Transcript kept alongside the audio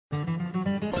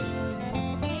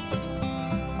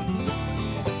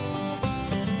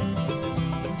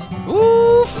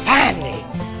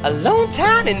Alone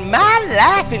time in my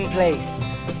laughing place.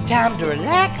 Time to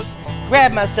relax,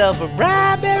 grab myself a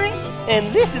Bri-Berry,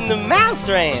 and listen to Mouse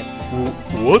Rants.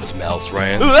 What's Mouse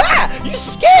Rants? Ah, you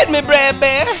scared me, Brad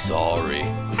Bear. Sorry.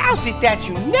 How's it that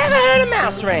you never heard of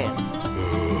Mouse Rants?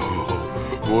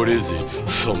 What is it?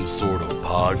 Some sort of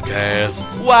podcast?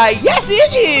 Why, yes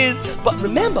it is! But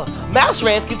remember, Mouse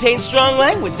Rants contain strong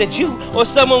language that you or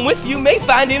someone with you may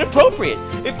find inappropriate.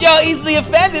 If y'all easily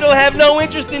offended or have no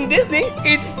interest in Disney,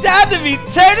 it's time to be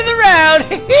turning around!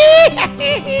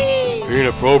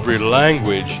 Inappropriate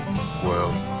language?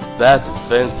 Well, that's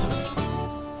offensive.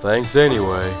 Thanks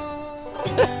anyway.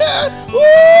 Ooh,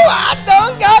 I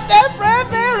done got that Brad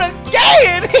Bear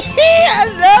again! I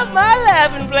love my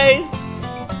laughing place!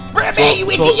 Brad Bear, you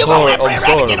itchy, you gonna let Brad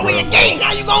Rabbit get away again!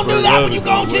 How you gonna do that when you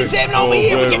gonna sit 7 over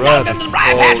here? We get knocked under the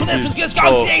right patch with this good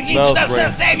song, save you, stuff,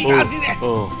 save you, gonna see that.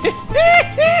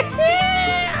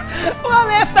 While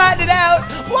they're finding out,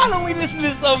 why don't we listen to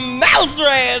some Mouse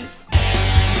Rants?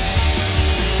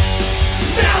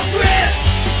 Mouse Rant!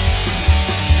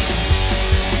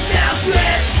 Mouse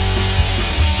Rant!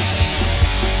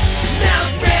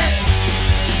 Mouse Rant!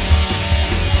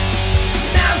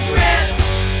 Mouse Rant!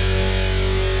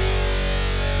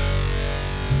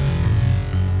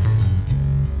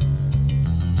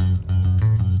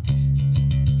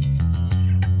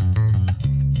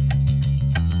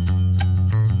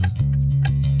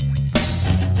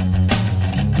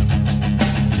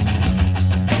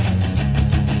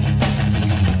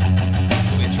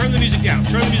 Turn the music down.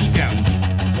 Turn the music down.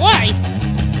 Why?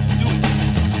 Do it.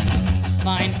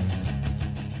 Fine.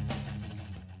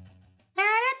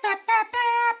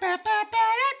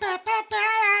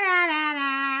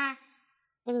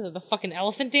 What is it, the fucking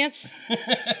elephant dance?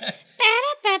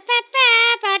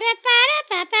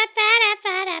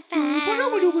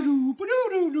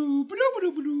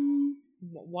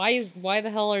 Why the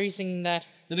hell are you singing that?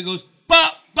 Then it goes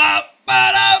bop bop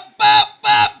ba da bop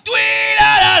bop dwee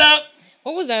da da da.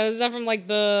 What was that? Was that from like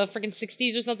the freaking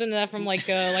 60s or something? Is that from like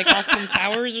Austin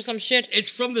Powers or some shit?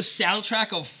 It's from the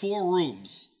soundtrack of Four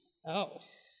Rooms. Oh.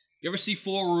 You ever see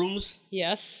Four Rooms?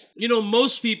 Yes. You know,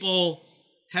 most people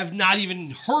have not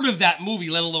even heard of that movie,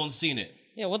 let alone seen it.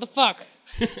 Yeah, what the fuck?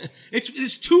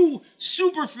 It's two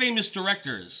super famous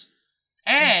directors.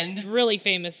 And Really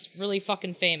famous. Really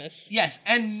fucking famous. yes,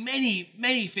 and many,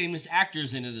 many famous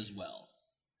actors in it as well.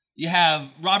 You have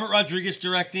Robert Rodriguez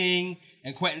directing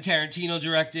and Quentin Tarantino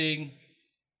directing,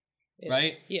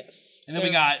 right? Yes. And then we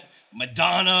got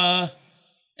Madonna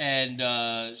and,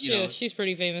 you know, she's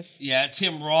pretty famous. yeah,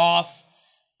 Tim Roth,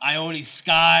 Ione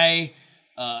Skye,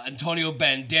 Antonio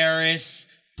Banderas,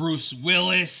 Bruce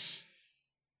Willis.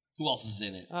 Who else is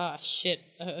in it? Ah, shit.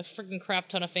 A freaking crap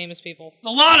ton of famous people.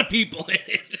 A lot of people in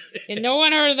it. And no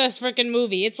one heard of this freaking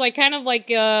movie. It's like kind of like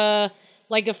a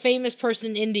famous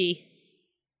person indie.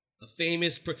 A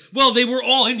famous... well, they were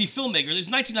all indie filmmakers. It was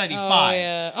 1995. Oh,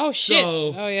 yeah. Oh, shit.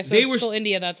 So so they it's were still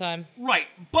indie at that time. Right,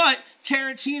 but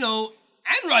Tarantino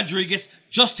and Rodriguez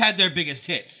just had their biggest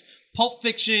hits. Pulp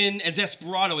Fiction and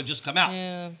Desperado had just come out.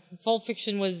 Yeah. Pulp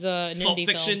Fiction was an Pulp indie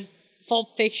Fiction? film.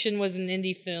 Pulp Fiction was an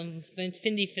indie film.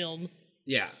 Findy film.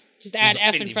 Yeah. Just add It was a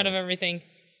F in Findy front film. of everything.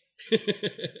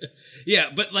 Yeah,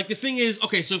 but like the thing is,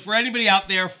 okay, so for anybody out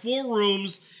there, Four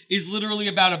Rooms is literally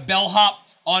about a bellhop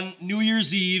on New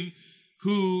Year's Eve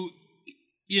who,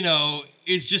 you know,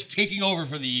 is just taking over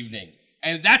for the evening.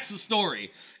 And that's the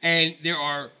story. And there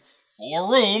are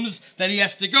 4 rooms that he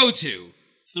has to go to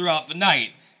throughout the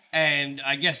night. And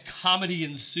I guess comedy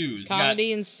ensues.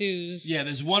 Comedy ensues. Yeah,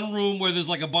 there's one room where there's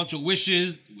like a bunch of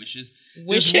wishes. Wishes.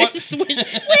 There's one- Wishes.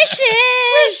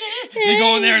 They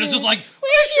go in there and it's just like,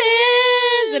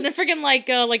 Wishes. And then freaking like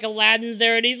Aladdin's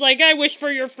there and he's like, I wish for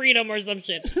your freedom or some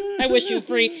shit. I wish you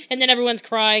free. And then everyone's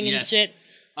crying and Yes. shit.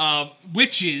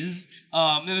 Witches.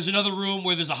 Then there's another room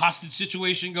where there's a hostage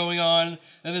situation going on.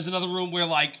 Then there's another room where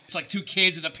like it's like 2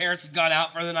 kids and the parents have gone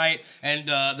out for the night, and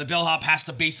the bellhop has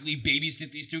to basically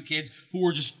babysit these 2 kids who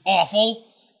are just awful,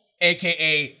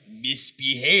 aka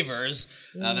misbehaviors.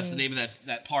 That's the name of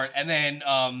that part. And then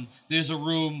there's a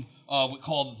room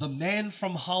called The Man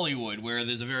from Hollywood, where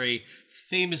there's a very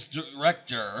famous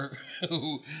director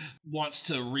who wants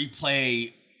to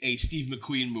replay a Steve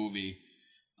McQueen movie.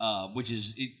 Which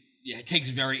is, it takes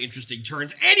very interesting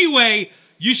turns. Anyway,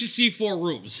 you should see 4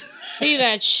 Rooms. See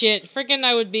that shit. Freaking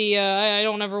I would be, I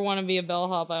don't ever want to be a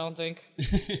bellhop, I don't think.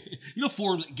 You know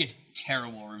 4 Rooms gets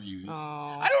terrible reviews. Oh.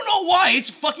 I don't know why. It's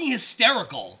fucking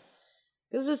hysterical.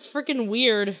 Because it's freaking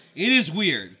weird. It is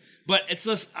weird. But it's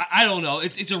just, I don't know.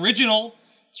 It's original.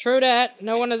 True that.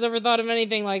 No one has ever thought of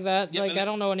anything like that. Yeah, like, I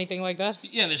don't know anything like that.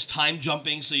 Yeah, there's time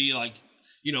jumping, so you like,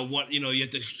 you have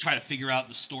to try to figure out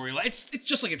the story. It's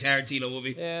just like a Tarantino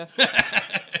movie. Yeah.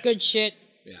 Good shit.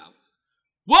 Yeah.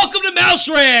 Welcome to Mouse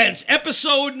Rants,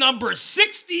 episode number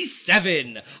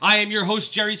 67. I am your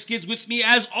host, Jerry Skids. With me,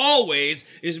 as always,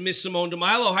 is Miss Simone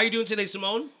DeMilo. How you doing today,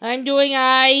 Simone? I'm doing What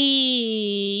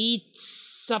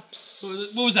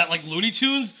was that, like Looney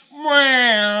Tunes?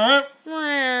 Oh,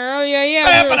 yeah.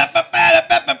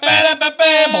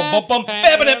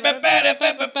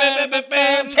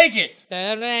 Take it.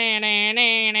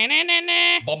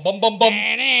 Bum, bum, bum, bum.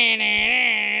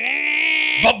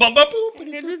 Bum, bum, bum, boop.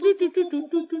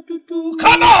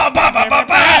 Come on! Ba, ba, ba,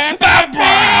 ba, ba, ba.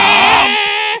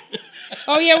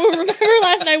 Oh yeah, remember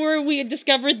last night where we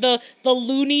discovered the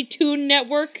Looney Tune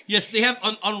Network? Yes, they have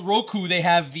on Roku. They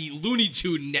have the Looney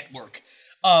Tune Network,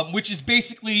 which is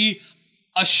basically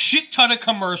a shit ton of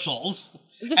commercials.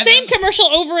 The same commercial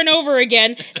over and over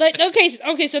again. Like, okay,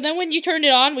 so then when you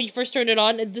first turned it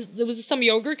on, there was some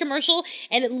yogurt commercial,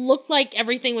 and it looked like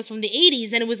everything was from the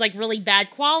 80s, and it was like really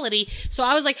bad quality. So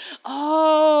I was like,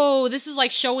 oh, this is like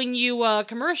showing you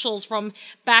commercials from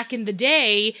back in the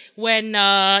day when,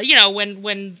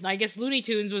 when I guess Looney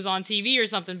Tunes was on TV or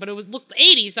something, but it looked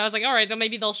 80s. So I was like, all right, then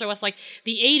maybe they'll show us like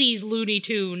the 80s Looney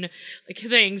Tune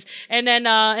things. And then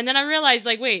I realized,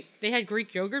 like, wait, they had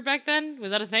Greek yogurt back then? Was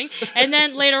that a thing? And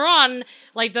then later on,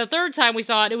 like the third time we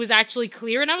saw it, it was actually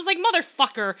clear, and I was like,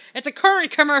 motherfucker, it's a current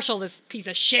commercial, this piece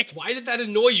of shit. Why did that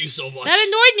annoy you so much? That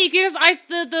annoyed me because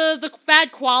the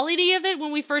bad quality of it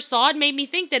when we first saw it made me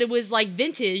think that it was like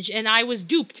vintage, and I was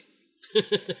duped.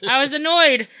 I was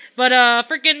annoyed. But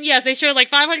freaking yes, they showed like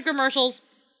 500 commercials.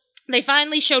 They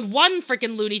finally showed one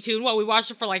freaking Looney Tune. We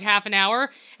watched it for like half an hour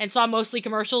and saw mostly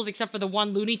commercials except for the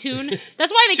one Looney Tune.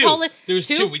 That's why they call it... There was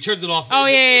two. We turned it off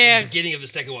at the beginning of the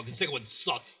second one, because the second one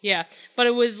sucked. Yeah, but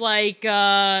it was like,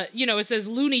 it says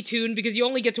Looney Tune because you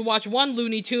only get to watch one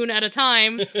Looney Tune at a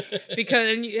time. Because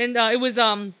it was...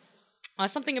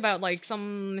 something about like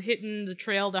some hitting the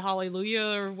trail to Hallelujah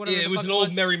or whatever. Yeah, it was an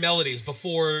old Merry Melodies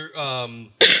before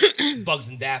Bugs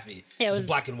and Daffy. Yeah, it was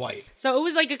black and white. So it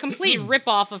was like a complete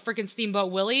ripoff of freaking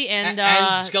Steamboat Willie and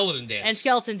Skeleton Dance. And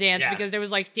Skeleton Dance, because there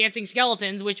was like Dancing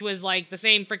Skeletons, which was like the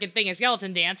same freaking thing as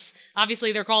Skeleton Dance.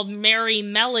 Obviously, they're called Merry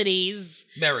Melodies.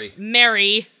 Mary.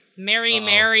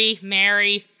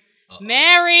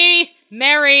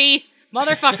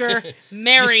 Motherfucker,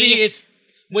 Mary. You see, it's...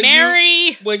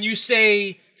 When you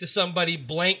say to somebody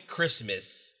blank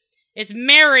Christmas, it's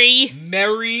Merry.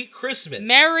 Merry Christmas.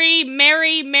 Merry. But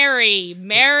then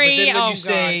when you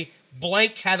say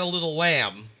blank had a little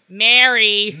lamb,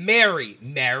 Mary. Mary.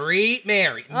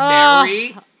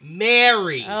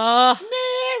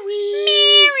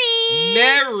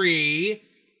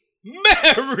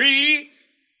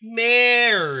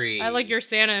 I like your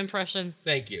Santa impression.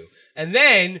 Thank you. And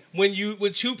then when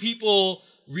two people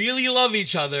really love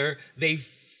each other, they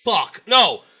fuck.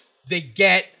 No, they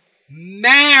get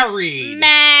married. Mary.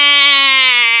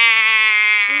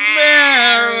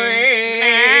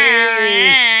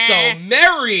 So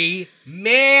Mary, and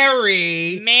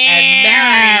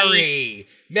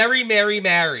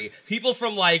marry. People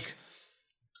from like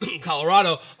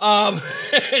Colorado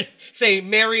say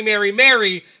Mary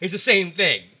is the same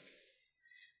thing.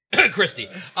 Christy.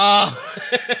 I'm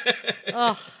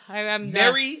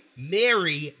marry.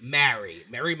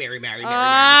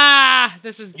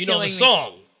 This is you know the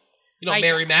song. You know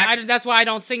Mary Mac. That's why I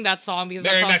don't sing that song, because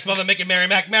Mary Mac's mother making Mary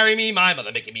Mac marry me. My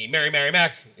mother making me marry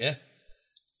Mac. Yeah.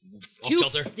 Off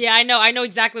kilter. Yeah, I know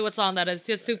exactly what song that is.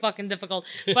 It's too fucking difficult.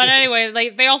 But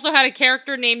anyway, they also had a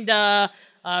character named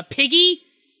Piggy,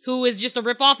 who is just a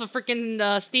ripoff of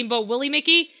freaking Steamboat Willie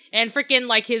Mickey. And freaking,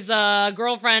 like, his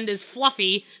girlfriend is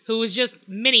Fluffy, who is just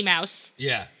Minnie Mouse.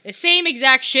 Yeah. The same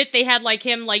exact shit. They had, like,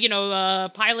 him, like,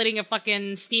 piloting a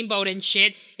fucking steamboat and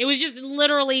shit. It was just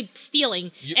literally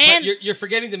stealing. But you're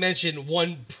forgetting to mention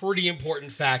one pretty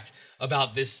important fact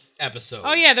about this episode.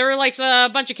 Oh, yeah, there were, like, a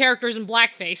bunch of characters in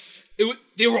blackface.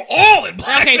 They were all in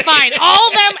blackface. Okay, fine. All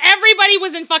of them, everybody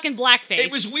was in fucking blackface.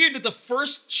 It was weird that the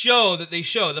first show that they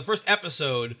showed, the first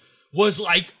episode, was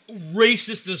like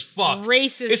racist as fuck.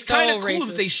 It's kind of cool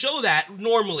that they show that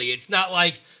normally. It's not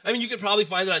like, I mean, you could probably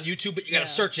find it on YouTube, but you gotta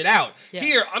search it out. Yeah.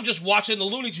 Here, I'm just watching the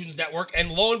Looney Tunes Network,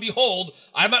 and lo and behold,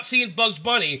 I'm not seeing Bugs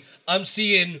Bunny, I'm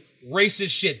seeing racist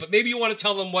shit. But maybe you want to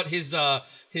tell them what his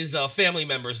family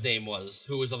member's name was,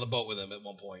 who was on the boat with him at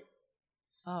one point.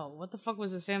 Oh, what the fuck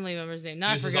was his family member's name?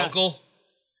 I forgot. His uncle?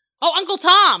 Oh, Uncle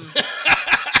Tom!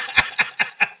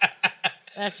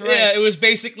 That's right. Yeah, it was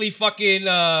basically fucking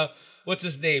what's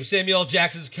his name? Samuel L.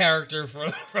 Jackson's character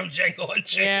from Django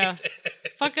Unchained. Yeah.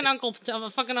 fucking Uncle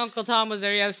Tom was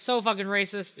there. Yeah, it was so fucking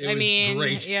racist. It was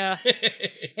great. Yeah.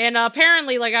 And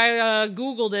apparently, like, I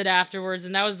Googled it afterwards,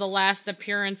 and that was the last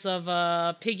appearance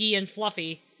of Piggy and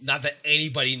Fluffy. Not that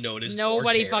anybody noticed.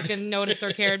 Nobody or cared. fucking noticed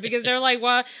or cared because they're like,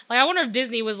 what? Like, I wonder if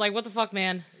Disney was like, what the fuck,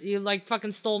 man? You like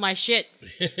fucking stole my shit.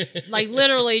 Like,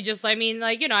 literally, just I mean,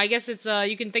 like, you know, I guess it's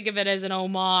you can think of it as an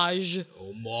homage.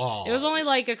 Homage. It was only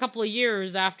like a couple of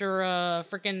years after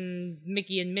freaking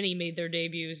Mickey and Minnie made their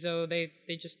debut, so they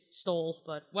just stole.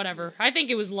 But whatever. I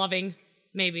think it was loving,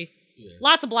 maybe. Yeah.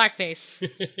 Lots of blackface.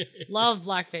 Love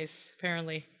blackface,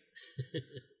 apparently.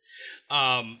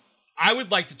 I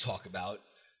would like to talk about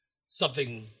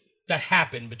something that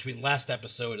happened between last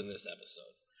episode and this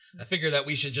episode. I figure that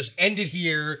we should just end it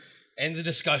here, end the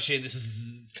discussion. This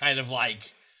is kind of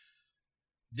like,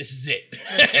 this is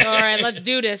it. All right, let's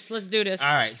do this. All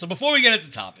right, so before we get into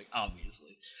the topic,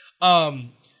 obviously,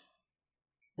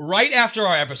 right after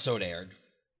our episode aired,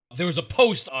 there was a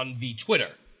post on the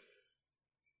Twitter.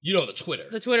 You know the Twitter.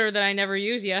 The Twitter that I never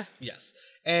use, yeah. Yes.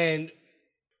 And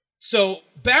so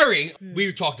Barry,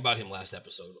 we talked about him last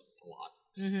episode a lot.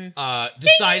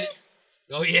 Decided.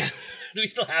 Oh yeah, do we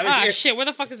still have it here? Ah shit! Where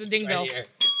the fuck is the ding bell? Right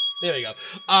there we go.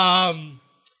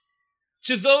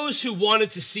 To those who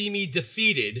wanted to see me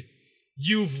defeated,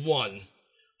 you've won.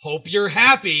 Hope you're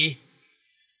happy.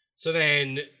 So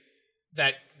then,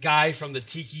 that guy from the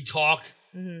Tiki Talk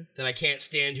that I can't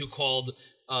stand, who called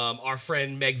our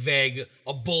friend Meg Veg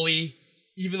a bully,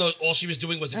 even though all she was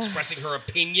doing was expressing her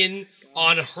opinion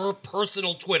on her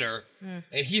personal Twitter,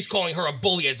 and he's calling her a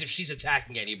bully as if she's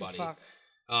attacking anybody.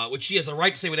 Which she has the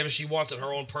right to say whatever she wants on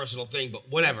her own personal thing, but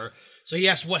whatever. So he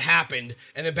asked what happened,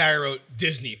 and then Barry wrote,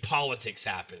 Disney politics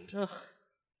happened.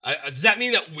 Does that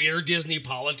mean that we're Disney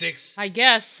politics? I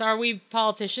guess. Are we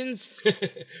politicians?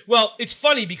 Well, it's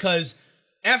funny because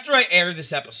after I aired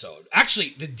this episode,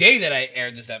 actually, the day that I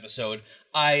aired this episode,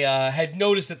 I had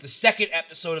noticed that the second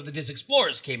episode of the Diz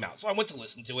Explorers came out. So I went to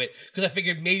listen to it because I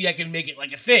figured maybe I can make it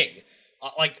like a thing.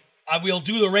 We'll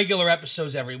do the regular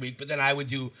episodes every week, but then I would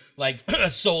do like a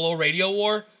solo radio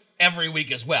war every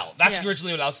week as well. That's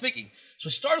originally what I was thinking. So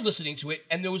I started listening to it,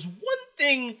 and there was one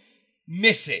thing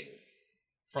missing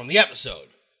from the episode.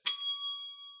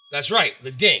 That's right,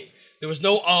 the ding. There was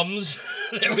no ums.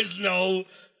 There was no...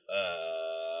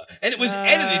 And it was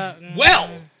edited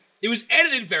well. It was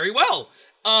edited very well.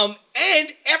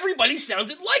 And everybody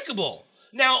sounded likable.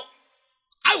 Now,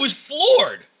 I was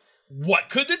floored. What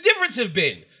could the difference have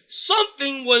been?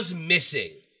 Something was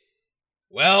missing.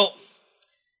 Well,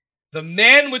 the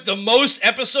man with the most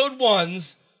episode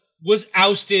ones was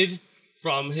ousted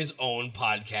from his own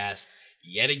podcast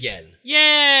yet again.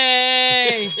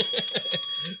 Yay!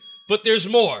 But there's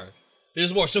more.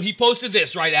 So he posted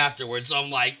this right afterwards. So I'm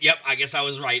like, yep, I guess I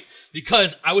was right.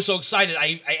 Because I was so excited,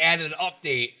 I added an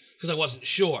update because I wasn't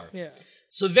sure. Yeah.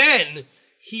 So then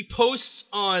he posts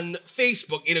on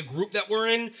Facebook in a group that we're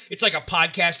in. It's like a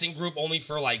podcasting group only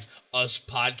for like us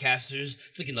podcasters.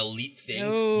 It's like an elite thing.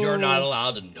 No. You're not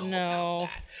allowed to know about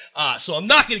that. So I'm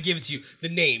not going to give it to you, the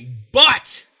name.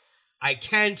 But I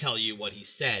can tell you what he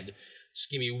said.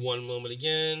 Just give me one moment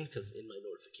again, because in my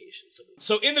notifications.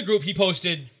 So in the group, he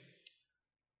posted...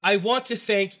 I want to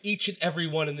thank each and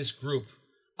everyone in this group.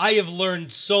 I have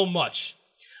learned so much.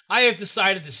 I have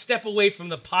decided to step away from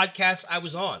the podcast I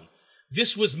was on.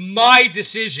 This was my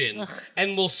decision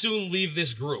and will soon leave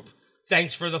this group.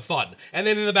 Thanks for the fun. And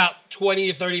then in about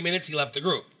 20 to 30 minutes, he left the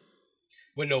group.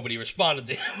 When nobody responded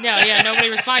to him. Yeah,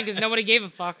 nobody responded because nobody gave a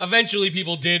fuck. Eventually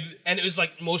people did, and it was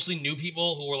like mostly new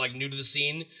people who were like new to the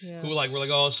scene, who were like,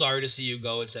 oh, sorry to see you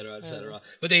go, etc., etc.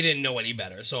 But they didn't know any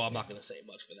better, so I'm not going to say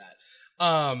much for that.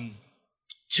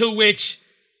 To which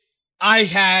I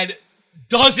had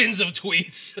dozens of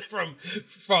tweets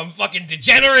from fucking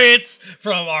degenerates,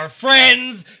 from our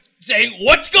friends, saying,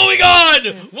 what's going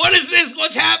on? What is this?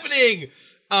 What's happening?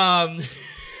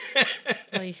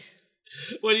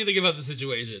 What do you think about the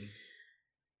situation?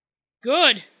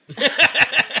 Good.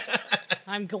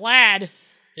 I'm glad.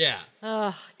 Yeah.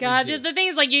 Oh God! The thing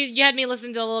is, like, you had me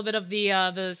listen to a little bit of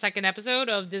the second episode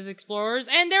of Diz Explorers,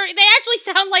 and they actually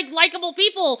sound like likable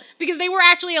people because they were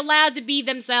actually allowed to be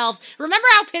themselves. Remember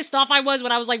how pissed off I was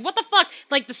when I was like, "What the fuck?"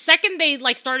 Like the second they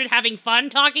like started having fun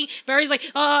talking, Barry's like,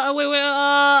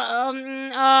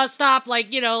 stop,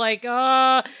 like, you know, like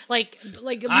no fun,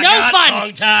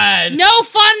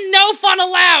 no fun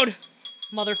allowed,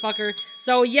 motherfucker.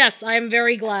 So, yes, I am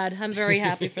very glad. I'm very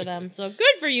happy for them. So,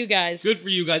 good for you guys. Good for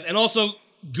you guys. And also,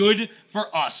 good for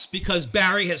us, because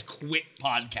Barry has quit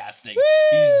podcasting. Woo!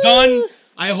 He's done,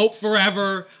 I hope,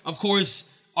 forever. Of course,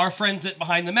 our friends at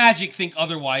Behind the Magic think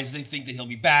otherwise. They think that he'll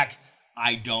be back.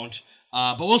 I don't.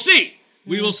 But we'll see.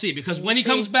 We will see. Because when he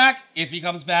comes back, if he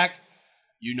comes back,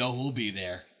 you know who'll be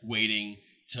there waiting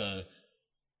to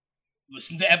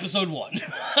listen to episode 1.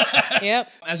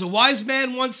 Yep. As a wise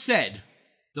man once said,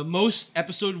 the most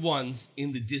episode 1s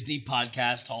in the Disney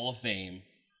Podcast Hall of Fame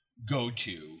go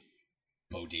to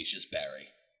Bodacious Barry.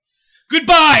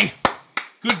 Goodbye!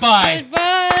 Goodbye!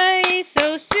 Goodbye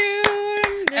so soon.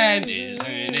 And isn't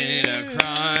it a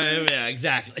crime? Yeah,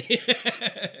 exactly.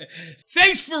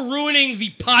 Thanks for ruining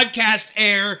the podcast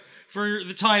air for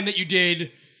the time that you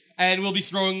did. And we'll be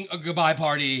throwing a goodbye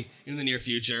party in the near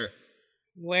future.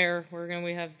 Where can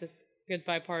we have this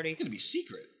goodbye party? It's going to be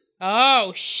secret.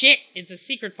 Oh, shit. It's a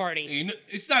secret party.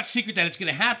 It's not secret that it's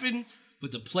going to happen,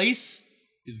 but the place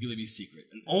is going to be secret.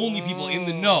 And only people in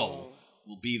the know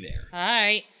will be there. All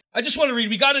right. I just want to read,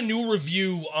 we got a new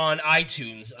review on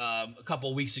iTunes a couple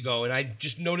of weeks ago, and I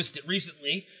just noticed it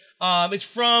recently. It's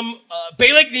from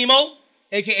Bay Lake Nemo,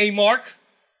 a.k.a. Mark.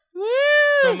 Woo!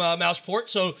 From Mouseport.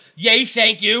 So, yay,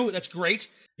 thank you. That's great.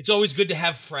 It's always good to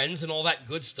have friends and all that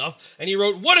good stuff. And he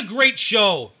wrote, what a great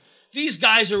show. These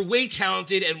guys are way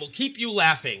talented and will keep you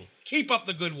laughing. Keep up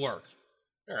the good work.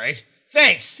 All right.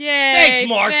 Thanks. Yay, Thanks,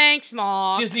 Mark. Thanks,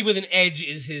 Mark. Disney with an Edge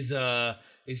is his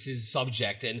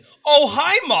subject. And, oh,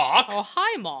 hi, Mark. Oh,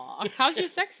 hi, Mark. How's your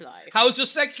sex life? How's your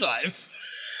sex life?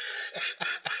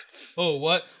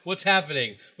 Oh, what's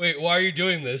happening? Wait, why are you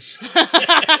doing this?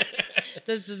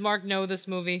 Does Mark know this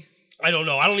movie? I don't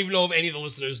know. I don't even know if any of the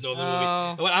listeners know the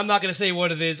movie. But I'm not going to say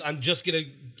what it is. I'm just going to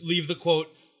leave the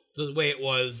quote the way it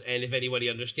was, and if anybody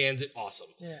understands it, awesome.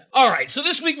 Yeah. All right, so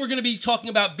this week we're going to be talking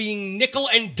about being nickel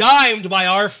and dimed by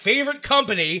our favorite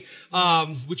company,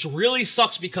 which really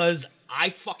sucks because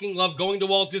I fucking love going to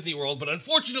Walt Disney World, but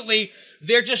unfortunately,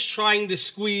 they're just trying to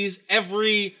squeeze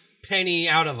every penny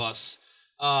out of us.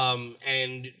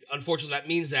 And unfortunately, that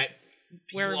means that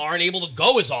people aren't able to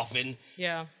go as often.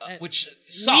 Yeah. Which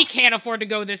sucks. We can't afford to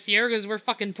go this year because we're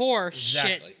fucking poor.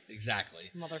 Exactly. Shit.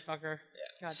 Exactly. Motherfucker.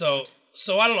 Yeah.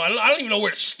 So I don't know. I don't even know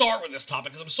where to start with this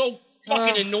topic because I'm so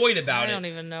fucking annoyed about it. I don't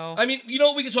even know. I mean, you know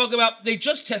what we can talk about? They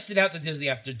just tested out the Disney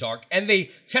After Dark, and they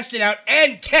tested out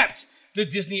and kept the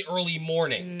Disney Early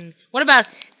Morning. What about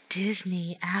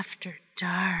Disney After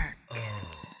Dark?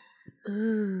 Oh.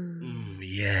 Ooh.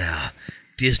 Yeah.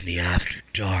 Disney After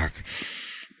Dark.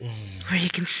 Where you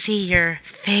can see your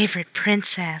favorite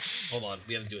princess. Hold on.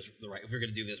 We have to do it the right. If we're going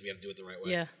to do this, we have to do it the right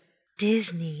way. Yeah.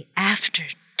 Disney After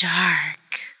Dark.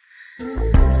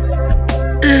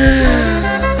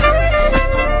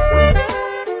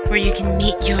 Where you can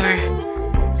meet your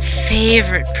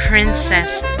favorite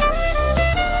princesses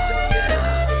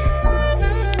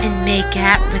and make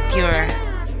out with your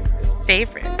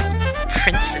favorite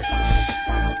princess.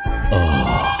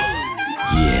 Oh,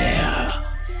 yeah.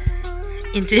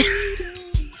 Into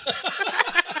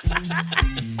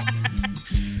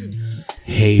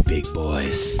Hey, big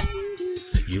boys.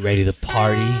 You ready to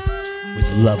party with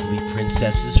lovely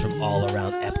princesses from all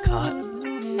around Epcot?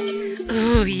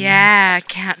 Ooh, yeah,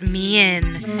 count me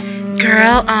in.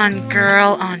 Girl on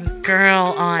girl on girl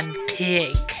on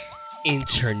pig.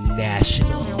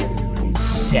 International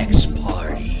sex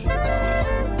party.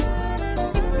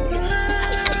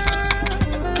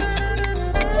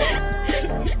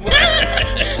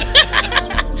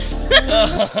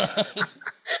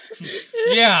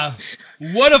 Yeah.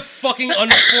 What a fucking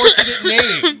unfortunate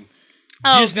name.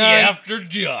 Disney After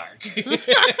Dark.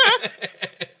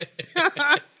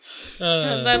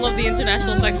 I love the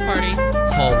international sex party.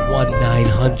 Call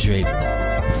 1-900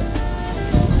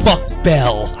 Fuck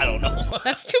Bell. I don't know.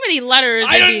 That's too many letters.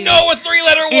 I don't know a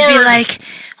 3-letter word. It'd be like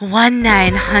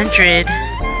 1-900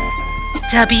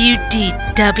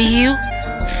 WDW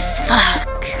fuck.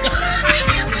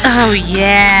 Oh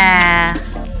yeah.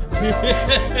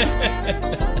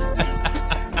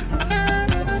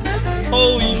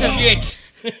 Holy shit.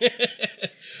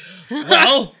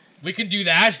 Well, we can do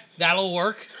that. That'll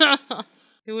work.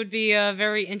 It would be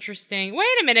very interesting.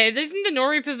 Wait a minute, isn't the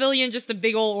Nori Pavilion just a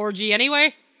big old orgy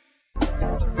anyway?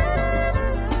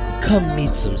 Come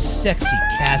meet some sexy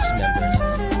cast members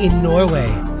in Norway,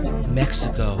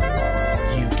 Mexico,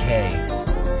 UK,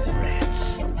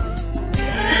 France.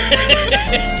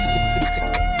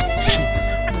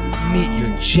 Meet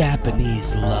your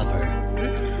Japanese lover.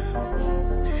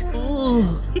 Ooh.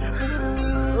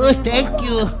 Oh, thank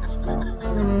you.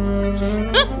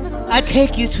 I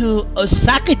take you to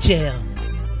Osaka jail.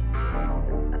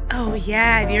 Oh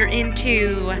yeah, if you're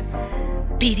into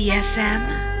BDSM,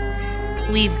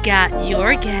 we've got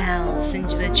your gals in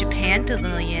the Japan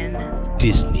Pavilion.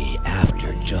 Disney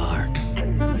After Dark.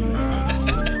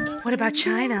 What about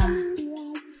China?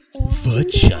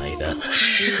 Vagina.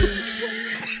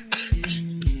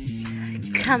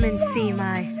 Come and see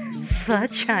my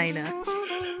vagina.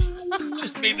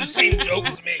 Just made the same joke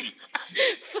as me.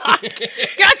 Fuck.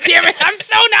 God damn it. I'm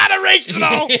so not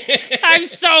original. I'm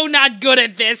so not good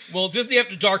at this. Well, Disney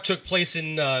After Dark took place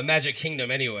in Magic Kingdom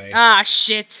anyway. Ah,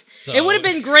 shit. So- It would have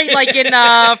been great, like, in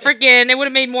freaking... It would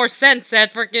have made more sense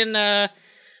at freaking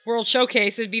World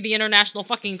Showcase. It'd be the international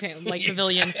fucking,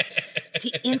 pavilion.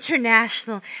 The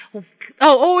international...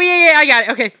 Oh, yeah, I got it.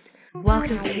 Okay.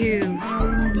 Welcome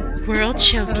to World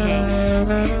Showcase.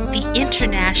 The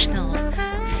international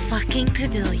fucking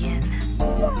pavilion.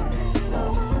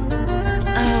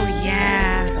 Oh,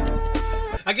 yeah.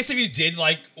 I guess if you did,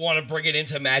 like, want to bring it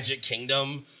into Magic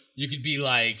Kingdom, you could be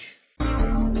like...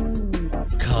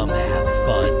 Come have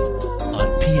fun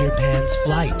on Peter Pan's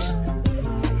flight.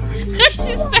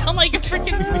 You sound like a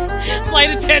freaking flight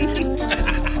attendant.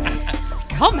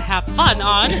 Come have fun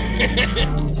on.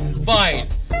 Fine.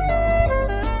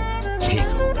 Take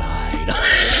a ride.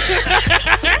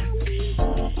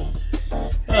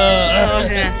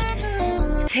 Okay.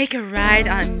 Take a ride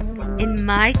in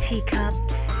my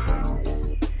teacups.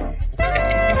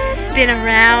 Spin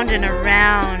around and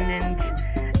around and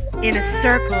in a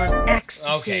circle of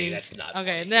ecstasy. Okay, that's not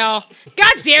Okay, now,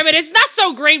 god damn it, it's not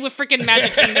so great with freaking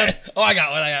Magic Kingdom. Oh, I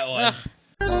got one. Ugh.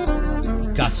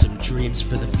 Got some dreams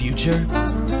for the future?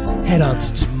 Head on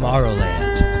to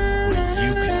Tomorrowland, where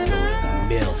you can go to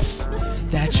MILF.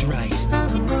 That's right,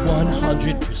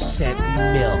 100%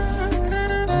 MILF.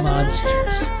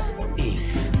 Monsters,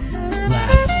 Inc.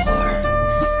 Laughmar.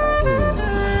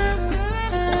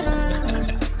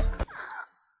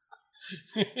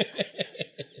 You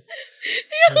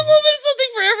got a little bit of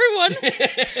something for everyone.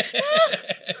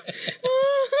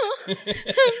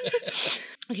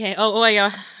 Okay, oh my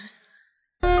god.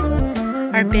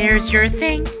 Are bears your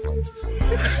thing?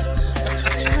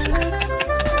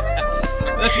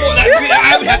 That's more.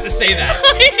 I would have to say that.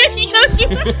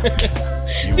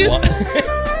 You want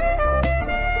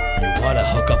to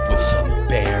hook up with some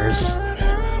bears?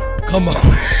 Come on.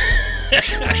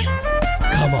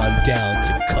 Come on down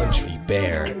to Country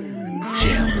Bear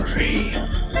Jamboree.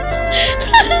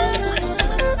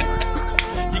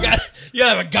 You gotta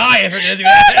have a guy if you're gonna do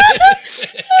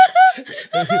that.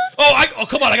 Oh,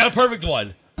 come on! I got a perfect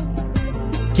one.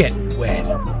 Get wet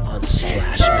on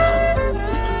Splash Mountain.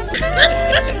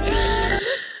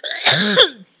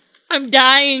 I'm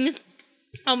dying.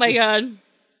 Oh my god.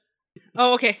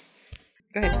 Oh, okay.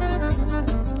 Go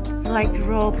ahead. Like to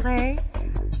role play?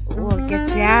 Well, get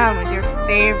down with your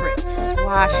favorite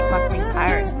swashbuckling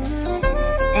pirates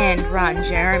and Ron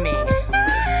Jeremy.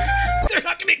 They're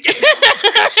not gonna get it.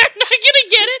 They're not gonna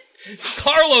get it.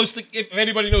 Carlos, if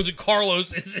anybody knows who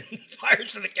Carlos is in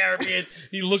Pirates of the Caribbean,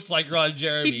 he looks like Ron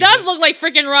Jeremy. He does look like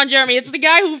freaking Ron Jeremy. It's the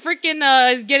guy who freaking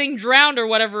is getting drowned or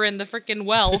whatever in the freaking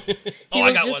well.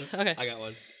 I got one. Okay. I got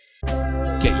one.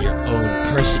 Get your own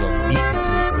personal meet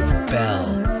and greet with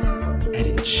Belle at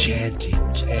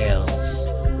Enchanted Tales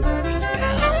with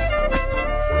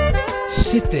Belle.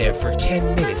 Sit there for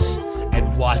 10 minutes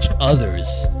and watch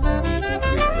others meet and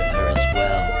greet with her as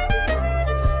well.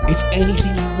 It's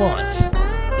anything you want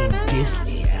in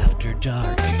Disney After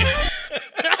Dark.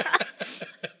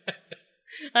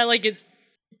 I like it.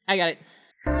 I got it.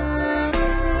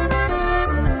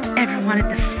 Ever wanted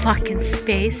to fuck in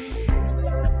space?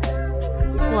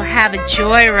 We'll have a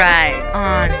joyride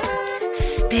on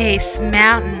Space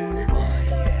Mountain,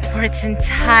 where it's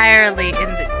entirely in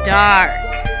the dark.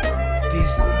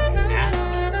 Disney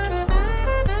After Dark.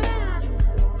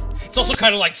 It's also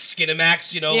kind of like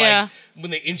Skinamax, you know, Yeah. like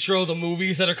when they intro the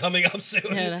movies that are coming up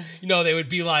soon. Yeah. You know, they would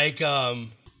be like,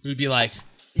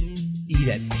 Eat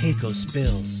at Pecos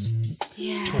Bills,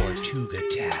 Yeah. Tortuga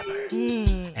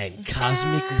Tavern, and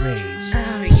Cosmic Rays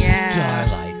Oh, yeah.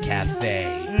 Starlight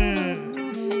Cafe.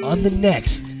 On the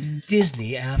next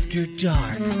Disney After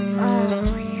Dark,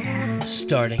 Oh, yeah.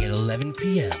 starting at 11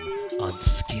 p.m. on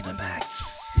Skinamax.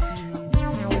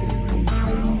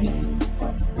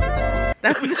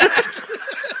 That was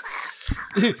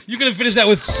you could have finished that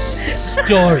with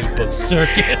Storybook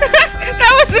Circus.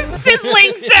 that was a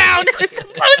sizzling sound. It's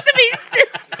supposed to be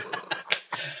sizzling.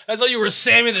 I thought you were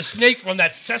Sammy the Snake from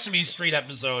that Sesame Street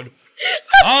episode.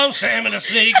 I'm Sammy the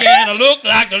Snake and I look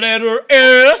like the letter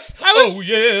S. Oh,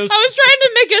 yes. I was trying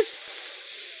to make a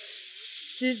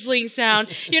sizzling sound.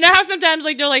 You know how sometimes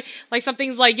like they're like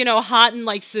something's like, you know, hot and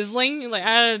like sizzling? Like,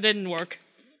 it didn't work.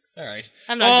 All right.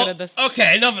 I'm not good at this.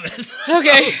 Okay, enough of this.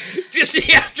 Okay. So,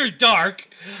 Disney After Dark,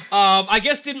 I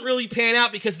guess didn't really pan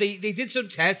out because they did some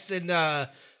tests and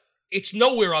it's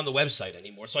nowhere on the website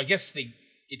anymore. So I guess they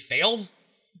it failed.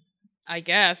 I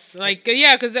guess. Like,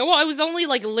 yeah, because, well, it was only,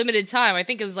 like, a limited time. I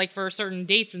think it was, like, for certain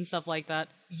dates and stuff like that.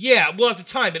 Yeah, well, at the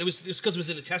time, but it was because it was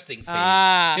in the testing phase.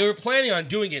 Ah. They were planning on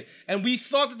doing it, and we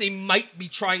thought that they might be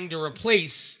trying to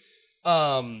replace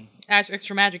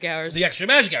Extra magic hours. the extra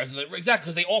magic hours. Exactly,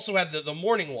 because they also had the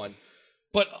morning one.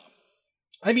 But,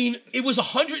 I mean, it was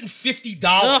 $150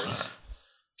 Ugh.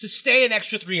 to stay an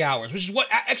extra 3 hours, which is what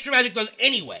extra magic does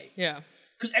anyway. Yeah.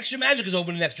 Because extra magic is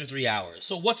open an extra 3 hours.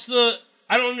 So what's the...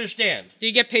 I don't understand. Do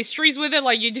you get pastries with it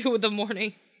like you do with the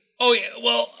morning? Oh, yeah,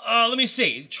 well, let me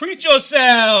see. Treat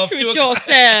yourself. Treat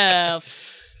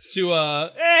yourself.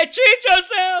 Treat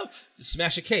yourself.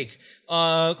 Smash a cake.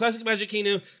 Classic Magic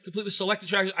Kingdom, complete with select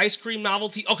attractions, ice cream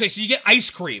novelty. Okay, so you get ice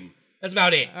cream. That's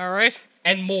about it. All right.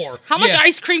 And more. How much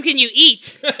ice cream can you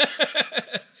eat?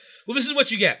 Well, this is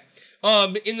what you get.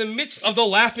 In the midst of the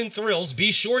laughing thrills,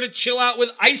 be sure to chill out with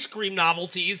ice cream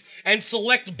novelties and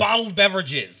select bottled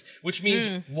beverages, which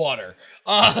means water.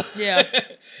 Yeah.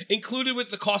 Included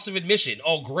with the cost of admission.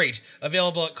 Oh, great.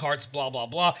 Available at carts, blah, blah,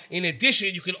 blah. In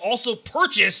addition, you can also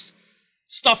purchase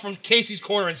stuff from Casey's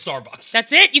Corner and Starbucks.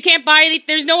 That's it? You can't buy any?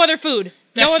 There's no other food?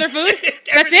 No other food? That's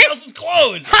Everything it? else is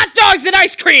closed. Hot dogs and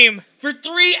ice cream! For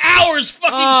 3 hours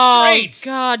fucking straight.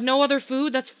 God, no other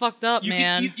food? That's fucked up, You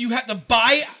man. you have to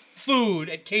buy food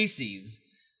at Casey's,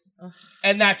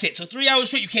 and that's it. So 3 hours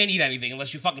straight, you can't eat anything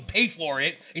unless you fucking pay for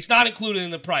it. It's not included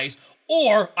in the price.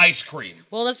 Or ice cream.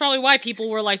 Well, that's probably why people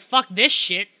were like, fuck this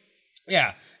shit.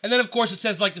 Yeah. And then, of course, it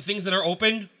says, like, the things that are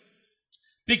open.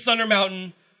 Big Thunder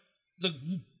Mountain, the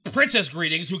Princess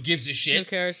Greetings, who gives a shit. Who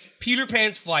cares? Peter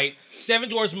Pan's Flight, Seven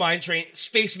Dwarfs Mine Train,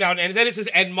 Space Mountain, and then it says,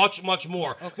 and much, much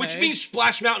more. Okay. Which means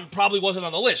Splash Mountain probably wasn't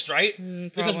on the list, right?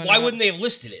 Because why not. wouldn't they have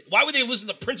listed it? Why would they have listed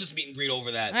the Princess Meet and Greet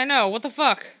over that? I know, what the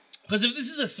fuck? Because if this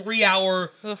is a 3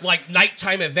 hour, like,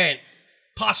 nighttime event,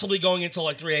 possibly going until,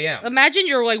 like, 3 a.m. Imagine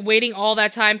you're like waiting all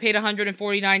that time, paid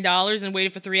 $149, and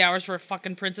waited for 3 hours for a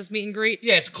fucking princess meet and greet.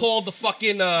 Yeah, it's called the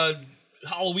fucking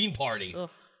Halloween party. Ugh.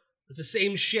 It's the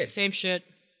same shit. Same shit.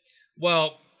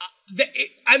 Well,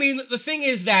 I mean, the thing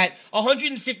is that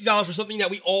 $150 for something that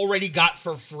we already got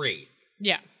for free.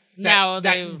 Yeah. Now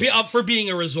for being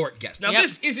a resort guest. Now, Yep.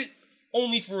 this isn't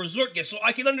only for resort guests, so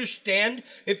I can understand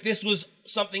if this was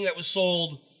something that was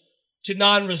sold to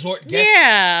non-resort guests.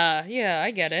 Yeah,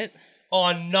 I get it.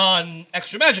 On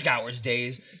non-extra magic hours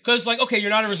days. Because, like, okay, you're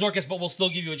not a resort guest, but we'll still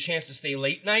give you a chance to stay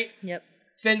late night. Yep.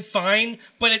 Then fine.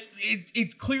 But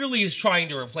it clearly is trying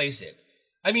to replace it.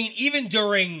 I mean, even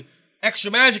during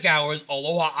extra magic hours,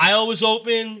 Aloha Isle was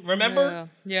open, remember?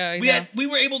 Yeah. We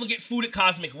were able to get food at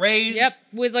Cosmic Rays. Yep.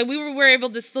 With like we were able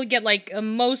to still get like a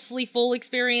mostly full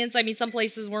experience. I mean, some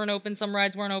places weren't open, some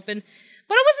rides weren't open,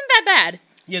 but it wasn't that bad.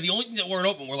 Yeah, the only things that weren't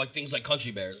open were like things like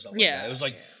Country Bears and stuff like Yeah. that. It was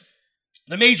like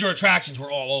the major attractions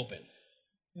were all open.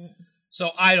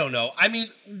 So I don't know. I mean,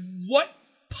 what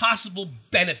possible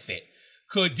benefit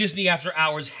could Disney After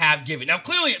Hours have given? Now,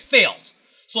 clearly it failed,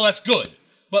 so that's good.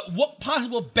 But what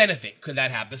possible benefit could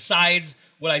that have besides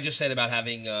what I just said about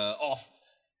having off-site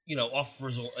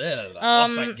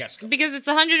guests come? Because it's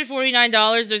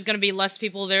 $149, there's going to be less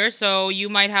people there, so you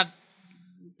might have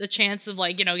the chance of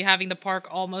like, having the park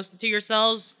almost to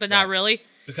yourselves, but not really.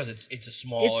 Because it's a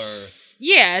smaller...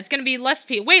 It's going to be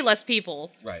way less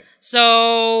people. Right.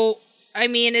 So, I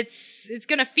mean, it's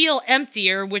going to feel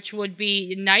emptier, which would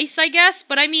be nice, I guess,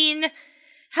 but I mean...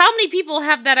 How many people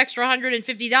have that extra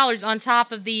 $150 on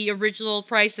top of the original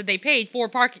price that they paid for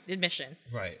park admission?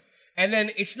 Right. And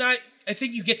then it's not... I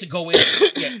think you get to go in...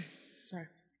 Sorry.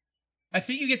 I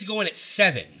think you get to go in at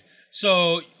 7.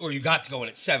 So... Or you got to go in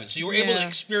at 7. So you were able to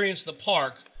experience the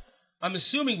park, I'm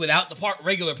assuming, without the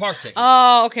regular park ticket.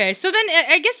 Oh, okay. So then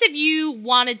I guess if you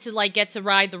wanted to, like, get to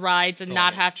ride the rides and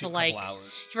not have to, like...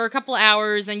 For a couple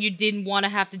hours, and you didn't want to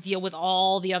have to deal with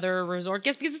all the other resort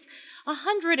guests, because it's...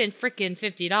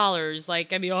 $150.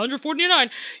 Like, I mean, $149,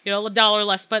 $1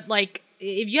 less. But, like,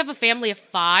 if you have a family of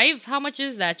 5, how much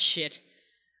is that shit?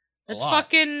 That's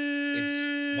fucking... It's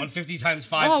 150 times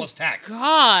 5 plus tax.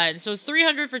 God. So it's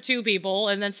 $300 for 2 people,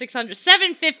 and then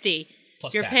 $750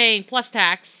 plus you're tax. paying plus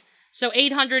tax. So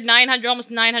 $800, $900, almost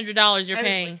 $900 you're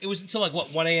paying. It was until, like,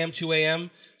 1 a.m., 2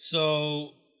 a.m.?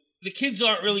 So... The kids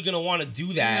aren't really going to want to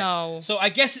do that. No. So I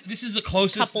guess this is the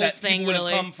closest Couples that people would have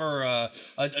come for an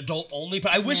adult only.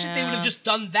 But I wish that they would have just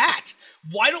done that.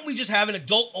 Why don't we just have an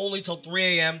adult only till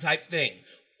 3 a.m. type thing?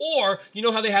 Or, you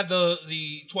know how they have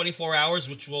the 24 hours,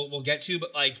 which we'll get to,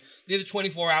 but like they have the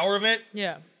 24-hour event?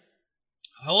 Yeah.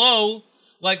 Hello?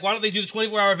 Like, why don't they do the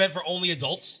 24-hour event for only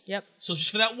adults? Yep. So just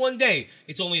for that one day,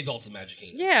 it's only adults in Magic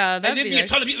Kingdom. Yeah, that'd and there'd be nice. a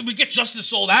ton of people. We'd get just as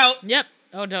sold out. Yep.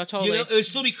 Oh no, totally. You know, it would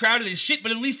still be crowded as shit,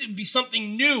 but at least it would be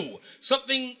something new,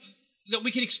 something that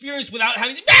we can experience without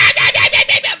having to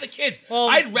the kids. Well,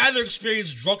 I'd rather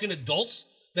experience drunken adults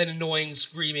than annoying,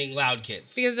 screaming, loud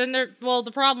kids. Because then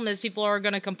the problem is people are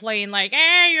going to complain like,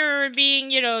 you're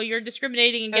being, you're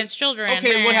discriminating against children.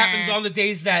 Okay, what happens on the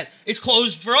days that it's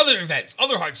closed for other events,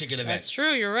 other hard ticket events? That's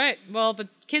true, you're right. Well, but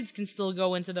kids can still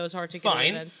go into those hard ticket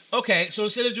events. Okay, so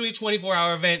instead of doing a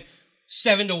 24-hour event,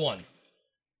 7 to 1.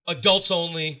 Adults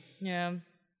only. Yeah.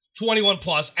 21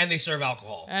 plus, and they serve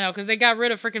alcohol. I know, because they got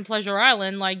rid of freaking Pleasure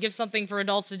Island. Like, give something for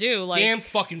adults to do. Like, damn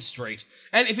fucking straight.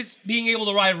 And if it's being able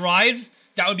to ride rides,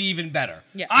 that would be even better.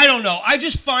 Yeah. I don't know. I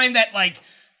just find that, like,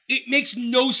 it makes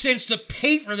no sense to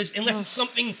pay for this unless it's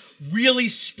something really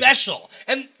special.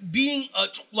 And being,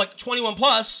 21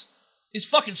 plus is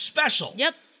fucking special.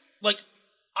 Yep. Like,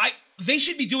 they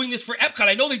should be doing this for Epcot.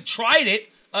 I know they tried it,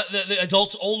 the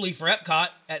adults only for Epcot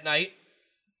at night.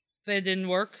 But it didn't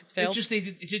work. It failed.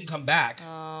 It didn't come back.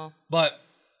 Oh. But,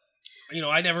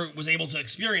 I never was able to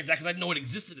experience that because I didn't know it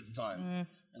existed at the time.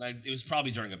 And it was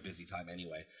probably during a busy time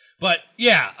anyway. But,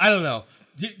 yeah, I don't know.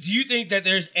 Do you think that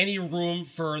there's any room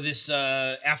for this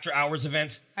after-hours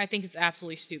event? I think it's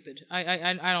absolutely stupid.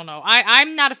 I don't know.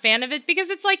 I'm not a fan of it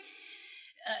because it's like,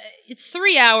 it's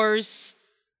 3 hours,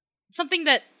 something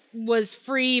that was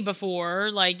free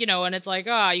before, like, and it's like,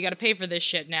 you gotta pay for this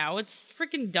shit now. It's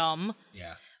freaking dumb.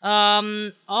 Yeah.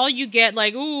 All you get,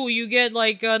 you get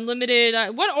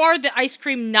unlimited, what are the ice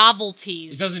cream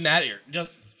novelties? It doesn't matter.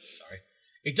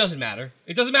 It doesn't matter.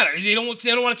 It doesn't matter. They don't want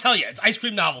to tell you. It's ice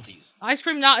cream novelties. Ice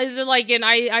cream, is it like an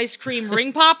ice cream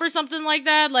ring pop or something like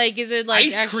that? Like, is it like...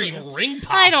 Ice cream ring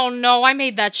pop? I don't know. I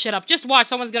made that shit up. Just watch.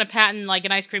 Someone's going to patent like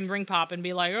an ice cream ring pop and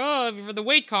be like, for the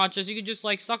weight conscious, you could just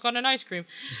like suck on an ice cream.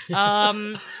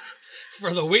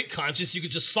 For the weight conscious, you could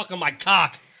just suck on my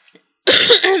cock.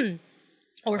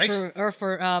 Or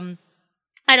for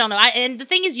I don't know. And the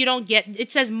thing is, you don't get... It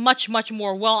says much, much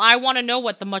more. Well, I want to know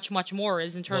what the much, much more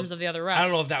is in terms of the other routes. I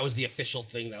don't know if that was the official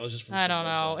thing. That was just from I don't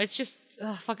know. website. It's just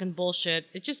fucking bullshit.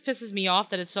 It just pisses me off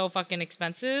that it's so fucking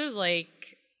expensive.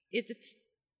 Like, it's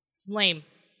lame.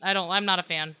 I'm not a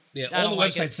fan. Yeah, I all the don't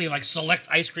websites like it. say, like, select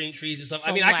ice cream trees and stuff.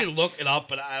 I mean, I can look it up,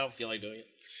 but I don't feel like doing it.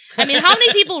 I mean, how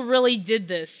many people really did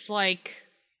this? Like,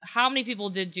 how many people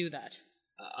did do that?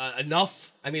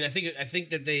 Enough. I mean, I think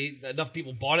that enough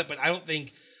people bought it, but I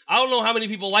don't know how many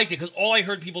people liked it, because all I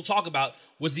heard people talk about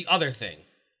was the other thing.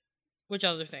 Which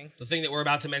other thing? The thing that we're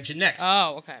about to mention next.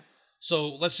 Oh, okay.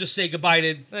 So let's just say goodbye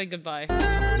to... Goodbye.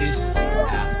 Disney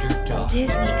After Dark.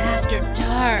 Disney After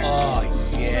Dark.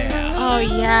 Oh, yeah. Oh,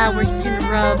 yeah, where you can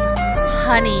rub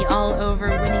honey all over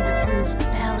Winnie the Pooh's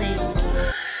belly.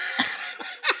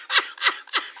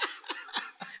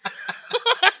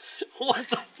 What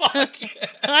the fuck?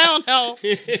 I don't know.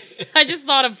 I just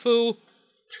thought of Pooh.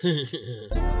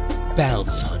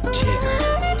 Bounce on Tigger.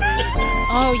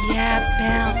 Oh yeah,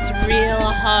 bounce real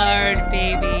hard,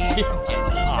 baby. Get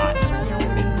hot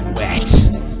and wet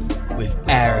with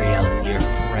Ariel and your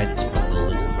friends from The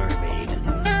Little Mermaid.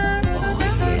 Oh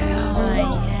yeah. Oh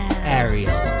yeah.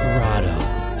 Ariel's grotto.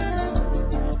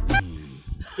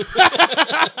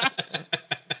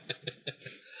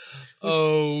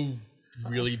 Oh,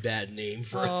 really bad name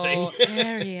for a thing.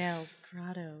 Ariel's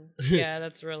grotto. Yeah,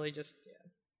 that's really just...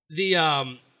 The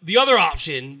other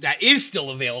option that is still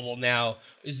available now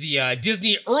is the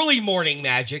Disney Early Morning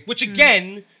Magic, which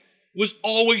again was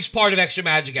always part of Extra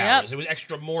Magic Hours. It was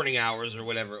Extra Morning Hours or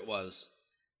whatever it was.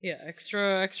 Yeah,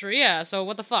 extra, yeah. So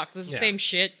what the fuck? This is the same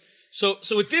shit. So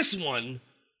with this one,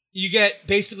 you get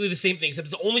basically the same thing, except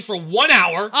it's only for 1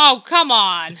 hour. Oh, come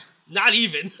on. Not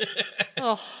even.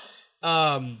 Oh.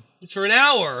 It's for an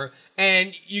hour,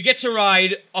 and you get to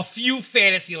ride a few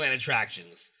Fantasyland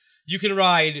attractions. You can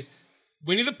ride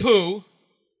Winnie the Pooh,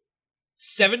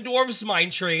 Seven Dwarfs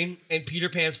Mine Train, and Peter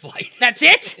Pan's Flight. That's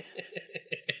it?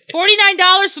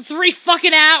 $49 for three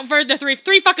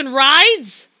fucking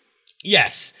rides?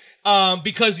 Yes.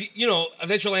 Because,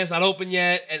 Adventureland's not open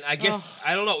yet, and I guess,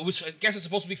 I don't know, I guess it's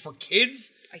supposed to be for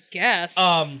kids? I guess.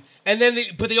 And then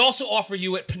they also offer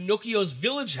you at Pinocchio's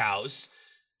Village House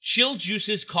chilled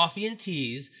juices, coffee and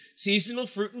teas, seasonal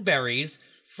fruit and berries,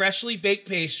 freshly baked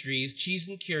pastries, cheese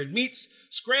and cured meats,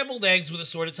 scrambled eggs with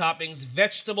assorted toppings,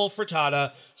 vegetable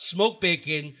frittata, smoked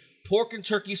bacon, pork and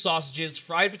turkey sausages,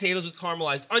 fried potatoes with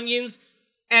caramelized onions,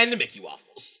 and the Mickey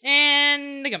waffles.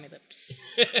 And the gummy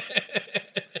lips.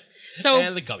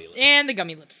 And the gummy lips. And the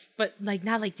gummy lips. But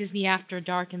not like Disney After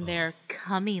Dark and their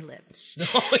cummy lips.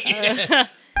 Oh, yeah.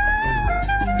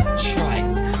 Try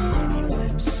Cummy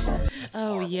Lips.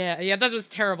 Oh yeah, that was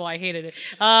terrible. I hated it.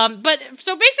 But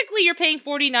so basically, you're paying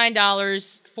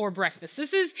 $49 for breakfast.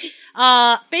 This is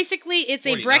basically it's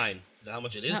a breakfast. Is that how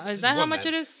much it is? Is that how much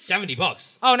it is?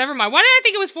 $70. Oh, never mind. Why did I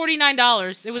think it was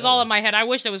 $49? It was all in my head. I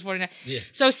wish it was $49. Yeah.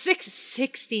 So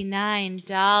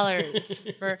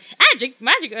 $69 for magic.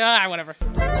 Whatever.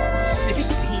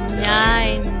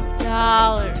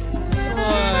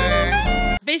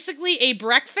 $69 for basically a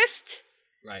breakfast.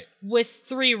 Right. With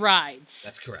 3 rides.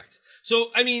 That's correct. So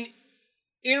I mean,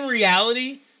 in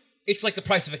reality, it's like the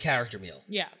price of a character meal.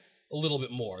 Yeah. A little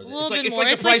bit more. It's like the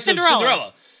price of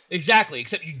Cinderella. Exactly,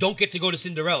 except you don't get to go to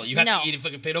Cinderella. You have to eat in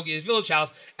fucking Pinocchio's Village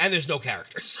House, and there's no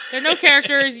characters. There are no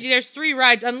characters. There's 3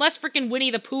 rides, unless freaking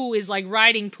Winnie the Pooh is like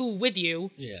riding Pooh with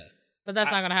you. Yeah. But that's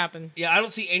not gonna happen. Yeah, I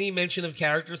don't see any mention of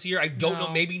characters here. I don't know.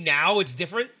 Maybe now it's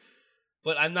different,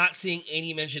 but I'm not seeing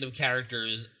any mention of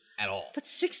characters at all. But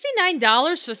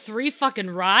 $69 for 3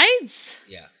 fucking rides?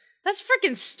 Yeah. That's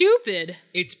freaking stupid.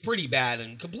 It's pretty bad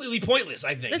and completely pointless,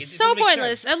 I think. It's so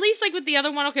pointless. At least like with the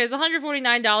other one, okay, it's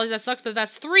 $149. That sucks, but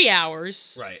that's 3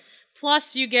 hours. Right.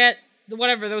 Plus you get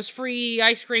those free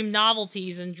ice cream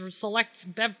novelties and select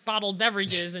bottled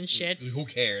beverages and shit. Who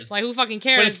cares? Like, who fucking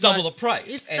cares? But it's double the price.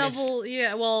 It's double,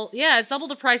 it's double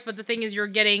the price, but the thing is you're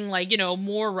getting, like,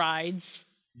 more rides.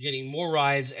 You're getting more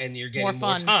rides and you're getting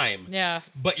more time. Yeah.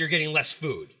 But you're getting less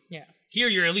food. Yeah. Here,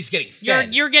 you're at least getting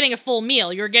fed. You're getting a full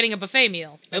meal. You're getting a buffet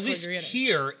meal. That's at least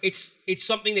here, it's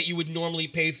something that you would normally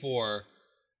pay for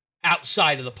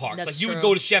outside of the parks. That's like, you true. would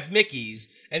go to Chef Mickey's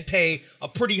and pay a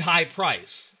pretty high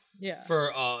price for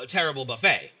a terrible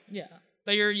buffet. Yeah.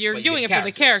 But you're But doing you it get for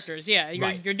the characters. Yeah.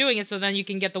 You're doing it so then you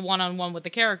can get the one-on-one with the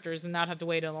characters and not have to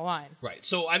wait in the line. Right.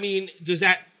 So, I mean,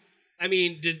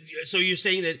 so you're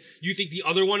saying that you think the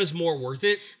other one is more worth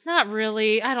it? Not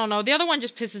really. I don't know. The other one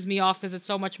just pisses me off because it's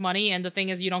so much money, and the thing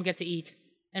is you don't get to eat.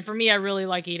 And for me, I really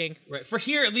like eating. Right. For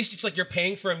here, at least it's like you're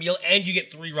paying for a meal and you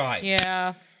get 3 rides.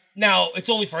 Yeah. Now, it's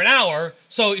only for an hour,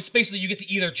 so it's basically you get to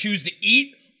either choose to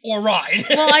eat or ride.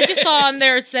 Well, I just saw on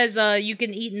there it says you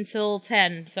can eat until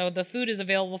 10, so the food is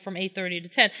available from 8:30 to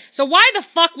 10. So why the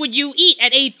fuck would you eat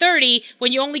at 8:30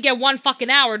 when you only get 1 fucking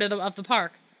hour of the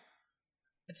park?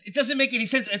 It doesn't make any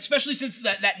sense, especially since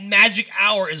that magic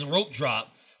hour is rope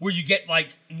drop, where you get,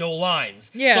 like, no lines.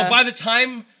 Yeah. So by the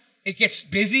time it gets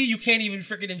busy, you can't even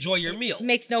freaking enjoy your meal. It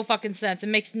makes no fucking sense. It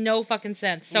makes no fucking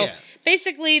sense. So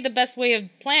basically, the best way of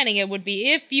planning it would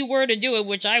be if you were to do it,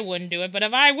 which I wouldn't do it, but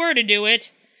if I were to do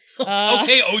it...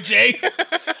 okay, OJ.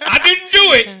 I didn't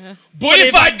do it, but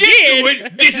if I did do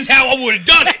it, this is how I would have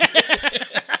done it.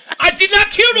 I did not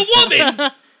kill the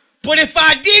woman. But if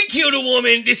I did kill the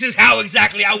woman, this is how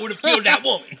exactly I would have killed that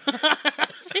woman.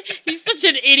 He's such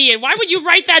an idiot. Why would you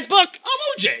write that book? I'm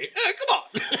OJ. Come on.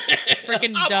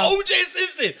 Freaking dumb. I'm OJ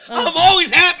Simpson. I'm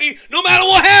always happy no matter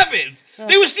what happens.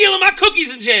 They were stealing my cookies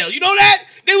in jail. You know that?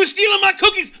 They were stealing my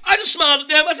cookies. I just smiled at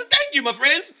them. I said, thank you, my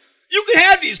friends. You can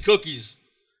have these cookies.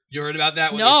 You heard about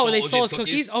that? No, they stole his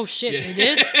cookies? Oh, shit, they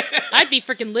did? I'd be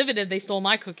freaking livid if they stole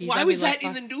my cookies. Why was that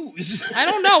in the news? I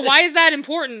don't know. Why is that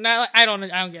important? I don't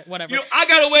get whatever. You know, I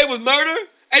got away with murder,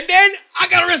 and then I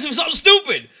got arrested for something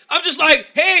stupid. I'm just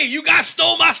like, hey, you guys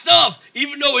stole my stuff,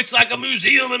 even though it's like a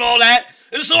museum and all that.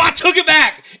 And so I took it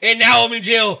back, and now I'm in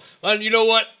jail. And you know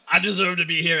what? I deserve to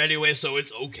be here anyway, so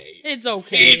it's okay. It's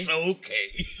okay. It's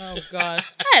okay. Oh, God.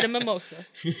 I had a mimosa.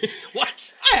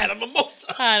 What? I had a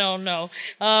mimosa. I don't know.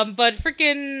 But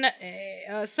freaking...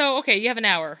 so, okay, you have an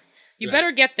hour. You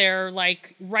better get there,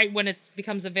 like, right when it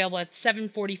becomes available. At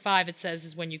 7:45, it says,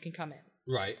 is when you can come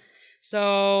in. Right.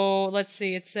 So, let's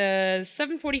see. It says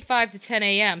 7:45 to 10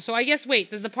 a.m. So, I guess, wait,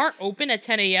 does the park open at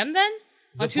 10 a.m. then?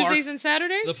 On Tuesdays and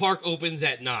Saturdays? The park opens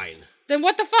at 9. Then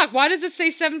what the fuck? Why does it say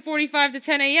 7:45 to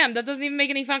 10 a.m.? That doesn't even make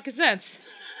any fucking sense.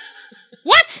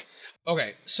 What?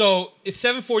 Okay, so it's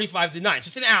 7:45 to 9, so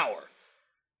it's an hour.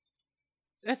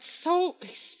 That's so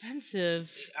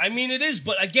expensive. I mean, it is,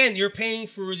 but again, you're paying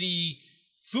for the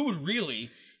food, really.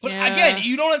 But Yeah. again,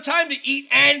 you don't have time to eat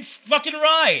and fucking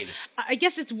ride. I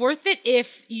guess it's worth it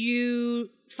if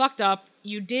you fucked up,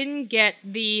 you didn't get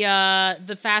the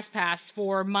fast pass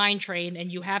for Mine Train,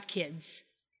 and you have kids.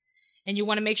 And you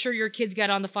want to make sure your kids get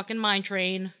on the fucking Mine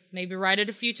Train, maybe ride it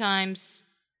a few times.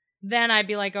 Then I'd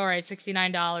be like, all right,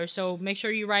 $69. So make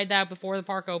sure you ride that before the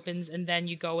park opens, and then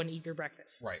you go and eat your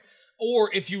breakfast. Right. Or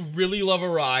if you really love a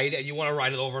ride and you want to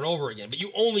ride it over and over again, but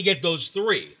you only get those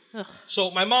 3. Ugh.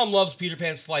 So my mom loves Peter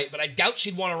Pan's Flight, but I doubt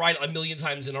she'd want to ride it a million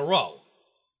times in a row.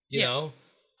 You know?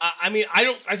 I mean,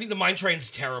 I think the Mine Train's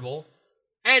terrible.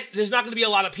 And there's not going to be a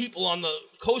lot of people on the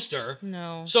coaster.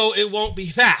 No. So it won't be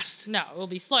fast. No, it will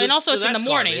be slow. So- and also, so it's in the that's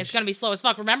morning. garbage. It's going to be slow as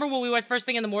fuck. Remember when we went first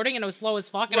thing in the morning and it was slow as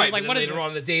fuck? And I was like, but what then is later this? on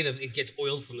in the day, it gets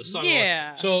oiled from the sun.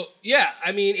 Yeah. So, yeah,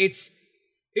 I mean, it's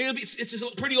just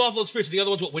a pretty awful experience. The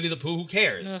other one's what, Winnie the Pooh? Who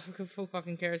cares? Ugh, who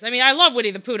fucking cares? I mean, I love Winnie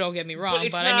the Pooh, don't get me wrong. But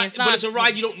it's but not. I mean, it's not. But it's a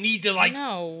ride you don't need to, like,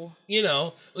 No. you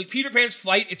know. Like, Peter Pan's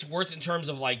Flight, it's worth in terms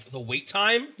of, like, the wait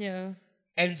time. Yeah.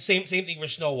 And same thing for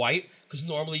Snow White, because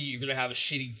normally you're going to have a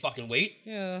shitty fucking wait.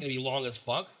 Yeah. It's going to be long as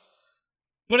fuck.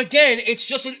 But again, it's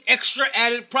just an extra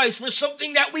added price for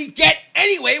something that we get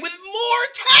anyway with more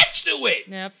attached to it.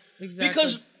 Yep. Exactly.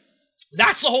 Because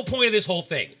that's the whole point of this whole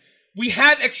thing. We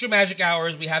have extra magic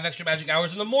hours. We have extra magic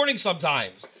hours in the morning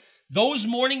sometimes. Those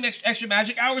morning extra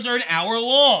magic hours are an hour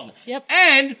long. Yep.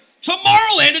 And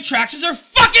Tomorrowland attractions are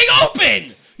fucking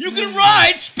open. You can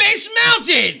ride Space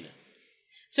Mountain.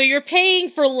 So you're paying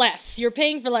for less.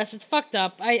 It's fucked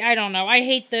up. I don't know. I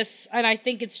hate this, and I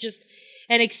think it's just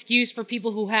an excuse for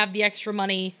people who have the extra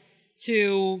money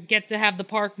to get to have the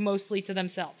park mostly to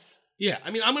themselves. Yeah,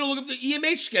 I mean, I'm going to look up the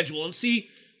EMH schedule and see.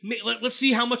 Let's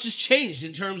see how much has changed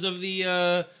in terms of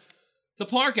the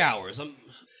park hours.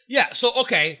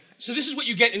 So this is what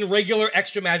you get in regular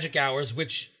extra magic hours,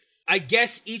 which I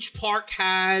guess each park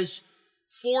has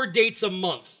 4 dates a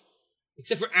month.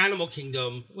 Except for Animal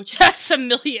Kingdom. Which has a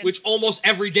million. Which almost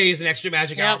every day is an extra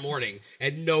magic hour Yep. morning.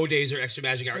 And no days are extra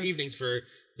magic hour evenings for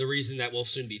the reason that will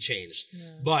soon be changed. Yeah.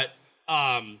 But,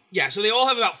 so they all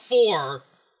have about 4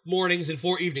 mornings and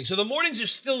 4 evenings. So the mornings are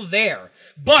still there.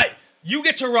 But you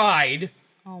get to ride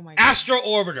Astro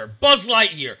Orbiter, Buzz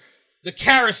Lightyear, the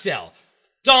Carousel,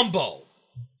 Dumbo,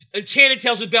 Enchanted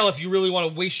Tales with Belle if you really want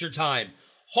to waste your time,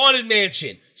 Haunted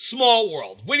Mansion, Small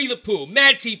World, Winnie the Pooh,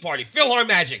 Mad Tea Party,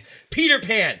 PhilharMagic, Peter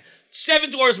Pan, Seven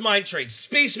Dwarfs Mine Train,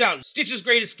 Space Mountain, Stitch's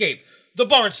Great Escape, The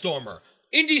Barnstormer,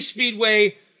 Indy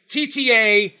Speedway,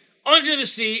 TTA, Under the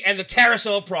Sea, and the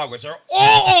Carousel of Progress are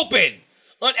all open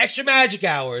on extra magic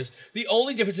hours. The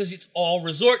only difference is it's all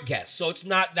resort guests, so it's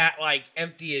not that, like,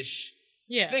 empty-ish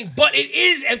thing. But it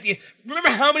is empty.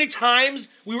 Remember how many times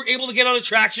we were able to get on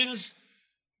attractions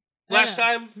last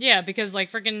time? Yeah, because, like,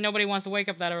 freaking nobody wants to wake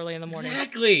up that early in the morning.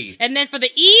 Exactly. And then for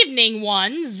the evening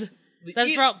ones,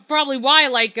 that's probably why,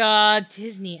 like,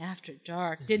 Disney After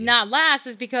Dark did not last,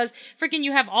 is because freaking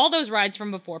you have all those rides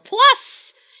from before.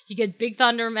 Plus, you get Big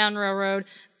Thunder Mountain Railroad,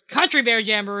 Country Bear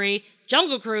Jamboree,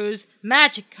 Jungle Cruise,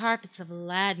 Magic Carpets of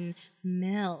Aladdin,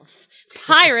 MILF,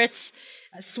 Pirates,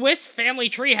 Swiss Family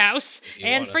Treehouse,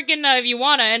 and freaking, if you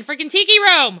wanna, and freaking Tiki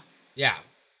Room. Yeah.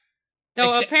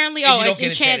 Though apparently,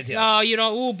 Enchanted Tales. Oh, you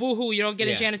don't. Ooh, boo-hoo! You don't get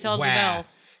Enchanted Tales of Belle.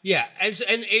 Yeah,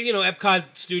 and you know, Epcot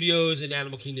Studios and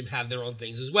Animal Kingdom have their own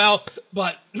things as well.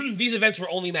 But these events were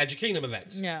only Magic Kingdom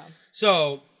events. Yeah.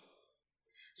 So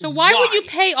why would you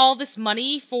pay all this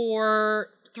money for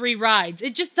 3 rides?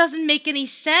 It just doesn't make any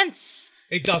sense.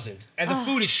 It doesn't, and the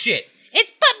food is shit.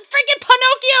 It's freaking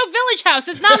Pinocchio Village House.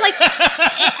 It's not like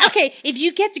okay. If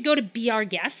you get to go to Be Our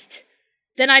Guest,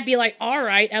 then I'd be like, all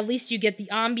right, at least you get the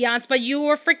ambiance, but you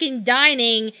were freaking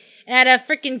dining at a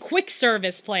freaking quick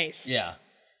service place. Yeah.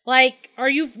 Like, are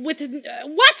you with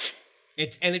what?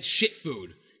 It's shit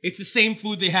food. It's the same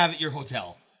food they have at your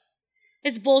hotel.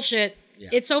 It's bullshit. Yeah.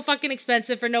 It's so fucking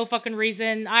expensive for no fucking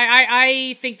reason.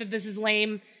 I think that this is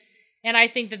lame, and I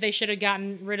think that they should have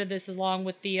gotten rid of this along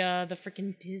with the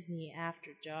freaking Disney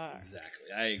After Dark. Exactly,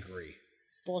 I agree.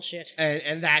 Bullshit.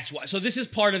 And that's why. So this is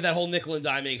part of that whole nickel and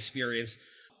diming experience.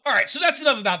 All right, so that's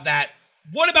enough about that.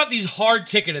 What about these hard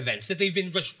ticket events that they've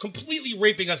been just completely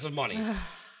raping us of money?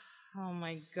 Oh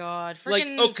my god.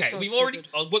 Freaking like, okay, so we've stupid.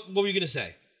 Already... what were you going to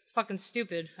say? It's fucking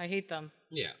stupid. I hate them.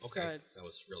 Yeah, okay. That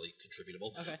was really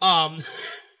contributable. Okay.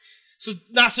 So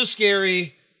Not So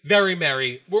Scary, Very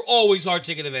Merry. We're always hard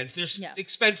ticket events. They're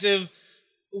expensive.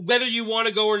 Whether you want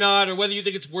to go or not, or whether you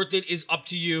think it's worth it, is up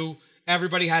to you.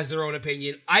 Everybody has their own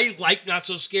opinion. I like Not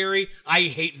So Scary. I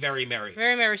hate Very Merry.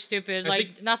 Very Merry's stupid.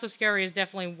 Not So Scary is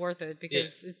definitely worth it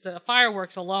because the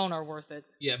fireworks alone are worth it.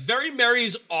 Yeah, Very Merry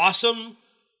is awesome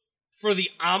for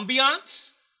the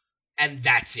ambiance, and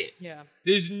that's it. Yeah.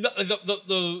 There's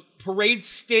the parade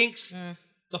stinks.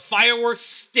 The fireworks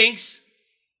stinks.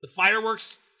 The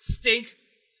fireworks stink.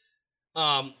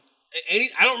 I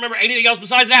don't remember anything else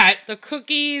besides that. The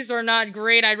cookies are not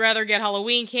great. I'd rather get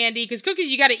Halloween candy because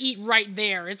cookies you got to eat right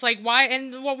there. It's like why?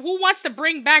 And who wants to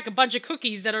bring back a bunch of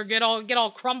cookies that are get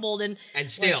all crumbled and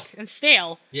stale and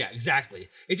stale? Yeah, exactly.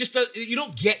 It just you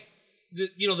don't get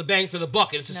the bang for the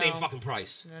buck, and it's the same fucking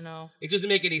price. No. It doesn't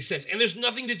make any sense, and there's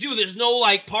nothing to do. There's no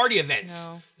like party events.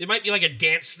 No. There might be like a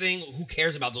dance thing. Who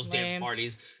cares about those dance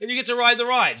parties? And you get to ride the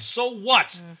rides. So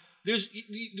what?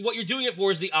 what you're doing it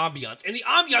for is the ambiance. And the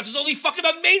ambiance is only fucking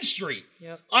on Main Street.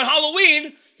 Yep. On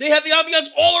Halloween, they have the ambiance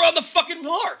all around the fucking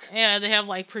park. Yeah, they have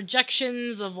like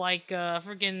projections of like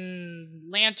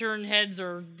freaking lantern heads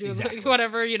or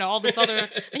whatever, all this other,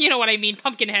 you know what I mean,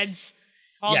 pumpkin heads.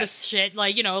 All this shit,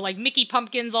 like Mickey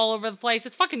pumpkins all over the place.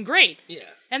 It's fucking great. Yeah.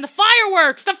 And the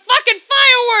fireworks, oh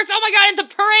my god, and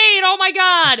the parade, oh my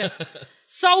god.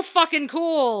 So fucking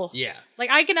cool. Yeah. Like,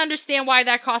 I can understand why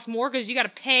that costs more, because you gotta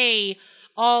pay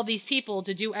all these people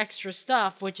to do extra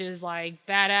stuff, which is, like,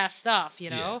 badass stuff, you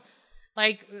know?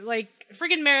 Yeah. Like,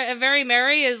 freaking Very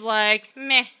Merry is, like,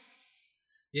 meh.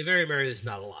 Yeah, Very Merry, there's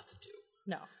not a lot to do.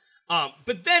 No.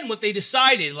 But then what they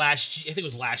decided I think it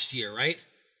was last year, right?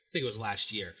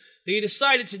 They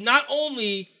decided to not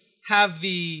only have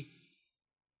the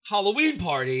Halloween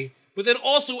party, but then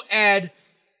also add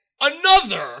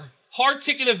another hard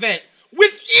ticket event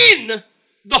within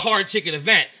the hard ticket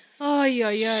event. Oh,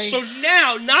 yeah. So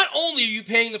now, not only are you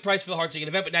paying the price for the hard ticket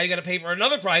event, but now you got to pay for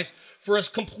another price for a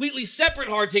completely separate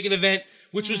hard ticket event,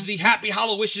 which was the Happy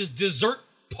Hallowishes dessert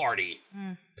party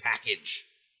package.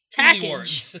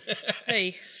 Package.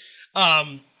 Hey.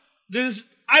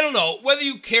 I don't know whether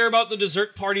you care about the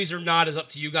dessert parties or not is up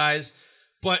to you guys,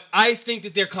 but I think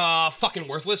that they're fucking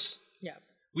worthless. Yeah.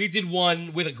 We did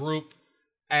one with a group,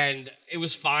 and it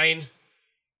was fine.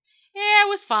 Yeah, it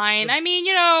was fine. I mean,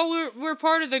 we're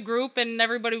part of the group, and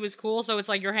everybody was cool, so it's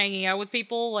like you're hanging out with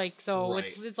people, like, so Right.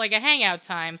 it's like a hangout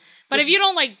time. But if you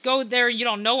don't, like, go there and you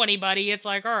don't know anybody, it's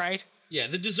like, all right. Yeah,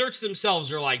 the desserts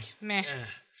themselves are like, Meh. eh.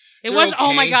 It They're was,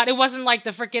 oh my okay. god, it wasn't like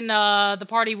the freaking, the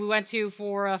party we went to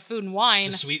for Food and Wine.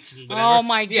 The sweets and whatever. Oh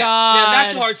my Yeah, god.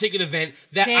 that's a hard ticket event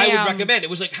that I would Damn. recommend. It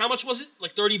was like, how much was it?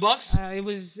 Like $30? It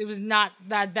was not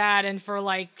that bad, and for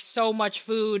like so much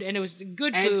food, and it was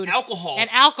good And food. alcohol.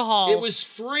 And alcohol. It was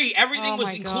free. Everything Oh was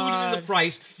my included in the God.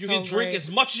 price. You So could drink great.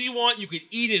 as much as you want. You could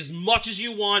eat as much as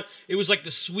you want. It was like the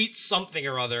sweet something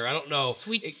or other. I don't know.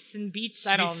 Sweets and beats.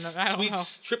 I don't know.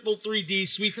 Sweets, triple 3D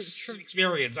sweets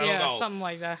experience. I don't know. Something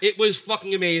like that. It was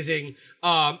fucking amazing.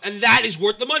 And that is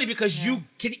worth the money because you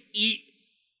can eat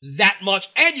that much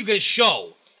and you get a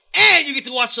show. And you get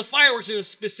to watch the fireworks in a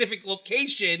specific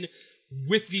location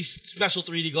with these special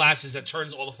 3D glasses that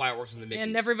turns all the fireworks into Mickeys.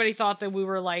 And everybody thought that we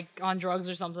were like on drugs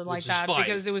or something like is that fine.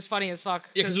 because it was funny as fuck.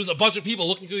 Yeah, because there was a bunch of people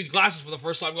looking through these glasses for the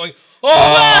first time going,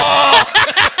 oh!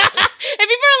 And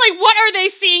people are like, what are they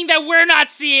seeing that we're not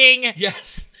seeing?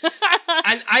 Yes.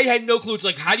 And I had no clue. It's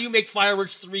like, how do you make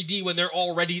fireworks 3D when they're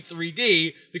already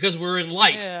 3D? Because we're in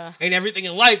life. Yeah. And everything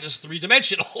in life is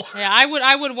three-dimensional. Yeah,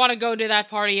 I would want to go to that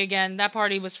party again. That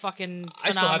party was fucking phenomenal.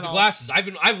 I still have the glasses.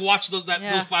 I've watched those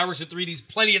fireworks in 3D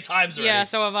plenty of times already. Yeah,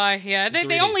 so have I. Yeah, they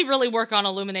 3D. only really work on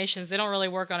illuminations. They don't really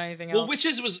work on anything else. Well,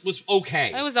 Witches was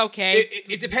okay. It was okay.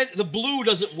 It depends. The blue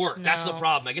doesn't work. That's the No,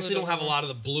 problem. I guess blue they don't have a doesn't lot of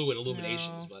the blue in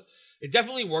illuminations, but it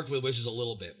definitely worked with Witches a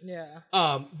little bit. Yeah.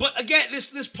 But again,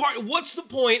 this part. What's the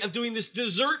point of doing this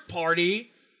dessert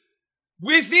party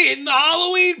within the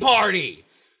Halloween party?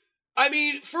 I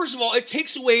mean, first of all, it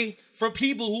takes away from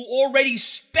people who already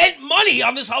spent money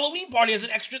on this Halloween party as an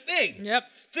extra thing. Yep.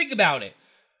 Think about it.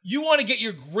 You want to get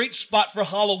your great spot for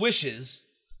Hallowishes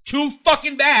too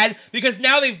fucking bad because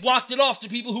now they've blocked it off to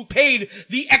people who paid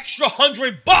the extra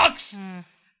 $100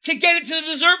 to get into the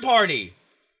dessert party.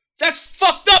 That's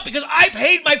fucked up because I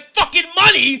paid my fucking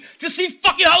money to see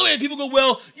fucking Halloween. And people go,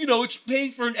 well, it's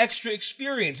paying for an extra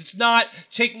experience. It's not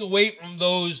taking away from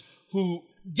those who...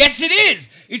 Yes, it is.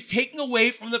 It's taking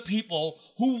away from the people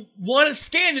who want to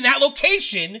stand in that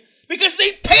location because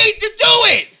they paid to do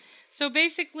it. So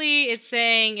basically, it's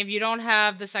saying if you don't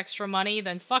have this extra money,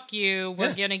 then fuck you.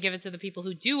 We're going to give it to the people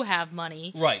who do have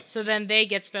money. Right. So then they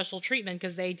get special treatment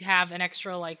because they have an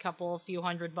extra, few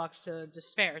 $100 to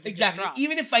spare. To Exactly. just drop.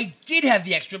 Even if I did have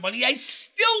the extra money, I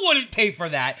still wouldn't pay for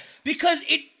that because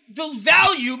the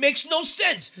value makes no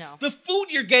sense. No. The food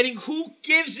you're getting, who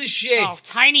gives a shit? Oh,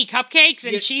 tiny cupcakes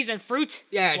and cheese and fruit.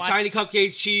 Yeah, What? tiny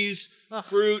cupcakes, cheese, Ugh.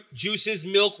 fruit, juices,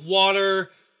 milk, water,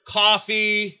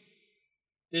 coffee.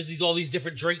 There's all these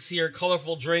different drinks here,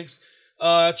 colorful drinks,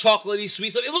 chocolatey,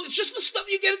 sweet stuff. Look, it's just the stuff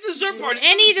you get at the dessert party.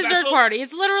 Any Nothing dessert special. party.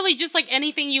 It's literally just like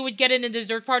anything you would get in a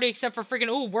dessert party except for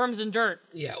freaking, worms and dirt.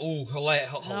 Yeah, hooray,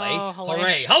 Oh,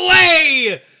 hooray,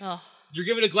 hooray! Oh. You're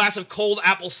given a glass of cold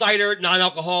apple cider,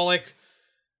 non-alcoholic.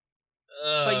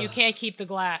 But you can't keep the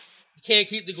glass. You can't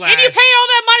keep the glass. If you pay all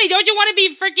that money, don't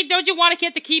you want to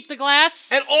get to keep the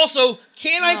glass? And also,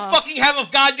 can't I fucking have a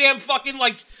goddamn fucking,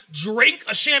 drink,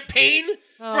 a champagne?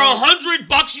 For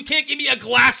 $100, you can't give me a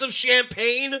glass of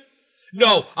champagne?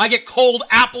 No, I get cold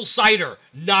apple cider,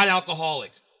 not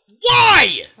alcoholic.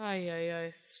 Why?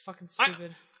 It's fucking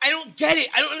stupid. I don't get it.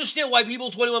 I don't understand why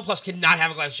people 21 plus cannot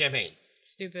have a glass of champagne.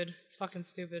 Stupid. It's fucking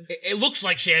stupid. It looks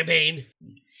like champagne.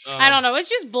 I don't know. It's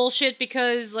just bullshit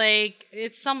because, like,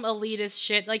 it's some elitist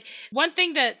shit. Like, one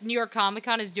thing that New York Comic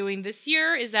Con is doing this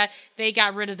year is that they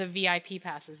got rid of the VIP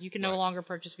passes. You can no longer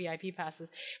purchase VIP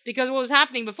passes. Because what was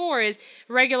happening before is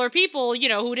regular people, you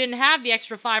know, who didn't have the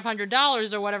extra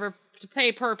 $500 or whatever to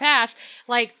pay per pass,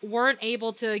 like, weren't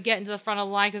able to get into the front of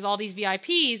the line because all these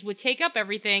VIPs would take up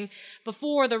everything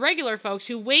before the regular folks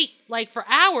who wait, like, for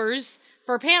hours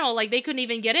for a panel. Like, they couldn't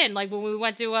even get in. Like, when we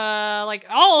went to like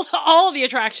all of the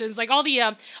attractions, like all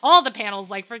the panels,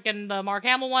 like freaking the Mark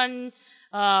Hamill one,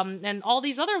 and all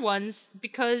these other ones,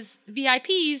 because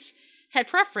VIPs had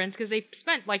preference because they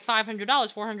spent like $500,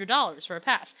 $400 for a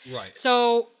pass. Right.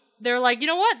 So they're like, you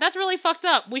know what? That's really fucked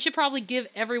up. We should probably give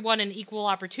everyone an equal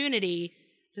opportunity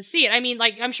to see it. I mean,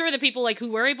 like, I'm sure the people like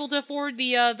who were able to afford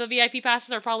the VIP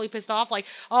passes are probably pissed off. Like,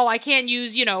 oh, I can't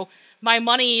use, you know, my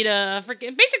money to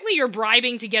freaking. Basically, you're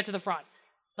bribing to get to the front.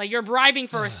 Like, you're bribing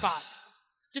for a spot.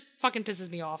 Just fucking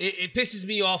pisses me off. It pisses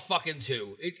me off fucking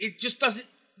too. It just doesn't.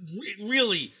 It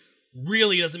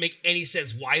really doesn't make any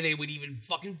sense why they would even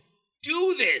fucking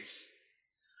do this.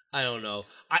 I don't know.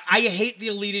 I hate the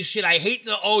elitist shit. I hate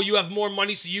the, oh, you have more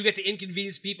money so you get to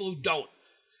inconvenience people who don't.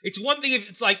 It's one thing if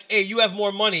it's like, hey, you have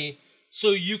more money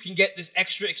so you can get this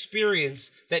extra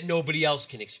experience that nobody else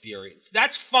can experience.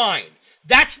 That's fine.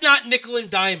 That's not nickel and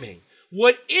diming.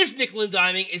 What is nickel and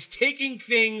diming is taking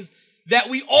things that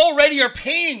we already are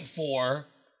paying for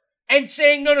and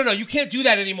saying, no, you can't do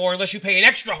that anymore unless you pay an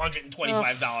extra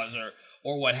 $125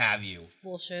 or what have you. It's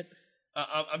bullshit.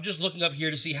 I'm just looking up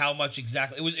here to see how much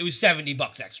exactly. It was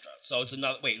 $70 extra. So it's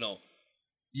another. Wait, no.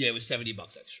 Yeah, it was $70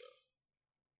 extra.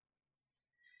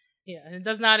 Yeah, and it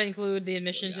does not include the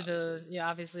admission to the. Yeah,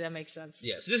 obviously that makes sense.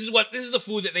 Yeah, so this is the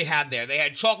food that they had there. They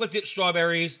had chocolate dipped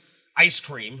strawberries, ice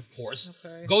cream, of course,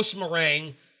 ghost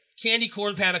meringue, candy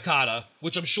corn panna cotta,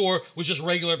 which I'm sure was just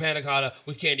regular panna cotta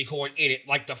with candy corn in it,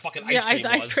 like the fucking ice cream was.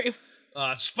 Ice cream.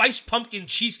 Spiced pumpkin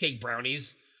cheesecake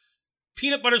brownies,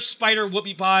 peanut butter spider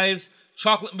whoopie pies,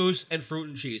 chocolate mousse, and fruit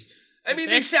and cheese. I mean,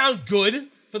 they sound good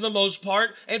for the most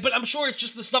part, but I'm sure it's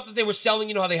just the stuff that they were selling.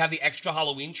 You know how they have the extra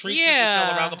Halloween treats that they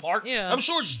sell around the park? Yeah. I'm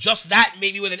sure it's just that,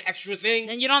 maybe with an extra thing.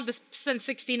 And you don't have to spend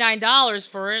 $69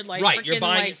 for it. Like, right, you're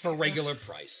buying it for regular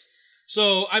price.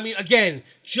 So, I mean, again,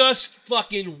 just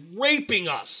fucking raping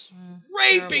us.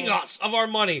 Raping us of our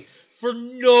money for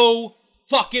no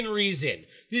fucking reason.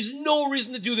 There's no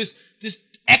reason to do this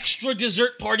extra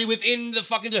dessert party within the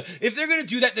fucking. If they're gonna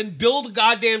do that, then build a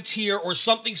goddamn tier or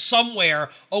something somewhere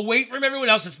away from everyone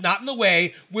else that's not in the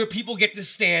way, where people get to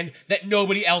stand that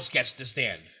nobody else gets to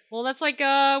stand. Well, that's like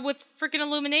with freaking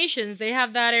Illuminations. They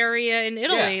have that area in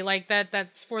Italy, like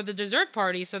that's for the dessert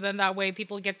party. So then that way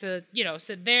people get to, you know,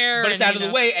 sit there. But it's out of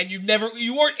the way, and you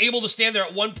weren't able to stand there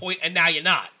at one point, and now you're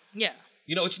not. Yeah.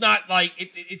 You know, it's not like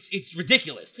it's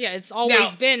ridiculous. Yeah, it's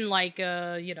always been like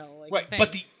you know, like right.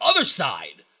 But the other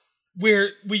side, where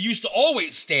we used to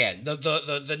always stand,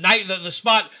 the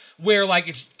spot where like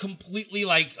it's completely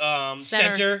like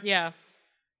center. Yeah.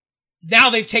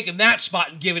 Now they've taken that spot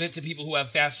and given it to people who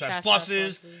have fast pass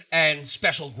pluses and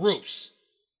special groups,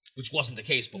 which wasn't the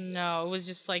case before. No, it was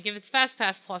just like, if it's fast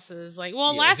pass pluses, like,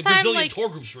 well, last time, the Brazilian like, tour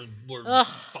groups were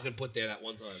fucking put there that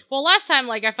one time. Well, last time,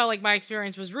 like, I felt like my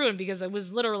experience was ruined because it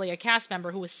was literally a cast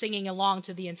member who was singing along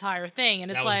to the entire thing,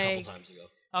 and it's that was like a couple times ago.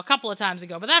 A couple of times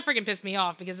ago, but that freaking pissed me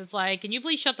off because it's like, can you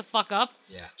please shut the fuck up?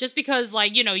 Yeah. Just because,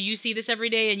 like, you know, you see this every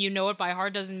day and you know it by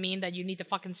heart doesn't mean that you need to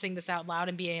fucking sing this out loud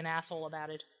and be an asshole about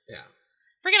it. Yeah.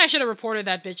 Freaking, I should have reported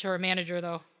that bitch to her manager,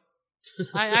 though.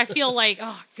 I feel like,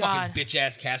 oh, God. Fucking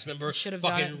bitch-ass cast member. Should have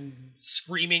fucking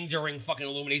screaming during fucking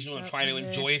Illumination and trying to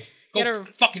enjoy it. Go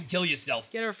fucking kill yourself.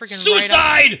 Get her freaking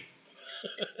suicide!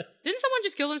 Didn't someone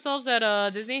just kill themselves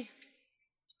at Disney?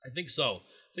 I think so.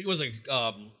 I think it was a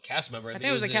cast member. I think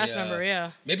it was a cast member,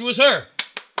 yeah. Maybe it was her.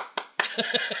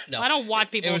 No. I don't want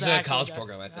people to It was a college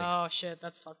program, I think. Oh, shit.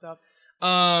 That's fucked up.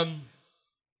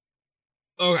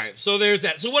 Okay, so there's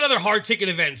that. So what other hard ticket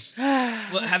events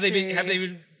have they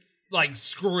been like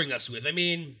screwing us with? I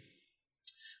mean,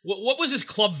 what was this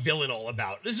club villain all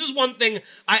about? This is one thing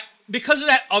because of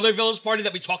that other villains party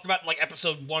that we talked about in like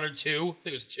episode 1 or 2. I think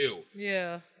it was 2.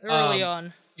 Yeah, early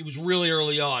on. It was really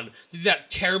early on. They did that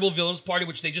terrible villains party,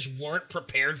 which they just weren't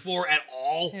prepared for at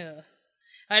all. Yeah.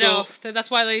 I know.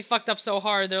 That's why they fucked up so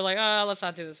hard. They're like, let's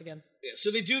not do this again. Yeah, so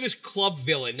they do this club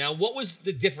villain. Now, what was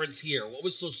the difference here? What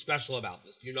was so special about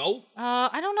this? Do you know?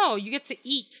 I don't know. You get to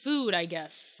eat food, I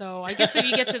guess. So I guess if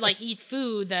you get to like eat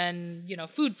food, then, you know,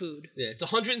 food. Yeah, it's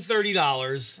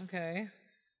 $130. Okay.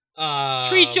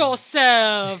 Treat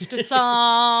yourself to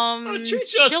some treat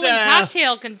chilling yourself.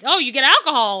 cocktail. You get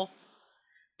alcohol.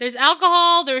 There's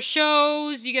alcohol. There's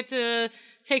shows. You get to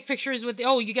take pictures with.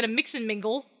 You get a mix and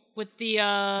mingle with the.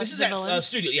 This is the at villains.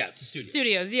 studio. Yeah, it's a studio.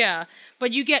 Studios, yeah.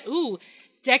 But you get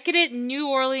decadent New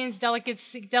Orleans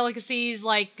delicacies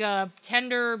like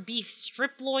tender beef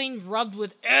strip loin rubbed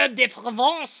with herbe de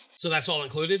Provence. So that's all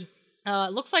included?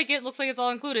 Looks like it. Looks like it's all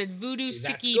included. Voodoo See,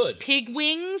 that's sticky good. pig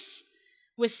wings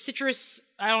with citrus.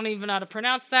 I don't even know how to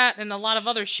pronounce that, and a lot of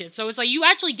other shit. So it's like you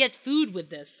actually get food with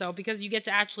this. So because you get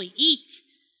to actually eat,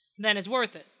 then it's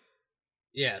worth it.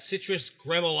 Yeah, citrus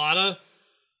gremolata,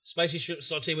 spicy shrimp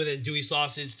sauté with andouille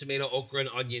sausage, tomato, okra, and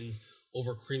onions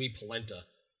over creamy polenta.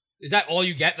 Is that all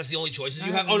you get? That's the only choices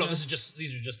you have? Oh no, these are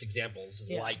just examples.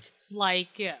 Yeah.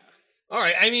 Yeah. All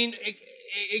right, I mean,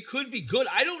 it could be good.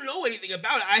 I don't know anything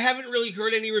about it. I haven't really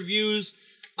heard any reviews.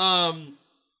 I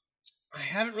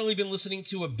haven't really been listening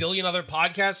to a billion other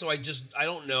podcasts, so I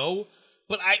don't know.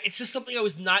 But it's just something I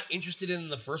was not interested in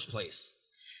the first place.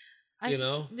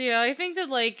 Yeah, I think that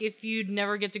like if you'd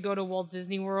never get to go to Walt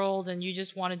Disney World and you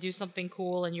just want to do something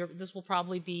cool, and this will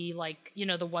probably be like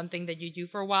the one thing that you do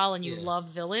for a while, and you love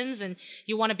villains and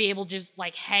you want to be able to just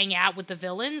like hang out with the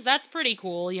villains. That's pretty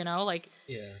cool,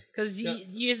 because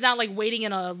it's not like waiting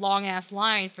in a long ass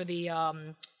line for the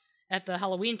at the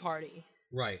Halloween party.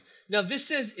 Right. Now this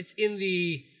says it's in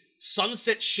the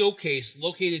Sunset Showcase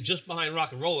located just behind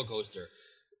Rock and Roller Coaster,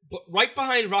 but right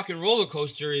behind Rock and Roller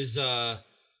Coaster is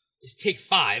Take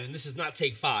 5, and this is not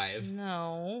Take 5.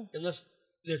 No. Unless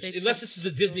this is the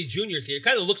Disney Junior Theater. It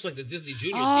kind of looks like the Disney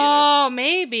Junior Theater. Oh,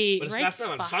 maybe. But right that's not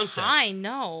on Sunset. Behind.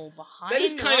 That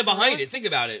is kind of behind it. Think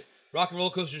about it. Rock and Roller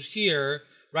Coaster's here,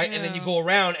 right? Yeah. And then you go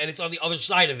around, and it's on the other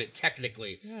side of it,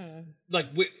 technically. Yeah.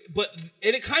 And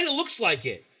it kind of looks like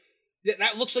it.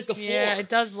 That looks like the floor. Yeah, it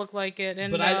does look like it.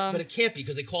 And, but it can't be,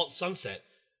 because they call it Sunset.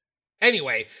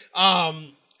 Anyway,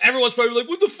 everyone's probably like,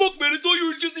 what the fuck, man? I thought you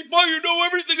were Disney Park. You know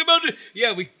everything about it.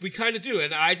 Yeah, we kind of do.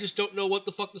 And I just don't know what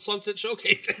the fuck the Sunset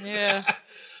Showcase is. Yeah.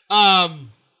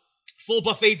 Full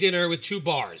buffet dinner with 2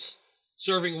 bars.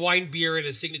 Serving wine, beer, and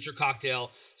a signature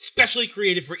cocktail. Specially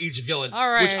created for each villain. All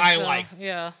right, which I like.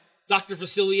 Yeah. Dr.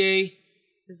 Facilier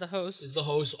is the host. As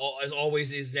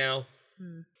always is now.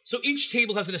 So each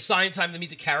table has an assigned time to meet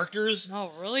the characters.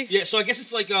 Oh, really? Yeah, so I guess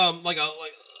it's like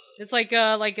it's like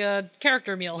a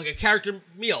character meal. Like a character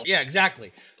meal. Yeah,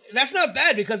 exactly. That's not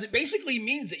bad, because it basically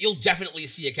means that you'll definitely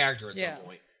see a character at some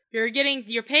point.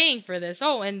 You're paying for this.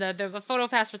 Oh, and the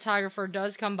PhotoPass photographer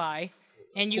does come by,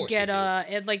 and you get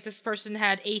like this person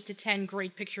had 8 to 10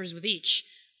 great pictures with each,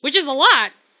 which is a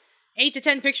lot. 8 to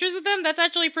 10 pictures with them, that's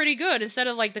actually pretty good. Instead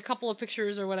of like the couple of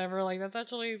pictures or whatever, like that's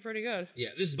actually pretty good.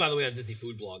 Yeah, this is by the way on Disney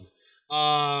Food Blog.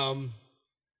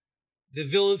 The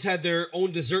villains had their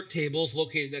own dessert tables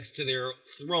located next to their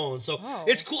throne. So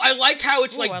it's cool. I like how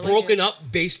it's broken up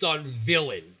based on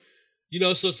villain.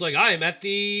 So it's like, I am at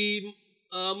the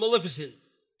Maleficent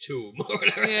tomb or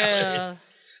whatever. Yeah.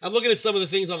 I'm looking at some of the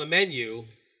things on the menu.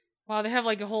 Wow, they have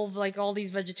like a whole, like all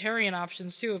these vegetarian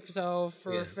options too. So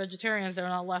for vegetarians, they're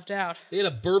not left out. They had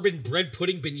a bourbon bread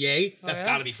pudding beignet. That's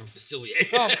gotta be from Facilier.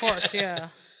 Oh, of course, yeah.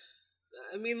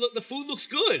 I mean, look, the food looks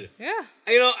good. Yeah.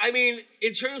 I mean,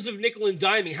 in terms of nickel and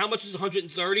diming, how much is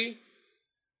 130?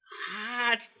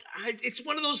 It's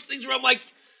one of those things where I'm like,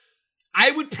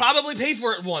 I would probably pay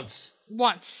for it once.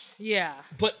 Once, yeah.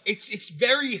 But it's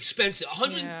very expensive.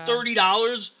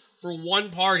 $130 for one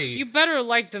party. You better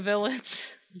like the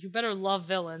villains. You better love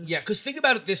villains. Yeah, because think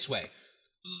about it this way.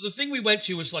 The thing we went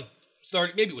to was like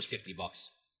 30, maybe it was $50.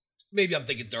 Maybe I'm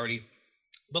thinking 30.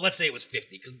 But let's say it was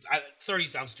 50, because 30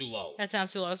 sounds too low. That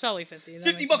sounds too low. It's probably 50.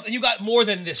 $50, and you got more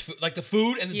than this food. Like the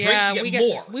food and the drinks, you get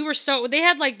more. They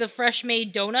had like the fresh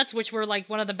made donuts, which were like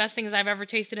one of the best things I've ever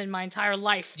tasted in my entire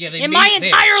life. Yeah, my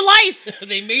entire life!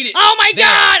 They made it. Oh my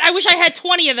God! I wish I had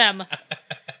 20 of them.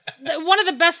 One of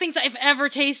the best things I've ever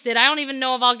tasted. I don't even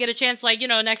know if I'll get a chance,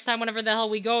 next time, whenever the hell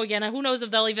we go again. Who knows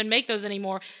if they'll even make those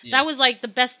anymore. Yeah. That was, the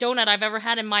best donut I've ever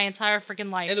had in my entire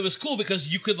freaking life. And it was cool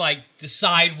because you could,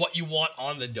 decide what you want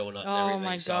on the donut and everything. Oh,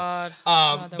 my God.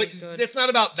 That was good. It's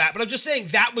not about that. But I'm just saying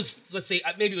that was, let's say,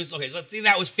 let's say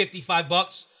that was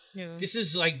 $55. Yeah. This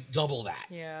is double that.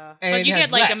 Yeah. And but you get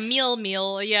a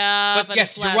meal, yeah. But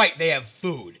yes, you're right, they have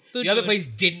food. The other place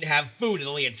didn't have food, it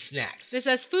only had snacks. This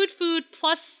has food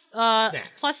plus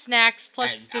snacks, plus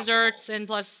and desserts, alcohol. And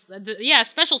plus,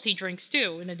 specialty drinks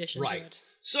too, in addition to it.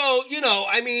 So,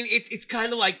 I mean, it's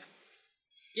kind of like,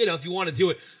 if you want to do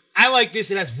it. I like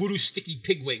this. It has voodoo sticky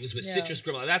pig wings with Yeah. citrus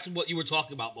granola. That's what you were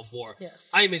talking about before.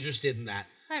 Yes. I'm interested in that.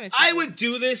 I'm I interested. would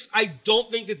do this. I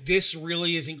don't think that this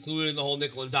really is included in the whole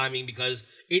nickel and diming because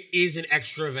it is an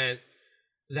extra event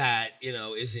that,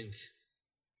 isn't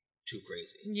too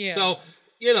crazy. Yeah. So,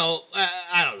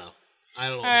 I don't know. I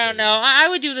don't know. I don't know. I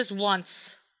would do this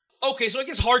once. Okay, so I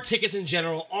guess hard tickets in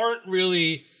general aren't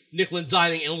really nickel and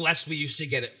diming unless we used to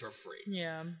get it for free.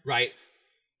 Yeah. Right?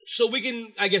 So we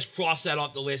can, I guess, cross that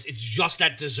off the list. It's just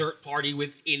that dessert party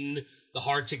within the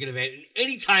hard ticket event. And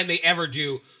anytime they ever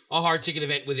do a hard ticket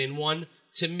event within one,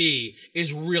 to me,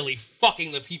 is really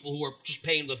fucking the people who are just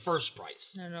paying the first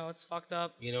price. I don't know. It's fucked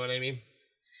up. You know what I mean?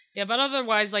 Yeah, but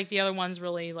otherwise, like, the other one's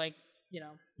really, like,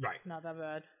 Right. not that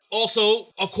bad.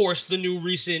 Also, of course, the new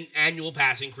recent annual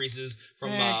pass increases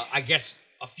from, I guess,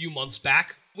 a few months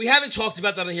back. We haven't talked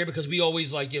about that on here because we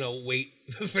always, wait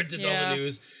for it to tell the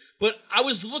news. But I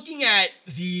was looking at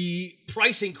the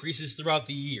price increases throughout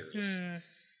the years.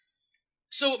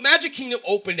 So Magic Kingdom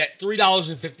opened at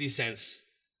 $3.50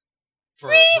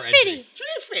 for entry.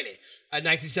 $3.50.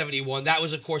 1971. That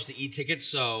was, of course, the e-tickets,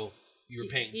 so you were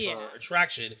paying per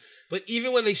attraction. But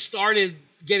even when they started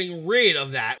getting rid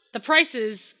of that, the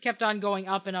prices kept on going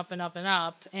up and up and up and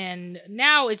up, and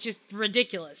now it's just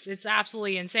ridiculous. It's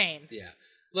absolutely insane. Yeah.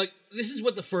 This is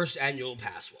what the first annual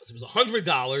pass was. It was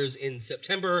 $100 in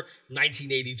September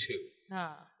 1982.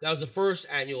 That was the first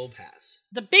annual pass.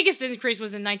 The biggest increase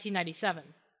was in 1997.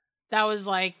 That was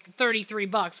like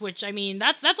 $33, which, I mean,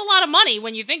 that's a lot of money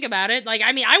when you think about it.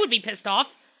 I would be pissed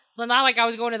off. Well, not like I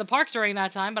was going to the parks during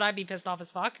that time, but I'd be pissed off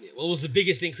as fuck. Yeah, well, it was the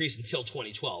biggest increase until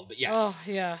 2012, but yes. Oh,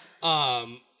 yeah.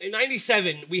 In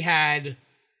 97, we had...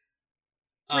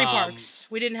 3 parks.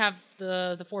 We didn't have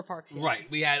the 4 parks yet.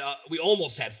 Right. We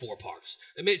almost had 4 parks.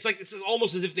 I mean, it's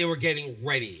almost as if they were getting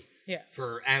ready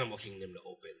for Animal Kingdom to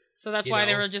open. So that's why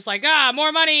they were just like,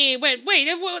 more money. Wait. By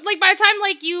the time,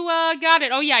 you got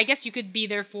it, oh, yeah, I guess you could be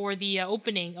there for the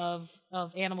opening of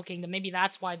Animal Kingdom. Maybe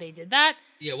that's why they did that.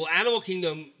 Yeah, well, Animal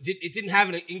Kingdom, it didn't have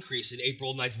an increase in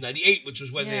April 1998, which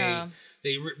was when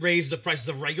they raised the prices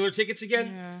of regular tickets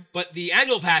again. Yeah. But the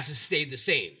annual passes stayed the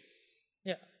same.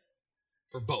 Yeah.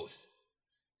 For both.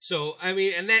 So, I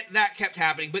mean, and that kept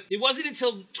happening. But it wasn't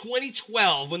until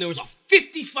 2012 when there was a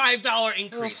 $55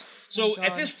 increase. So,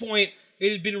 at this point...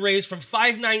 It had been raised from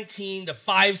 $519 to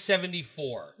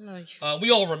 $574. We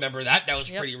all remember that. That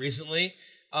was pretty recently.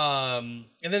 And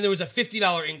then there was a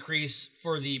 $50 increase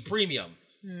for the premium,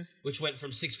 which went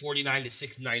from $649 to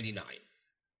 $699.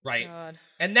 Right? God.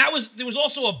 And there was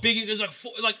also a big, it was they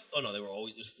were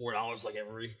always, it was $4 like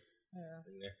every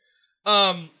thing there.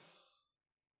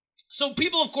 So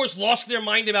people, of course, lost their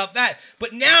mind about that.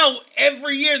 But now,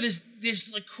 every year, there's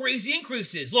crazy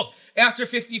increases. Look, after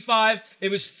 55, it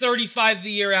was 35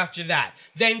 the year after that.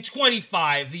 Then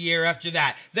 25 the year after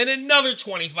that. Then another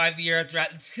 25 the year after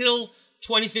that. Until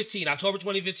 2015, October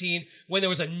 2015, when there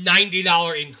was a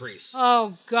 $90 increase.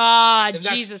 Oh, God.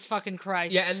 Jesus fucking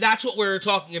Christ. Yeah, and that's what we're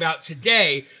talking about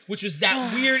today, which was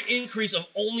that weird increase of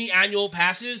only annual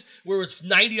passes, where it's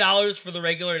 $90 for the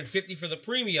regular and $50 for the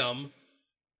premium.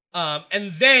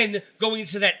 And then going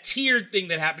into that tiered thing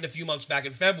that happened a few months back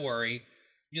in February,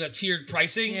 tiered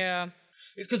pricing. Yeah.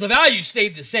 It's because the value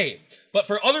stayed the same. But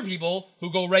for other people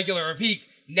who go regular or peak,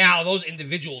 now those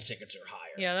individual tickets are higher.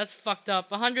 Yeah, that's fucked up.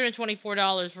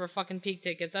 $124 for a fucking peak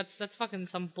ticket. That's fucking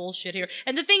some bullshit here.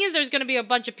 And the thing is, there's going to be a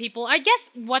bunch of people. I guess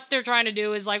what they're trying to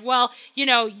do is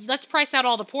let's price out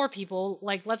all the poor people.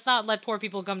 Let's not let poor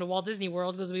people come to Walt Disney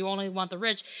World because we only want the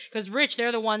rich. Because rich,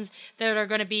 they're the ones that are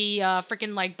going to be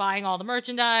freaking buying all the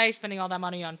merchandise, spending all that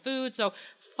money on food. So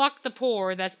fuck the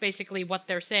poor. That's basically what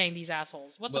they're saying, these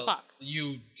assholes. What the fuck?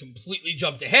 You completely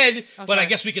jumped ahead, but I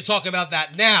guess we could talk about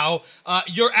that now.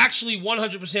 You're actually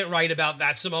 100% right about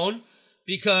that, Simone,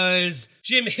 because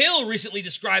Jim Hill recently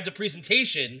described a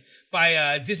presentation by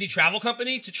a Disney Travel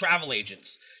Company to travel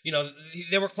agents.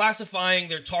 They were classifying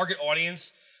their target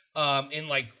audience in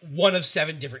one of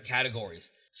 7 different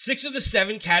categories. 6 of the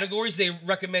 7 categories they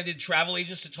recommended travel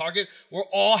agents to target were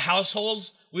all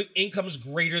households with incomes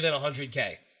greater than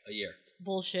 $100K a year. It's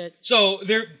bullshit. So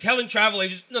they're telling travel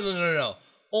agents, no.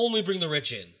 Only bring the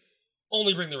rich in.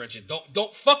 Only bring the rich in.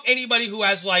 Don't fuck anybody who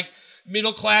has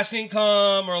middle class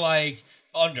income or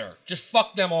under. Just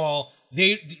fuck them all.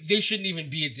 They shouldn't even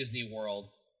be at Disney World.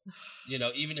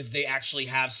 Even if they actually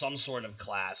have some sort of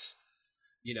class.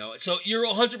 So you're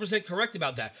 100% correct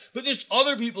about that. But there's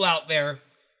other people out there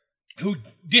who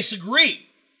disagree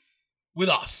with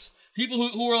us. People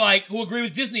who agree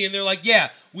with Disney and they're like, yeah,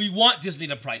 we want Disney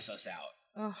to price us out.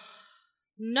 Ugh.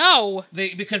 No.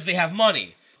 Because they have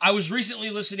money. I was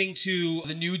recently listening to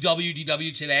the new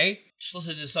WDW Today just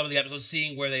listening to some of the episodes,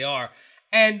 seeing where they are.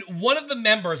 And one of the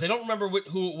members, I don't remember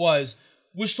who it was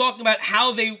talking about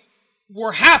how they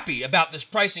were happy about this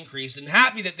price increase and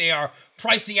happy that they are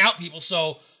pricing out people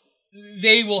so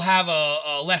they will have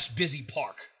a less busy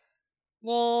park.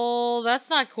 Well, that's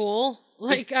not cool.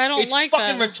 Like, I don't like that.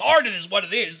 It's fucking retarded is what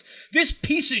it is. This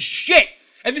piece of shit.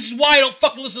 And this is why I don't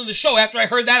fucking listen to the show. After I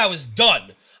heard that, I was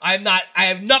done. I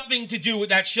have nothing to do with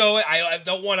that show. I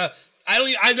don't want to,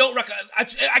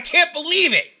 I can't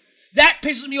believe it. That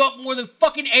pisses me off more than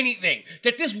fucking anything.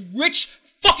 That this rich,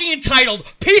 fucking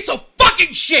entitled piece of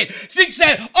fucking shit thinks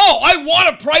that, oh, I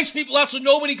want to price people out so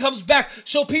nobody comes back.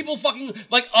 So people fucking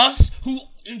like us who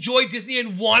enjoy Disney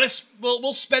and want to,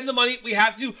 we'll spend the money we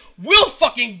have to, we'll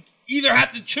fucking either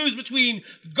have to choose between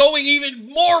going even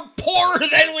more poorer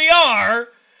than we are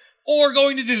or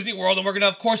going to Disney World, and we're going to,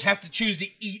 of course, have to choose to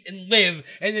eat and live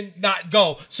and then not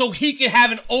go so he can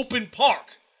have an open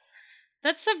park.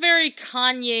 That's a very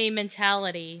Kanye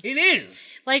mentality. It is.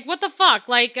 Like, what the fuck?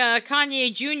 Like,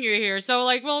 Kanye Jr. here. So,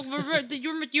 like, well, do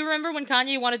you remember when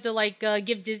Kanye wanted to, like,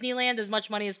 give Disneyland as much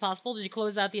money as possible? Did you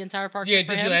close out the entire park? Yeah,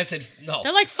 Disneyland said no.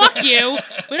 They're like, fuck you.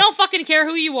 We don't fucking care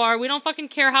who you are. We don't fucking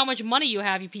care how much money you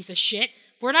have, you piece of shit.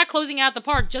 We're not closing out the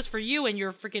park just for you and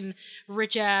your freaking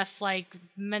rich-ass, like,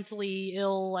 mentally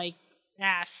ill, like,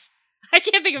 ass. I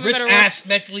can't think of a better word. Rich ass,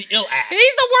 mentally ill ass.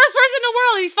 He's the worst person in the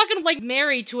world. He's fucking, like,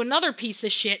 married to another piece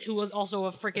of shit who was also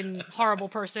a freaking horrible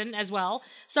person as well.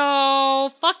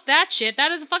 So, fuck that shit.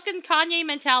 That is a fucking Kanye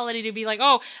mentality to be like,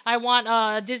 oh, I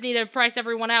want Disney to price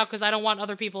everyone out because I don't want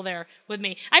other people there with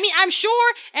me. I mean, I'm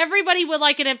sure everybody would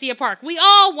like an emptier park. We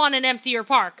all want an emptier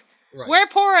park. Right. We're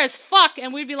poor as fuck,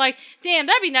 and we'd be like, damn,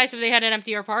 that'd be nice if they had an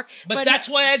emptier park. But that's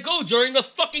why I go during the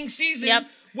fucking season. Yep.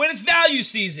 When it's value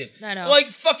season. I know. Like,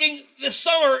 fucking, the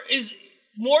summer is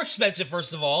more expensive,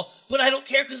 first of all, but I don't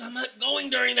care because I'm not going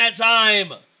during that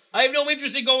time. I have no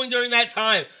interest in going during that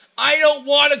time. I don't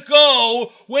want to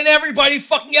go when everybody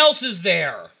fucking else is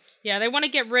there. Yeah, they want to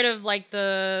get rid of, like,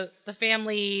 the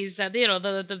families,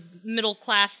 the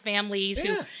middle-class families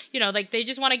who, like, they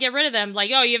just want to get rid of them.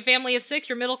 Like, oh, you have a family of 6,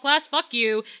 you're middle class? Fuck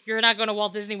you. You're not going to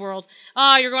Walt Disney World.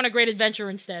 You're going to Great Adventure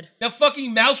instead. Now,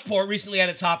 fucking Mouseport recently had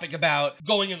a topic about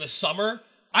going in the summer.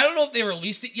 I don't know if they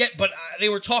released it yet, but they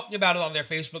were talking about it on their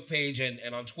Facebook page and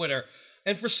on Twitter.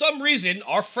 And for some reason,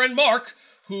 our friend Mark,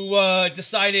 who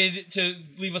decided to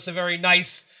leave us a very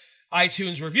nice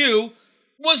iTunes review,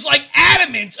 was, like,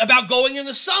 adamant about going in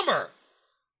the summer.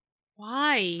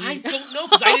 Why? I don't know,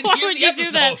 because I didn't hear the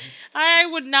episode. Do that? I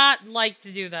would not like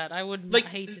to do that. I would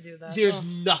hate to do that. There's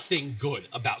nothing good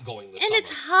about going in the summer. And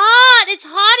it's hot. It's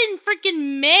hot in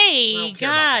freaking May. I don't care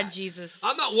about that. Jesus.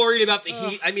 I'm not worried about the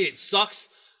heat. I mean, it sucks.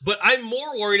 But I'm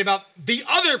more worried about the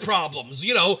other problems.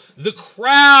 The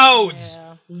crowds.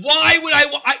 Yeah. Why would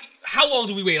how long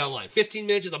do we wait online? 15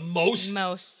 minutes at the most?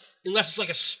 Most. Unless it's like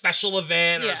a special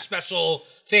event or a special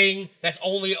thing that's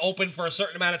only open for a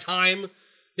certain amount of time,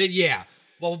 then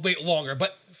we'll wait longer.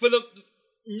 But for the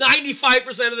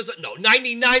 95% of the time,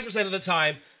 99% of the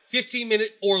time, 15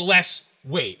 minute or less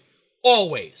wait.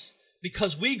 Always.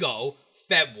 Because we go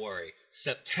February,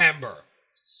 September,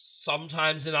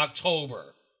 sometimes in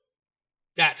October.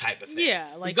 That type of thing. Yeah,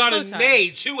 like we got sometimes. in May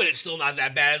too, and it's still not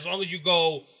that bad as long as you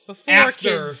go before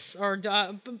after kids or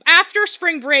after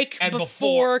spring break and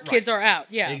before kids are out.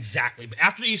 Yeah, exactly. But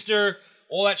after Easter,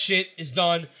 all that shit is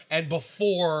done, and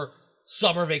before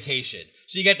summer vacation,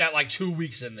 so you get that like 2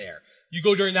 weeks in there. You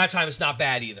go during that time, it's not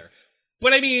bad either.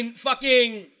 But I mean,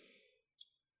 fucking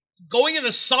going in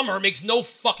the summer makes no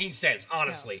fucking sense.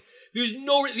 Honestly, there's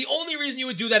the only reason you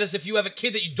would do that is if you have a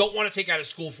kid that you don't want to take out of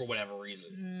school for whatever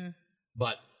reason. Mm.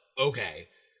 But, okay.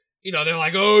 They're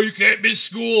like, oh, you can't miss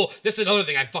school. That's another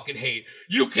thing I fucking hate.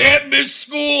 You can't miss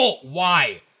school.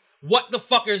 Why? What the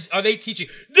fuckers are they teaching?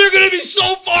 They're going to be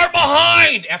so far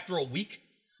behind after a week.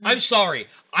 I'm sorry.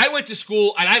 I went to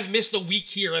school and I've missed a week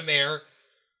here and there.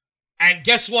 And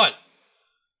guess what?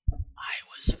 I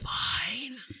was fine.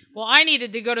 Well, I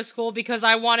needed to go to school because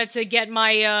I wanted to get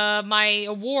my my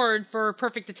award for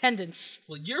perfect attendance.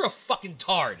 Well, you're a fucking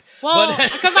tard. Well,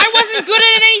 because I wasn't good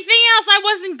at anything else. I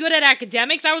wasn't good at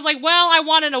academics. I was like, well, I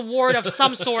want an award of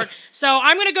some sort. So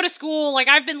I'm going to go to school. Like,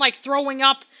 I've been, like, throwing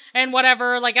up and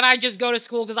whatever. Like, and I just go to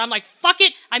school because I'm like, fuck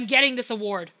it. I'm getting this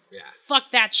award. Yeah.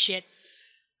 Fuck that shit.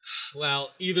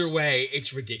 Well, either way,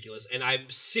 it's ridiculous. And I'm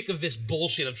sick of this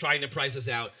bullshit of trying to price us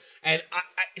out. And I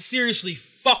seriously,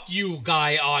 fuck you,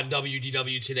 guy on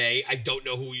WDW today. I don't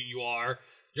know who you are.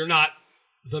 You're not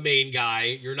the main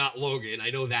guy. You're not Logan. I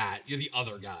know that. You're the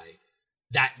other guy.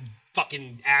 That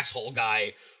fucking asshole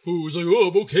guy who was like,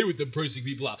 oh, I'm okay with them pricing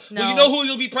people out. No. Well, you know who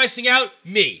you'll be pricing out?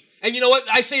 Me. And you know what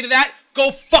I say to that?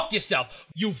 Go fuck yourself,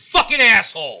 you fucking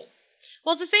asshole.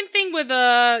 Well, it's the same thing with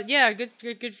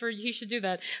good for he should do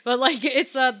that. But like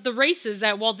it's the races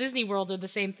at Walt Disney World are the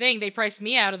same thing. They priced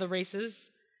me out of the races.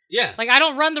 Yeah. Like I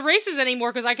don't run the races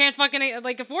anymore because I can't fucking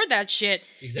like afford that shit.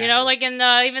 Exactly. You know, like in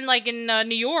even like in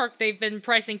New York, they've been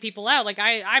pricing people out. Like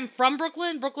I'm from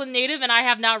Brooklyn native, and I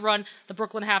have not run the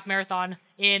Brooklyn Half Marathon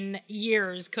in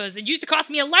years because it used to cost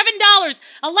me $11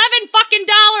 fucking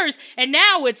dollars, and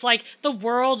now it's like the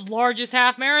world's largest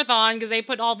half marathon because they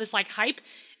put all this like hype.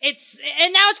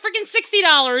 And now it's freaking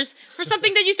 $60 for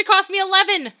something that used to cost me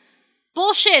 $11.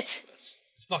 Bullshit.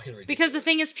 It's fucking ridiculous. Because the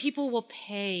thing is, people will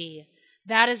pay.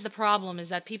 That is the problem, is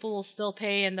that people will still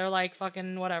pay and they're like,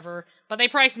 fucking whatever. But they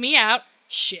price me out.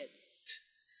 Shit.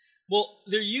 Well,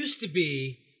 there used to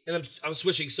be, and I'm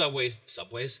switching subways.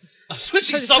 I'm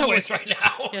switching subways right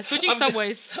now. Yeah, switching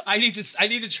subways. I need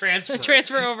to transfer.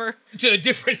 Transfer over. To a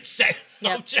different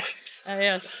subject.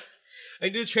 Yes. I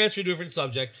need to transfer to a different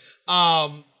subject.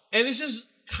 And this is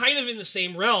kind of in the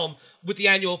same realm with the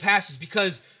annual passes,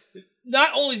 because not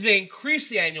only do they increase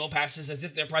the annual passes as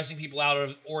if they're pricing people out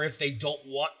of, or if they don't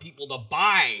want people to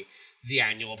buy the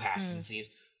annual passes, it seems,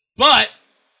 but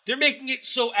they're making it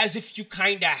so as if you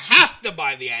kind of have to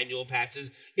buy the annual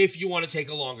passes if you want to take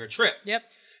a longer trip. Yep.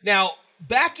 Now,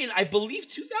 back in, I believe,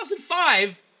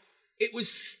 2005, it was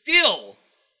still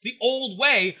the old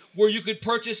way where you could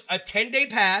purchase a 10-day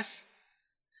pass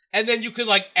and then you could,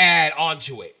 like, add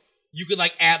onto it. You could,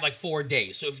 like, add, like, 4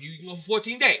 days. So if you can go for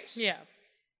 14 days. Yeah.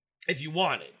 If you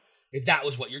wanted. If that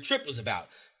was what your trip was about.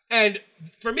 And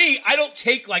for me, I don't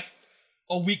take, like,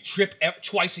 a week trip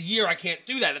twice a year. I can't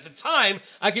do that. At the time,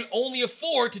 I could only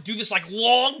afford to do this, like,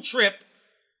 long trip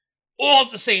all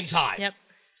at the same time. Yep.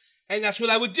 And that's what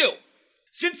I would do.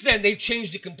 Since then, they've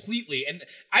changed it completely. And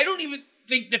I don't even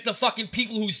think that the fucking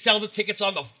people who sell the tickets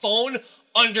on the phone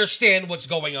understand what's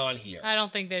going on here. I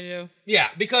don't think they do. Yeah,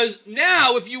 because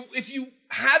now if you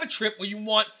have a trip where you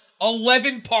want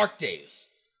 11 park days,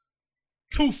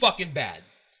 too fucking bad.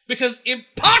 Because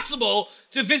impossible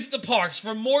to visit the parks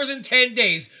for more than 10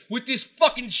 days with this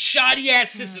fucking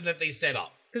shoddy-ass system that they set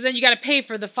up. Because then you gotta pay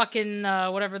for the fucking,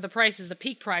 whatever the price is, the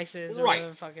peak prices, or Right.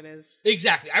 whatever the fuck it is.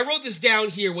 Exactly. I wrote this down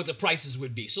here what the prices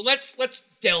would be. So let's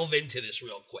delve into this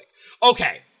real quick.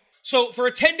 Okay. So for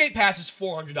a 10-day pass, it's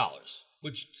 $400,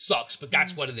 which sucks, but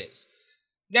that's what it is.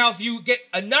 Now, if you get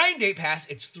a 9-day pass,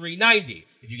 it's $390.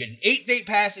 If you get an 8-day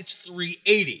pass, it's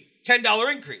 $380.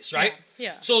 $10 increase, right?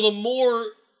 Yeah. So the more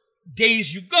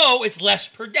days you go, it's less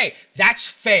per day. That's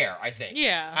fair, I think.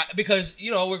 Yeah. Because,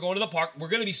 you know, we're going to the park. We're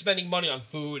going to be spending money on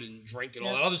food and drink and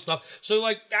all that other stuff. So,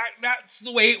 like, that's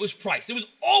the way it was priced. It was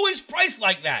always priced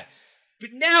like that.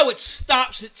 But now it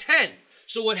stops at 10.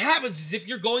 So what happens is if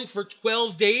you're going for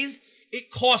 12 days, it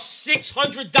costs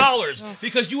 $600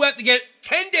 because you have to get a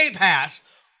 10-day pass,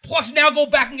 plus now go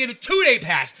back and get a 2-day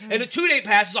pass. And a 2-day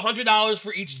pass is $100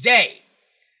 for each day,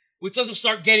 which doesn't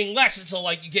start getting less until,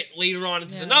 like, you get later on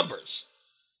into the numbers.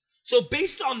 So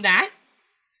based on that,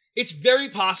 it's very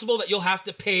possible that you'll have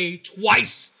to pay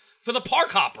twice for the park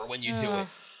hopper when you do it.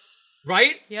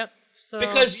 Right? Yep. So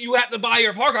Because you have to buy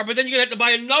your park hopper, but then you're going to have to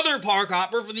buy another park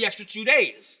hopper for the extra 2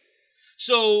 days.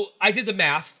 So I did the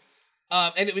math,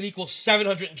 and it would equal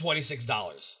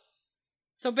 $726.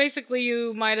 So basically,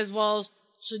 you might as well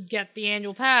should get the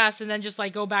annual pass and then just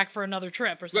like go back for another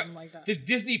trip or something like that. The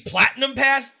Disney Platinum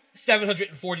Pass,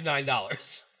 $749.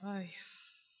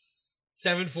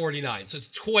 $749. So it's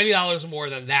 $20 more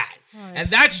than that.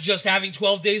 And that's just having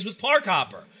 12 days with Park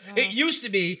Hopper. It used to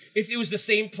be, if it was the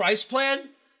same price plan,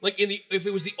 like if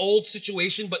it was the old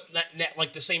situation, but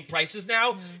like the same prices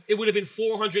now, it would have been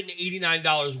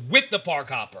 $489 with the Park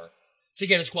Hopper to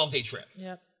get a 12-day trip.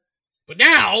 Yep. But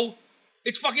now,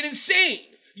 it's fucking insane.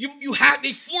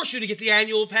 They force you to get the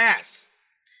annual pass.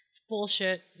 It's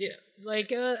bullshit. Yeah.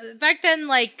 Like, back then,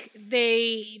 like,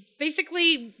 they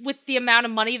basically, with the amount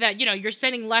of money that, you know, you're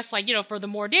spending less, like, you know, for the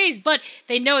more days, but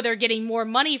they know they're getting more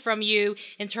money from you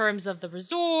in terms of the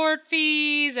resort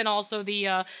fees and also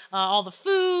the, all the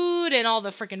food and all the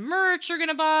freaking merch you're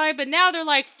gonna buy. But now they're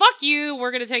like, fuck you,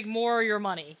 we're gonna take more of your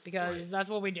money because that's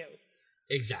what we do.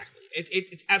 Exactly.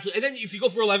 It's absolutely. And then if you go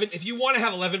for 11, if you want to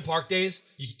have 11 park days,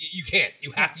 you can't.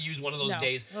 You have to use one of those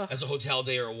days as a hotel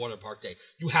day or a water park day.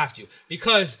 You have to,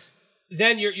 because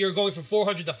then you're going from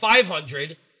 400 to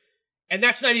 500, and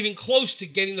that's not even close to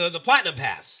getting the platinum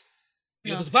pass.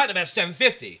 Because the platinum pass is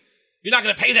 $750. You're not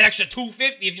going to pay that extra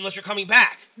 $250 unless you're coming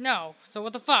back. No. So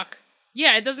what the fuck?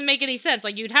 Yeah, it doesn't make any sense.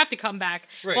 Like, you'd have to come back.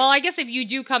 Right. Well, I guess if you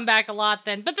do come back a lot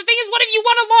then. But the thing is, what if you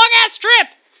want a long-ass trip?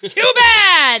 Too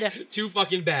bad! Too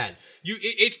fucking bad.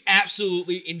 It's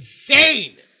absolutely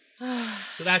insane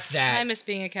So that's that. I miss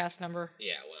being a cast member.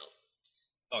 Yeah,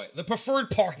 well. Okay, the preferred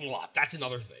parking lot. That's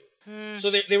another thing. So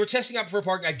they were testing out preferred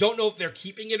parking. I don't know if they're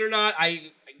keeping it or not.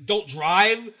 I don't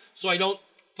drive, so I don't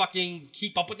fucking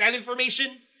keep up with that information.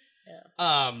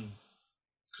 Yeah.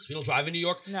 Because we don't drive in New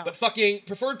York. No. But fucking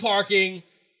preferred parking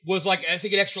was like, I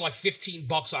think an extra like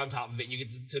 $15 on top of it. And you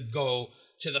get to go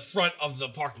to the front of the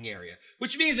parking area.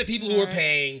 Which means that people who are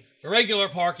paying for regular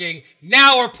parking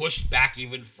now are pushed back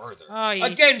even further. Oh, yeah.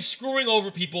 Again, screwing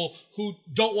over people who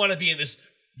don't want to be in this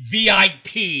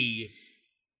VIP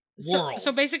world.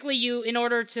 So basically, in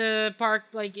order to park,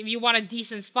 like, if you want a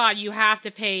decent spot, you have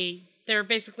to pay. They're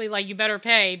basically like, you better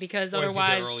pay because Or exit there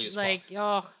early otherwise, as like,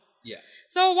 fuck. Yeah.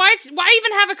 So why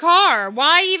even have a car?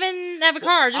 Why even have a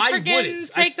car? Just I freaking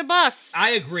wouldn't. take the bus.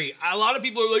 I agree. A lot of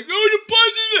people are like, oh, the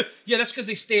bus is... Yeah, that's because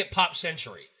they stay at Pop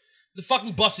Century. The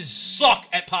fucking buses suck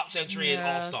at Pop Century and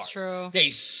All Stars. That's true.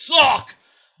 They suck.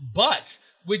 But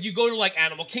when you go to like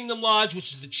Animal Kingdom Lodge,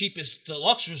 which is the cheapest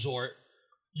deluxe resort,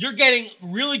 you're getting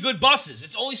really good buses.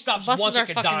 It only stops Buses once are at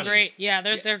fucking Kidani. great. Yeah,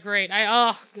 they're great.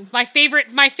 It's my favorite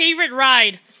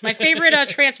ride. My favorite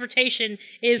transportation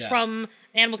is from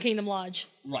Animal Kingdom Lodge.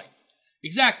 Right.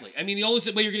 Exactly. I mean, the only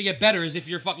way you're going to get better is if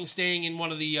you're fucking staying in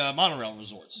one of the monorail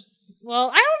resorts. Well,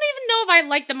 I don't even know if I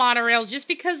like the monorails just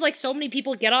because like so many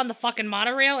people get on the fucking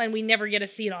monorail and we never get a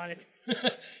seat on it.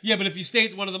 Yeah, but if you stay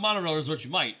at one of the monorail resorts,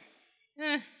 you might.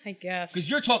 I guess. Because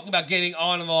you're talking about getting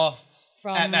on and off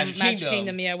From at Magic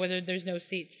Kingdom. Yeah, where there's no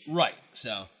seats. Right.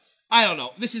 So, I don't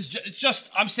know. This is it's just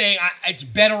I'm saying it's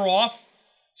better off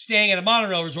staying at a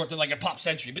monorail resort than like a Pop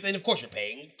Century. But then, of course, you're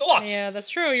paying deluxe. Yeah, that's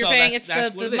true. You're So paying. that's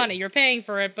what The it money. is. You're paying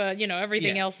for it, but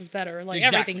everything Yeah. else is better. Like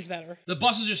Exactly. everything's better. The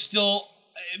buses are still.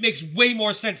 It makes way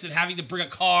more sense than having to bring a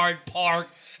card, park,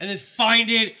 and then find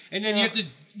it, and then you have to.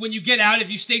 When you get out,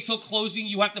 if you stay till closing,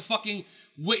 you have to fucking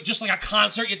wait, just like a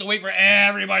concert. You have to wait for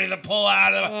everybody to pull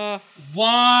out of.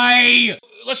 Why?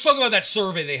 Let's talk about that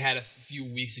survey they had a few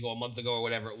weeks ago, a month ago, or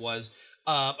whatever it was,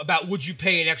 about would you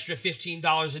pay an extra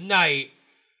 $15 a night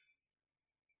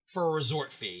for a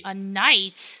resort fee? A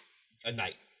night. A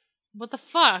night. What the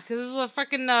fuck? This is a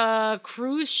freaking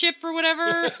cruise ship or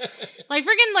whatever. Like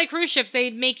freaking like cruise ships,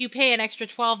 they make you pay an extra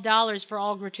 $12 for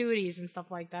all gratuities and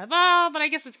stuff like that. Well, but I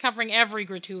guess it's covering every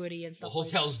gratuity and The stuff.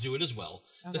 hotels do it as well.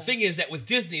 The thing is that with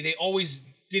Disney, they always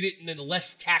did it in a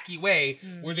less tacky way,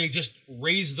 where they just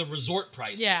raised the resort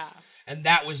prices. Yeah. And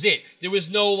that was it. There was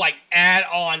no like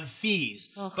add-on fees.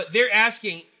 But they're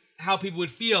asking how people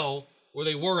would feel, or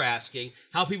they were asking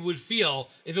how people would feel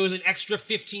if it was an extra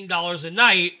 $15 a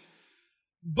night,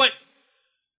 but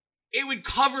it would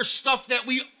cover stuff that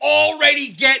we already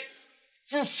get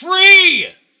for free.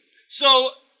 So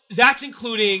that's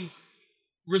including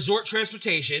resort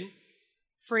transportation,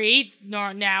 Free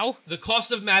now. the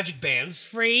cost of magic bands,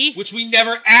 Free. which we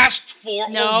never asked for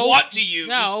No. or want to use,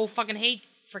 No, fucking hate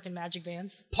freaking magic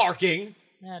bands. parking,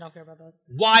 Nah, I don't care about that.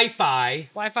 Wi-Fi,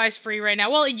 Wi-Fi's free right now.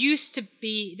 Well, it used to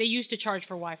be. They used to charge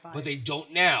for Wi-Fi. but they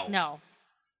don't now. No,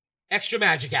 Extra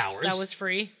magic hours. that was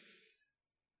free.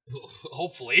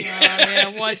 hopefully. Yeah,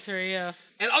 it was free. Yeah.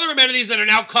 And other amenities that are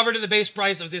now covered in the base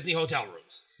price of Disney hotel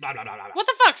rooms. Blah, blah, blah, blah, blah. What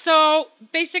the fuck? So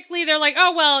basically, they're like,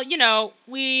 oh well,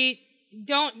 we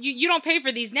don't. You don't pay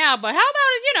for these now, but how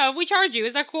about it? If we charge you,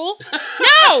 is that cool?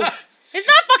 No, it's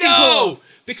not fucking No! cool.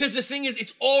 Because the thing is,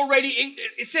 it's already,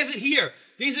 it says it here.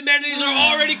 These amenities are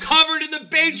already covered in the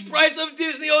base price of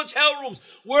Disney hotel rooms.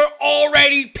 We're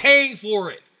already paying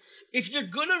for it. If you're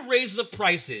gonna raise the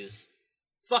prices,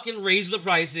 fucking raise the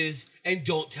prices and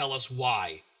don't tell us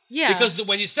why. Yeah. Because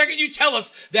when second you tell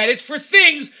us that it's for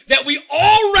things that we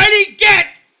already get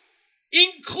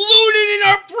included in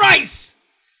our price,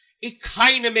 it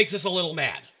kind of makes us a little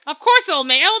mad. Of course it'll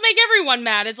make everyone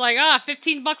mad. It's like,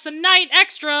 $15 a night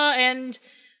extra and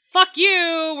fuck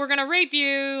you, we're gonna rape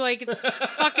you. Like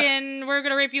fucking we're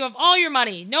gonna rape you of all your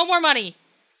money. No more money.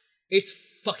 It's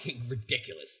fucking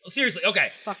ridiculous. Seriously, okay.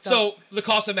 fucked So the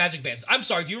cost of magic bands. I'm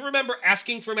sorry, do you remember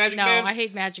asking for magic No, bands? I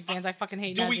hate magic bands. I fucking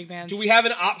hate magic bands. Do we have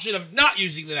an option of not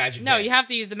using the magic No, bands? you have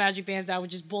to use the magic bands now,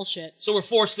 which is bullshit. So we're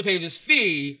forced to pay this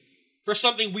fee for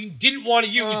something we didn't want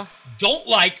to use, don't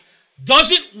like,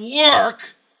 doesn't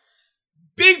work.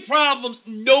 Big problems.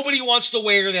 Nobody wants to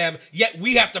wear them, yet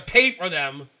we have to pay for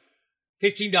them.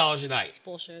 $15 a night.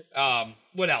 Bullshit.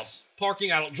 What else?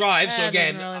 Parking, I don't drive, so It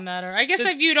again... doesn't really matter. I guess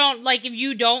since- if you don't like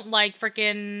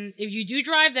freaking, if you do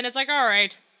drive, then it's like, all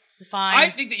right, fine. I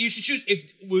think that you should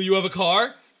choose. Will you have a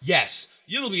car? Yes.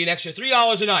 It'll be an extra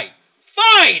 $3 a night.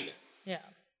 Fine! Yeah.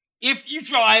 If you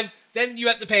drive, then you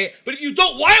have to pay it. But if you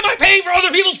don't, why am I paying for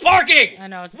other people's parking? I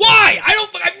know, it's why?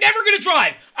 I'm never gonna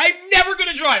drive. I'm never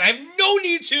gonna drive. I have no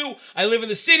need to. I live in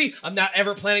the city. I'm not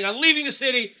ever planning on leaving the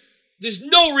city. There's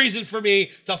no reason for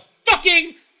me to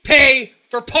fucking pay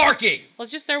for parking. Well,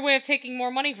 it's just their way of taking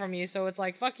more money from you. So it's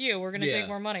like, fuck you. We're gonna take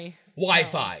more money.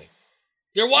 Wi-Fi.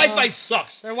 Their Wi-Fi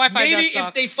sucks. Their Wi-Fi Maybe does suck.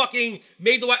 if they fucking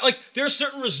made the like, there are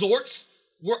certain resorts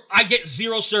where I get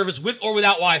zero service with or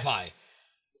without Wi-Fi.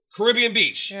 Caribbean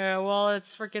Beach. Yeah, well,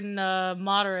 it's freaking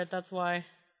moderate. That's why.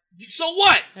 So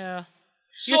what? Yeah.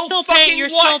 So You're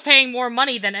still paying more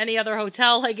money than any other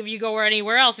hotel. Like if you go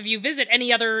anywhere else, if you visit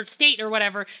any other state or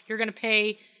whatever, you're gonna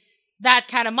pay that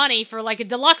kind of money for like a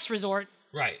deluxe resort.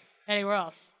 Right. Anywhere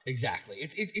else. Exactly.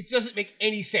 It doesn't make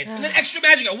any sense. And then extra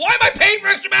magic hours. Why am I paying for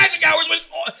extra magic hours when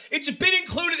it's been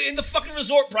included in the fucking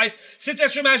resort price since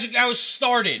extra magic hours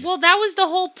started? Well, that was the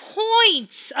whole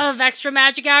point of extra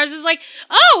magic hours. Is like,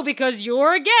 oh, because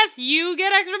you're a guest, you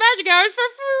get extra magic hours for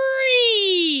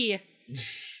free.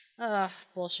 Ugh,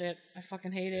 bullshit. I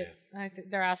fucking hate it. I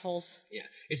think they're assholes. Yeah.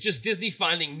 It's just Disney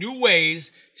finding new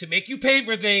ways to make you pay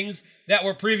for things that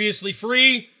were previously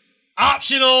free,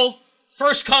 optional,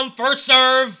 first come, first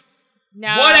serve,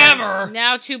 whatever.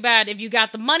 Now, too bad. If you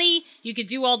got the money, you could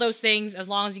do all those things as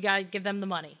long as you gotta give them the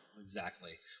money. Exactly.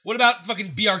 What about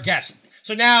fucking be our guest?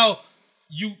 So now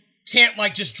you can't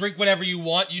like just drink whatever you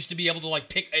want. You used to be able to like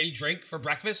pick a drink for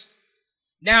breakfast.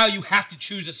 Now you have to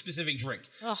choose a specific drink.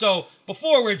 Ugh. So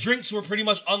before, where drinks were pretty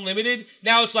much unlimited,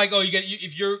 now it's like, oh,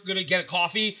 if you're gonna get a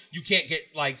coffee, you can't get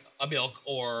like a milk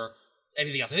or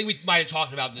anything else. I think we might have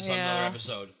talked about this on another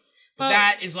episode. But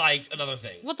that is like another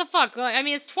thing. What the fuck? I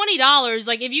mean, it's $20.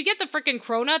 Like, if you get the freaking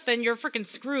cronut, then you're freaking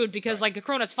screwed because like the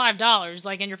cronut's $5.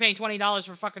 Like, and you're paying $20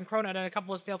 for fucking cronut and a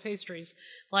couple of stale pastries.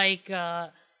 Like,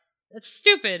 it's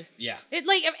stupid. Yeah. It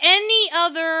like if any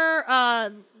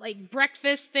other like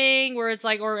breakfast thing where it's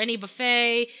like or any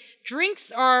buffet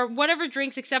drinks are whatever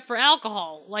drinks except for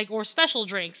alcohol like or special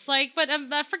drinks like but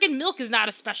freaking milk is not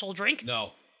a special drink.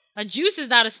 No. A juice is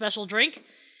not a special drink,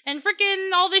 and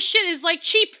freaking all this shit is like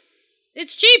cheap.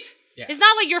 It's cheap. Yeah. It's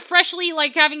not like you're freshly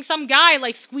like having some guy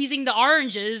like squeezing the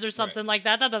oranges or something like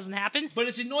that. That doesn't happen. But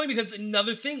it's annoying because it's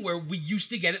another thing where we used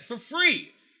to get it for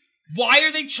free. Why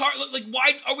are they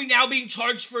why are we now being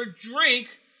charged for a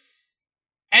drink?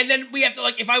 And then we have to,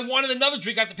 like, if I wanted another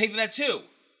drink, I have to pay for that too.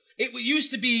 It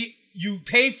used to be you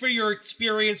pay for your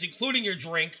experience, including your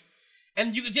drink,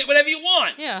 and you can get whatever you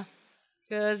want. Yeah.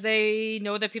 Because they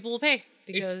know that people will pay.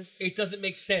 Because it doesn't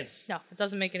make sense. No, it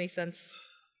doesn't make any sense.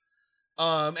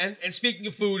 And speaking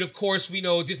of food, of course, we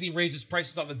know Disney raises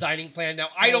prices on the dining plan. Now,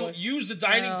 I don't use the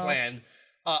dining plan.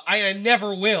 I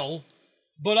never will.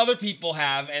 But other people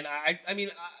have, and I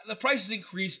mean, the price has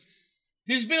increased.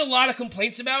 There's been a lot of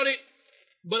complaints about it,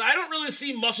 but I don't really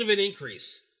see much of an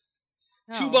increase.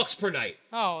 $2 per night.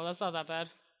 Oh, that's not that bad.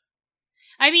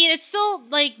 I mean, it's still,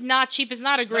 like, not cheap. It's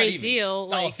not a great deal.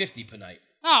 $1.50 per night.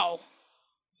 Oh.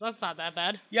 So that's not that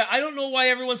bad. Yeah, I don't know why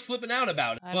everyone's flipping out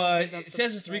about it, but it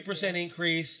says a 3%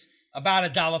 increase,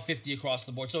 about $1.50 across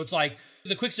the board. So it's like,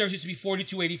 the quick service used to be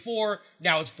 $42.84,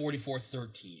 now it's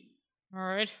 $44.13. All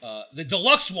right. The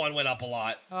deluxe one went up a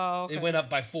lot. Oh, okay. It went up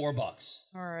by $4.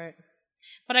 All right.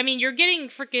 But I mean, you're getting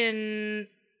freaking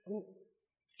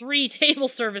 3 table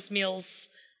service meals.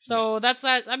 So that's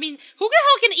that. I mean, who the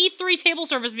hell can eat 3 table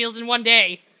service meals in one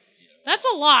day? That's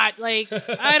a lot. Like,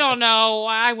 I don't know.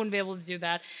 I wouldn't be able to do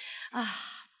that. I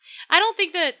don't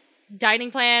think that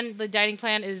the dining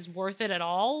plan is worth it at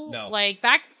all. No. Like,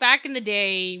 back in the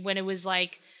day when it was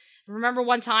like, remember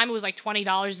one time it was like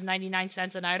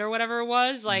 $20.99 a night or whatever it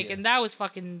was? Like, and that was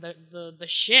fucking the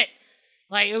shit.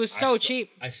 Like, it was so cheap.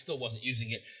 I still wasn't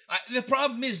using it. The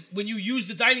problem is, when you use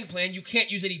the dining plan, you can't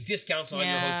use any discounts on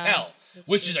your hotel,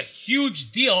 which is a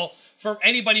huge deal for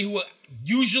anybody who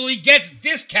usually gets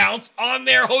discounts on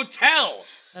their hotel.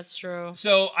 That's true.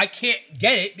 So I can't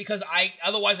get it because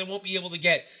otherwise I won't be able to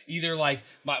get either like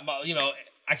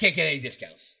I can't get any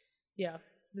discounts. Yeah.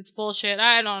 It's bullshit.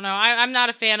 I don't know. I'm not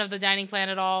a fan of the dining plan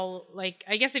at all. Like,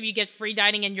 I guess if you get free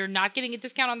dining and you're not getting a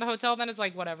discount on the hotel, then it's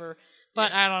like, whatever.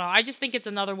 But I don't know. I just think it's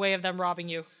another way of them robbing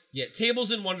you. Yeah,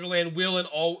 Tables in Wonderland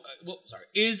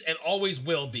is and always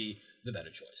will be the better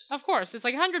choice. Of course. It's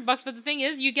like $100, but the thing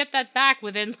is, you get that back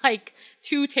within like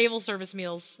 2 table service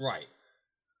meals. Right.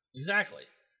 Exactly.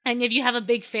 And if you have a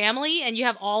big family and you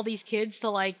have all these kids to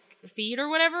like feed or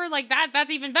whatever, like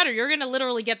that's even better. You're going to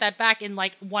literally get that back in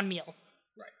like 1 meal.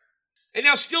 And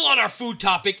now, still on our food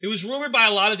topic, it was rumored by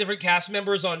a lot of different cast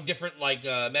members on different, like,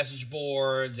 message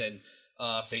boards and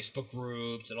Facebook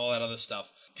groups and all that other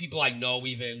stuff. People I know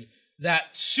even,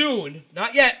 that soon,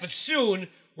 not yet, but soon,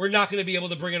 we're not going to be able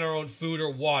to bring in our own food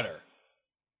or water.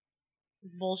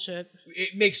 It's bullshit.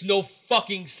 It makes no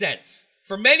fucking sense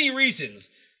for many reasons.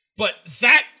 But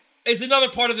that is another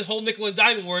part of this whole nickel and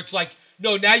diming where it's like,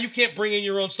 no, now you can't bring in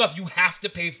your own stuff. You have to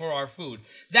pay for our food.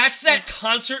 That's that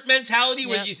concert mentality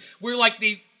where like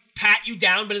they pat you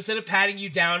down, but instead of patting you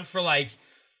down for like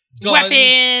guns,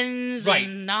 weapons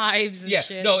and knives and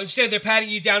shit. No, instead they're patting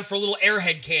you down for little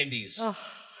Airhead candies. Ugh.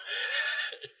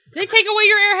 They take away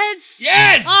your Airheads?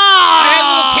 Yes! Oh, I had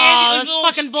little candies,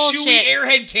 that's fucking chewy bullshit.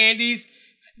 Airhead candies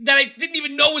that I didn't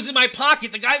even know was in my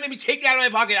pocket. The guy made me take it out of my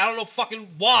pocket. I don't know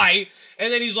fucking why.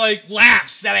 And then he's like,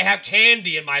 laughs that I have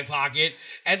candy in my pocket.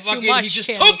 And fucking he just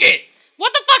took it.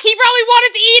 What the fuck? He probably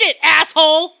wanted to eat it,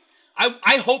 asshole.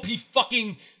 I hope he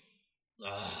fucking...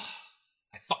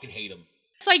 I fucking hate him.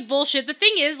 It's like bullshit. The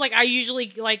thing is, like, I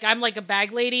usually, like, I'm like a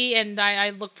bag lady, and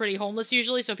I look pretty homeless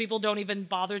usually, so people don't even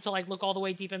bother to, like, look all the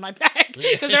way deep in my bag,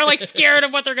 because they're, like, scared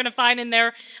of what they're gonna find in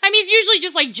there. I mean, it's usually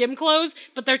just, like, gym clothes,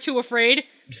 but they're too afraid,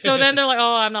 so then they're like,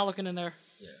 oh, I'm not looking in there.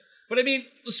 Yeah. But I mean,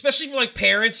 especially for, like,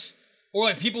 parents, or,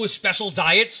 like, people with special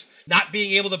diets, not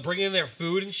being able to bring in their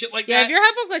food and shit like that. Yeah, if you're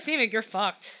hypoglycemic, you're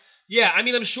fucked. Yeah, I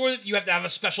mean, I'm sure that you have to have a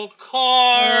special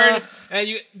card,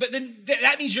 but then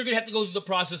that means you're gonna have to go through the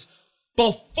process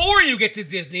before you get to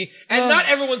Disney, and not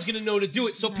everyone's going to know to do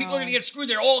it. So people are going to get screwed.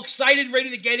 They're all excited, ready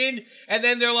to get in, and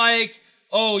then they're like,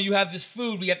 oh, you have this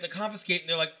food, we have to confiscate. And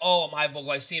they're like, oh, I'm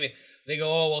hypoglycemic. They go,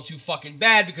 oh, well, too fucking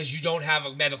bad because you don't have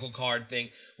a medical card thing.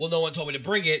 Well, no one told me to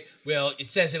bring it. Well, it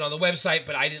says it on the website,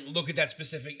 but I didn't look at that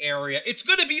specific area. It's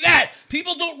going to be that.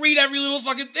 People don't read every little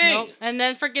fucking thing. Nope. And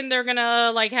then freaking they're going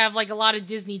to, like, have, like, a lot of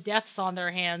Disney deaths on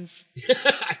their hands.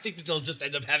 I think that they'll just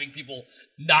end up having people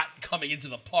not coming into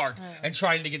the park and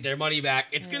trying to get their money back.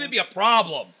 It's going to be a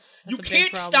problem. You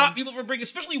can't stop people from bringing,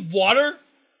 especially water.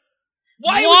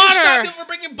 Why would you stop people from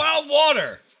bringing bottled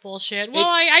water? It's bullshit. Well,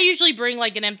 I usually bring,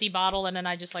 like, an empty bottle, and then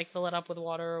I just, like, fill it up with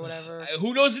water or whatever.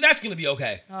 Who knows if that's going to be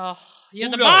okay? Oh, you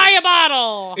have to buy a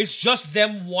bottle. It's just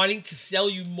them wanting to sell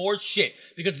you more shit.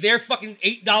 Because their fucking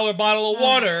 $8 bottle of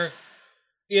water,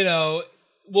 you know,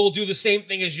 will do the same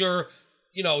thing as your,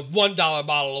 you know, $1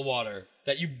 bottle of water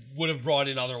that you would have brought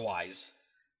in otherwise.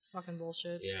 Fucking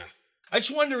bullshit. Yeah. I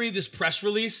just wanted to read this press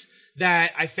release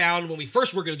that I found when we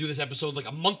first were going to do this episode like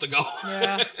a month ago.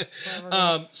 Yeah.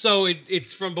 So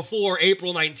it's from before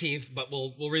April 19th, but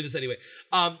we'll read this anyway.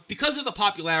 Because of the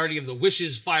popularity of the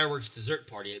Wishes Fireworks Dessert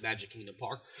Party at Magic Kingdom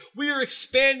Park, we are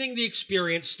expanding the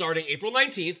experience starting April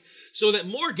 19th so that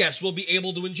more guests will be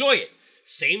able to enjoy it.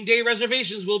 Same-day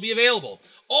reservations will be available.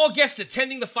 All guests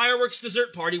attending the fireworks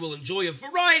dessert party will enjoy a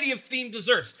variety of themed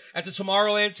desserts at the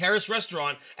Tomorrowland Terrace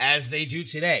restaurant as they do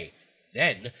today.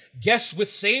 Then, guests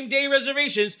with same-day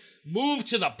reservations move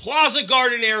to the Plaza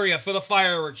Garden area for the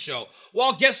fireworks show,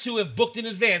 while guests who have booked in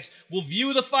advance will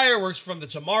view the fireworks from the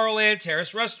Tomorrowland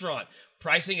Terrace restaurant.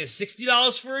 Pricing is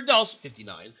 $60 for adults,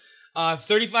 $59,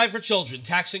 $35 for children,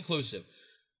 tax inclusive.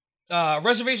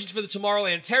 Reservations for the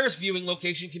Tomorrowland Terrace viewing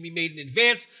location can be made in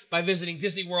advance by visiting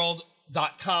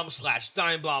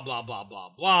DisneyWorld.com/dine, blah, blah, blah, blah,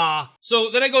 blah. So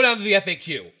then I go down to the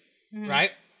FAQ,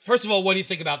 right? First of all, what do you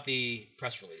think about the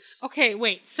press release? Okay,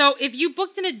 wait. So if you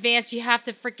booked in advance, you have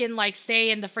to freaking, like, stay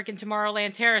in the freaking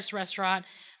Tomorrowland Terrace restaurant.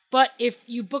 But if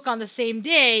you book on the same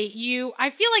day,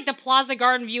 I feel like the Plaza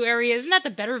Garden view area, isn't that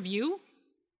the better view?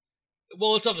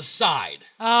 Well, it's on the side.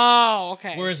 Oh,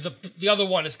 okay. Whereas the other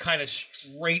one is kind of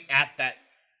straight at that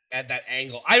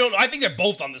angle. I don't know. I think they're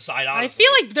both on the side, honestly. I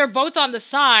feel like they're both on the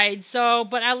side,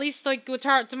 but at least, like, with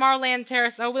Tomorrowland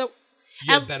Terrace, you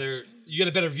get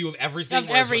a better view of everything. Of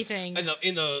everything.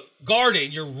 In the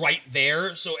garden, you're right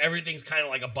there, so everything's kind of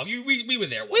like above you. We were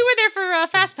there once. We were there for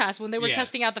Fast Pass when they were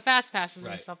testing out the Fast Passes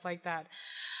and stuff like that.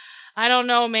 I don't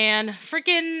know, man.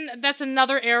 Freaking, that's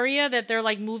another area that they're,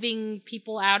 like, moving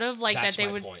people out of. Like, that's that they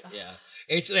my would. Point. Yeah,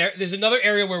 it's there. There's another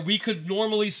area where we could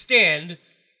normally stand,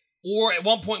 or at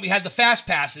one point we had the Fast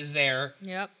Passes there.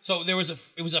 Yep. So it was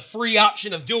a free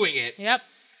option of doing it. Yep.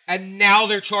 And now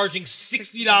they're charging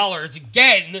 $60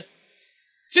 again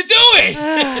to do it.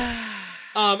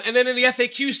 And then in the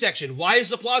FAQ section, why is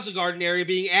the Plaza Garden area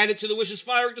being added to the Wishes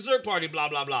Fireworks Dessert Party? Blah,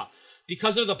 blah, blah.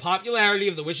 Because of the popularity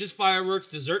of the Wishes Fireworks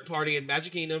Dessert Party at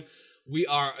Magic Kingdom, we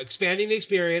are expanding the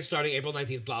experience starting April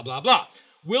 19th, blah, blah, blah.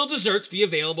 Will desserts be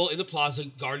available in the Plaza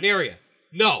Garden area?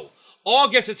 No. All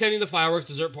guests attending the fireworks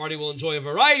dessert party will enjoy a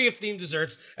variety of themed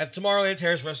desserts at the Tomorrowland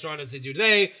Terrace restaurant as they do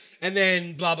today. And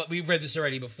then blah, blah. We've read this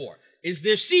already before. Is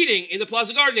there seating in the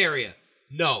Plaza Garden area?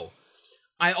 No.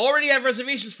 I already have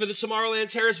reservations for the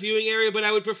Tomorrowland Terrace viewing area, but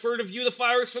I would prefer to view the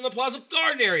fireworks from the Plaza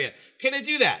Garden area. Can I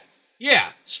do that?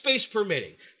 Yeah, space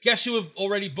permitting. Guests who have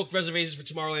already booked reservations for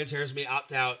Tomorrowland Terrace may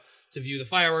opt out to view the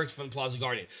fireworks from Plaza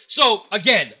Guardian. So,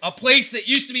 again, a place that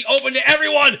used to be open to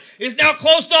everyone is now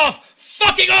closed off,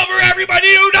 fucking over everybody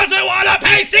who doesn't want to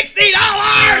pay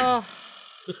 $60!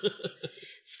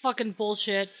 It's fucking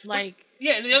bullshit. Like...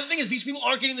 Yeah, and the other thing is these people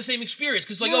aren't getting the same experience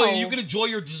because, like, oh, you can enjoy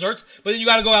your desserts, but then you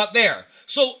got to go out there.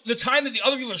 So the time that the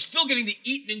other people are still getting to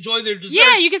eat and enjoy their desserts.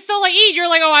 Yeah, you can still like eat. You're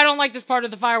like, oh, I don't like this part of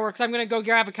the fireworks. I'm gonna go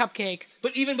grab a cupcake.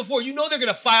 But even before, you know they're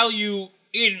gonna file you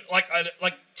in like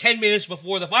 10 minutes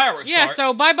before the fireworks Yeah,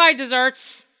 start. so bye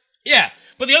desserts. Yeah,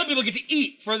 but the other people get to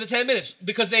eat for the 10 minutes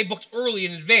because they booked early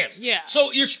in advance. Yeah.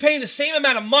 So you're paying the same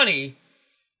amount of money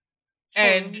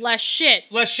and less shit.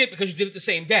 Less shit because you did it the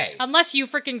same day. Unless you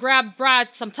freaking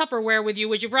brought some Tupperware with you,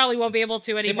 which you probably won't be able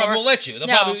to anymore. They probably won't let you. They'll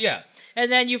probably, yeah. And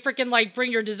then you freaking like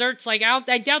bring your desserts like out.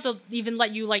 I doubt they'll even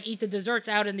let you like eat the desserts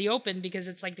out in the open because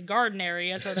it's like the garden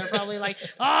area. So they're probably like,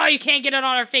 oh, you can't get it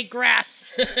on our fake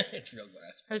grass. It's real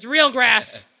grass. It's real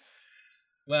grass.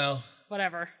 Well.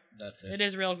 Whatever. That's it. It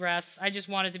is real grass. I just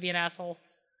wanted to be an asshole.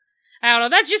 I don't know.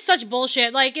 That's just such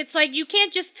bullshit. Like, it's like you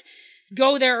can't just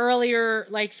go there earlier,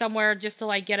 like somewhere just to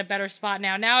like get a better spot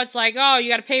now. Now it's like, oh, you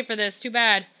got to pay for this. Too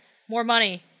bad. More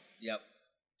money. Yep.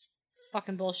 It's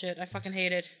fucking bullshit. I fucking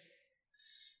hate it.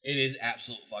 It is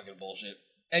absolute fucking bullshit.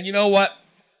 And you know what?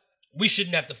 We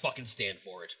shouldn't have to fucking stand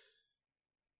for it.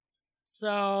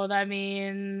 So that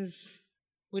means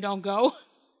we don't go?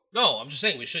 No, I'm just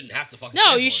saying we shouldn't have to fucking No,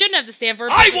 stand for it. you shouldn't have to stand for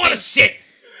it. I want to sit!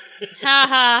 Ha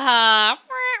ha ha.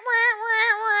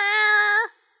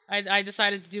 I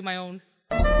decided to do my own.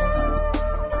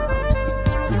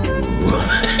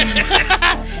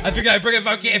 I figure I bring it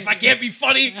if I can't be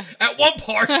funny at one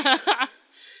part. I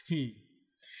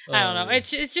don't know.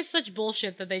 It's just such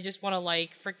bullshit that they just want to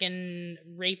like freaking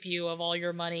rape you of all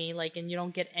your money, like, and you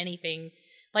don't get anything.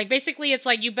 Like, basically, it's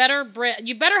like you better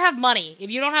have money. If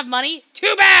you don't have money,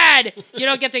 too bad. You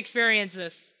don't get to experience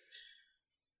this.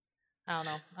 I don't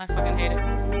know. I fucking hate it.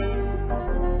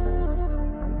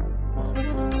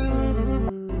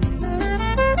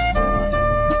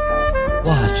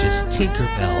 Watch as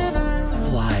Tinkerbell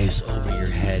flies over your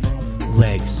head,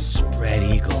 legs spread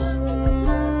eagle.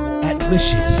 At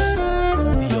Wishes,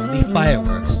 the only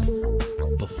fireworks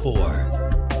before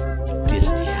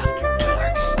Disney After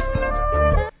Dark.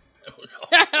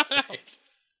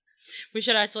 We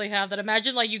should actually have that.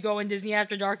 Imagine, like, you go in Disney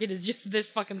After Dark, it is just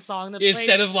this fucking song that plays.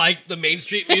 Instead of, like, the Main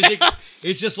Street music,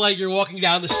 it's just like you're walking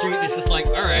down the street and it's just like,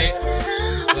 all right.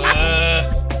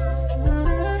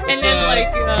 And then,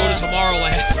 like, go to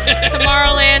Tomorrowland.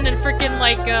 Tomorrowland and freaking,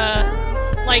 like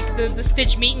the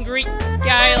Stitch meet and greet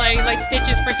guy, like Stitch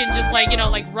is freaking just like, you know,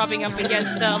 like rubbing up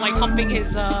against, like humping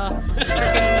his,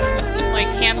 freaking, like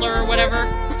handler or whatever,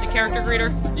 the character greeter.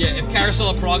 Yeah, if Carousel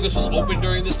of Progress was open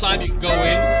during this time, you could go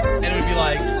in and it would be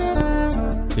like,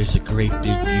 there's a great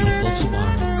big beautiful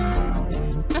tomorrow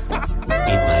in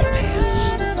my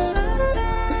pants.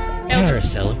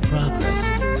 Carousel of Progress.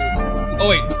 Oh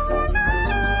wait.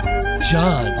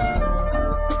 John,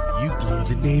 you blew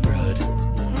the neighborhood.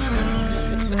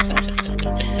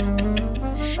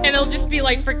 And it'll just be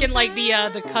like freaking like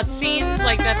the cutscenes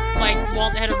like that like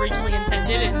Walt had originally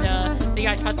intended and they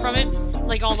got cut from it.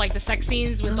 Like all like the sex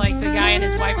scenes with like the guy and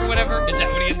his wife or whatever. Is that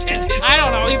what he intended? I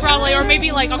don't know. He probably, or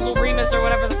maybe like Uncle Remus or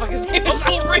whatever the fuck his name is.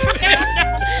 Uncle Remus!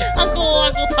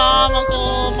 Uncle Tom,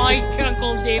 Uncle Mike,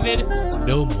 Uncle David.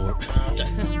 No more.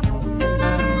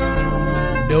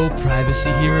 No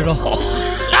privacy here at all.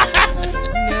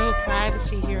 No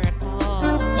privacy here at all.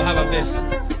 Well, how about this?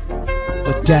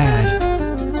 But Dad,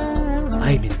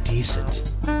 I'm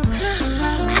indecent.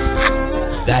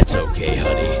 That's okay,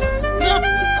 honey.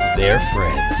 They're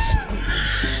friends.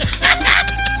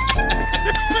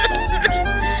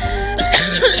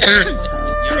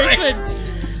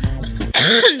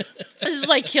 This is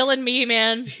like killing me,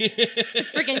 man.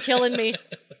 It's freaking killing me.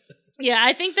 Yeah,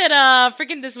 I think that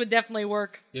freaking this would definitely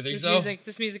work. You think so?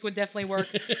 This music would definitely work.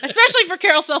 Especially for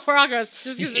Carousel of Progress,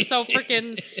 just because it's so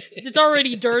freaking, it's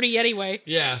already dirty anyway.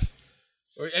 Yeah.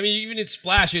 Or, I mean, even in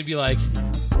Splash, it'd be like,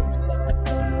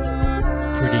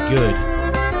 pretty good.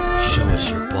 Show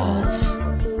us your balls.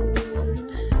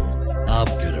 I'm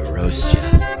gonna roast ya.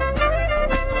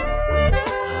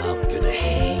 I'm gonna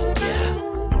hang ya.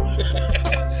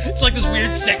 it's like this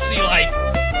weird, sexy, like,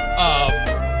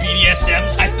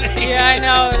 BDSM type thing. Yeah, I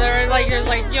know. There's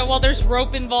like, yeah, well, there's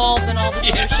rope involved and all this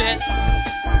other shit.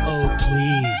 Oh,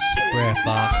 please, Brer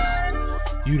Fox.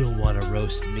 You don't want to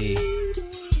roast me.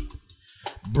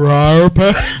 Brer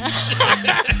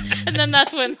And then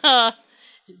that's when,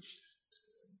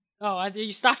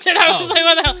 you stopped it. I was like,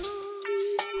 what the hell?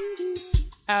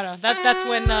 I don't know. That's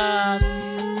when,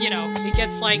 it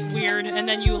gets like weird, and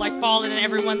then you like fall in and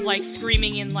everyone's like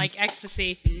screaming in like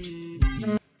ecstasy.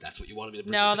 That's what you wanted me to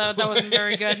bring. No, that wasn't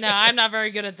very good. No, I'm not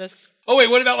very good at this. Oh wait,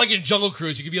 what about like in Jungle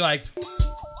Cruise? You could be like,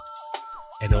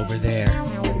 and over there,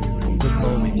 the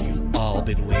moment you've all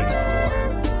been waiting for.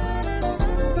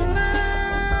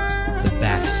 The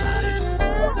backside of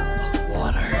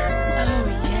water. Oh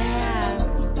yeah.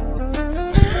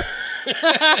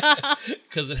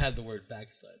 Because it had the word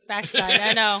backside. Backside,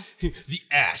 I know. The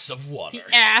ass of water.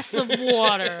 The ass of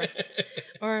water.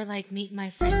 Or like meet my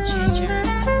friend Ginger.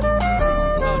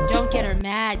 Oh, don't get her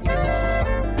mad,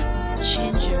 cause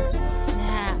Ginger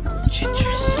snaps.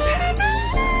 Ginger snaps.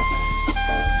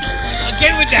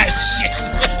 Again with that shit.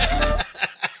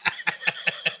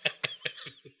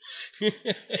 I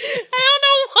don't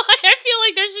know why. I feel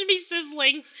like there should be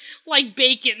sizzling like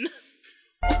bacon.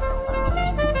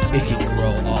 It can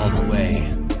grow all the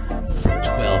way from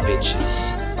 12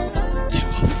 inches to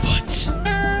a foot.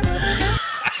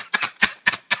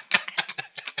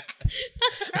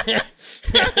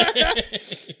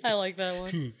 I like that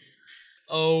one.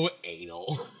 Oh,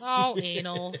 anal. Oh,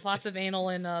 anal. Lots of anal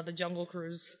in the Jungle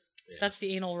Cruise. Yeah. That's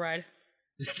the anal ride.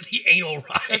 That's the anal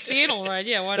ride. That's the anal ride,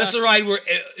 yeah, why not? That's the ride where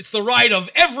it's the ride of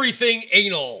everything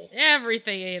anal.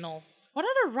 Everything anal. What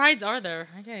other rides are there?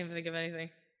 I can't even think of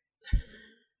anything.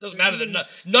 Doesn't matter that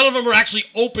none of them are actually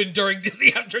open during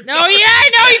Disney After Dark. No, yeah, I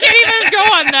know, you can't even go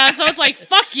on that, so it's like,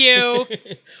 fuck you.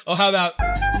 Oh, how about...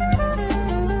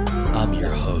 I'm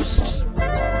your host.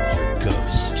 Your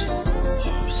ghost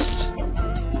host.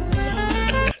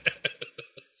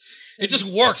 It just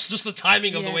works, just the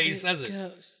timing of the way he says it.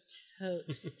 Ghost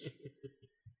host.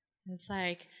 It's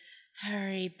like,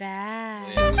 hurry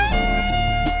back. Hurry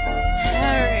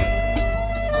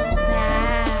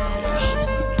back.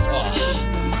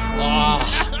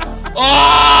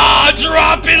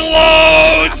 Dropping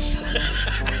loads!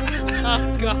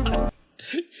 Oh, God.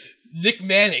 Nick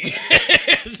Manning,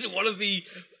 one of the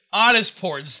oddest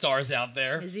porn stars out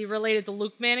there. Is he related to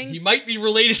Luke Manning? He might be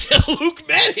related to Luke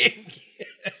Manning.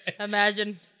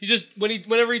 Imagine. He just,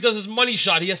 whenever he does his money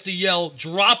shot, he has to yell,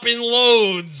 dropping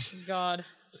loads. God,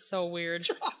 so weird.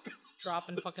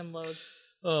 Dropping fucking loads.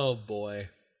 Oh, boy.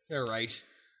 All right.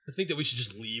 I think that we should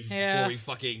just leave before we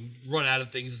fucking run out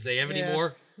of things to say. Have any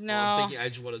more? No. I'm thinking, I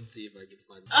just wanted to see if I could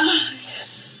find them.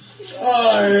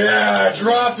 Oh, yeah,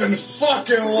 dropping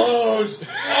fucking loads.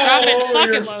 All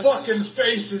over your fucking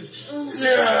faces.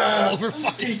 Yeah. All over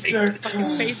fucking faces.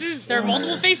 Fucking faces? There are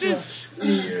multiple faces?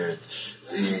 Eat it.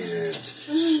 Yeah.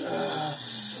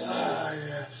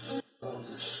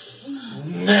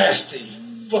 Nasty.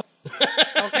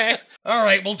 Okay. All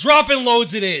right, well, dropping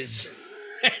loads it is.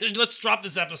 Let's drop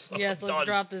this episode. Yes, let's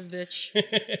drop this bitch.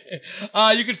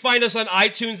 You can find us on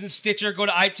iTunes and Stitcher. Go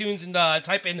to iTunes and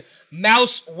type in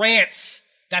Mouse Rants.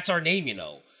 That's our name, you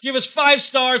know. Give us 5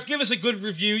 stars. Give us a good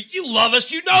review. You love us.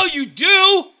 You know you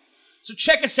do. So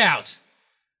check us out.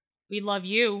 We love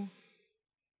you.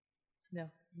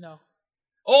 No.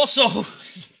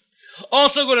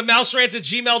 Also go to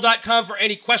mouserants@gmail.com for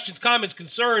any questions, comments,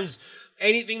 concerns,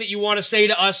 anything that you want to say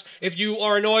to us. If you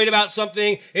are annoyed about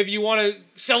something, if you want to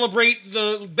celebrate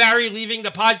the Barry leaving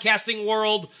the podcasting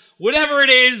world, whatever it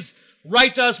is,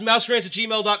 write to us,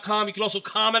 mouserants@gmail.com. You can also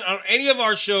comment on any of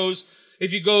our shows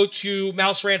if you go to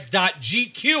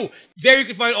mouserants.gq. There you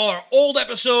can find all our old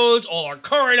episodes, all our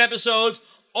current episodes,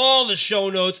 all the show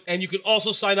notes, and you can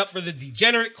also sign up for the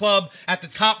Degenerate Club at the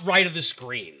top right of the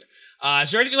screen.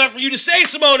 Is there anything left for you to say,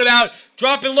 Simone, about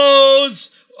dropping loads,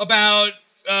 about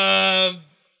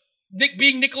Nick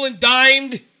being nickel and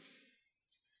dimed?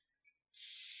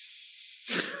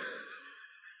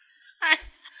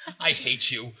 I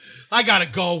hate you. I gotta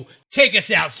go. Take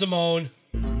us out, Simone.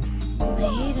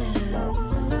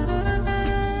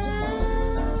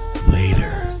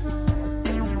 Later.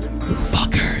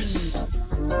 Fuckers.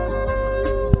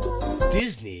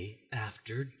 Disney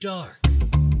After Dark.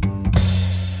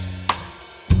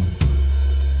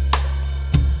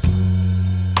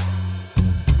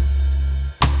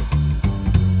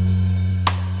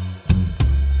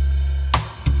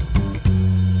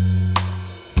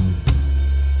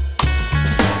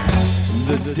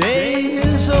 The day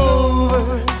is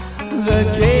over, the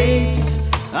gates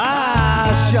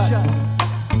are shut.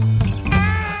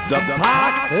 The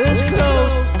park is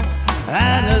closed,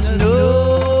 and there's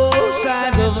no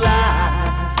signs of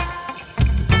life.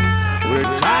 We're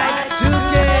tied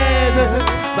together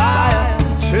by a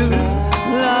true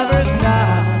lover's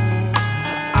knot.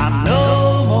 I'm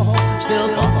no more, still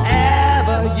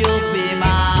forever you'll be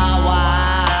my wife.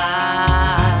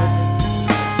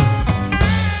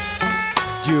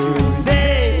 During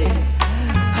day,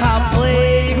 our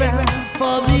playground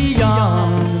for the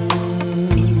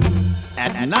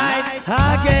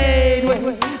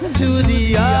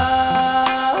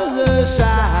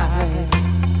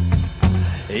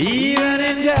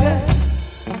baby.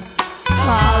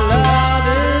 Our love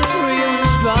is real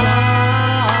strong.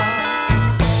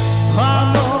 I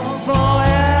know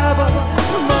forever,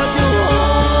 but you'll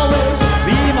always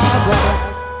be my bride.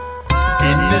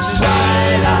 In this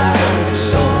twilight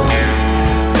zone,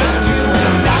 just you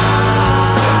and I.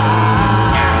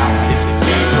 It's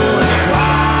peaceful and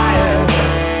quiet.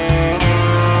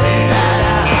 And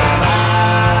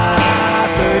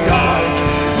after dark,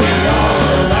 we all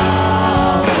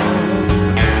alone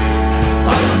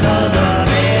under the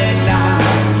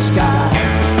midnight sky.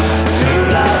 True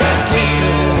love and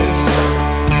kisses.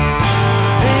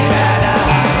 And after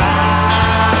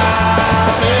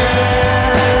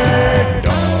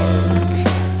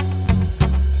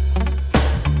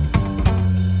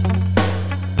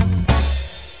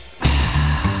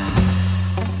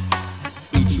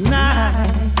each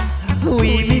night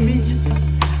we meet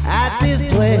at this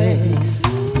place,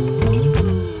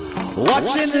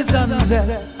 watching the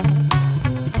sunset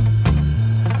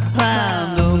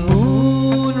and the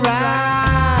moon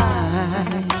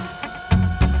rise.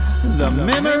 The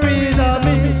memories of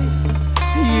me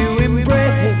you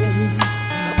embrace.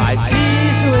 I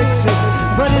cease to exist,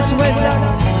 but it's when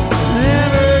love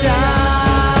never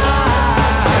dies.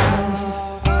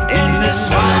 In this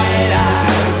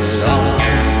twilight zone,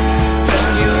 just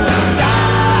you and I.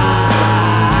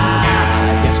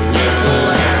 It's peaceful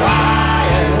and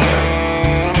quiet.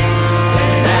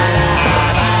 And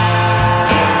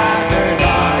after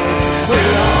dark,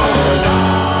 we're all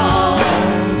alone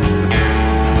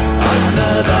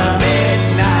under the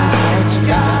midnight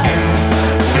sky.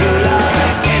 True love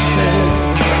and kisses.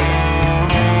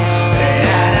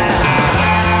 And after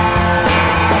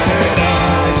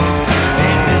dark,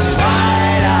 in this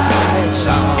twilight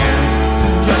zone,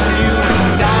 just you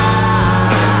and I.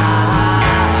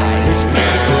 It's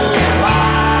peaceful and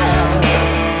quiet.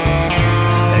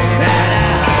 And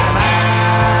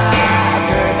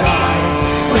after dark,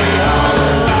 we're all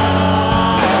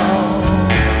alone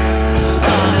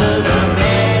under the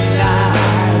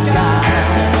midnight sky.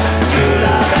 True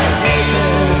love and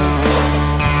kisses.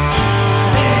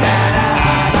 And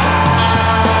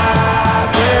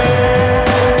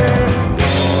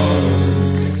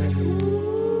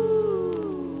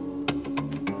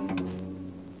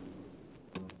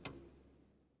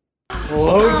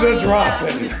Loads are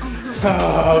dropping.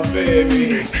 Oh,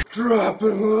 baby.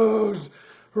 Dropping loads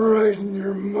right in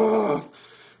your mouth.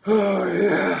 Oh,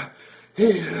 yeah.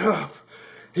 Heat it up.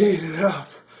 Heat it up.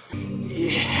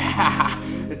 Yeah.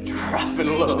 Dropping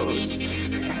loads.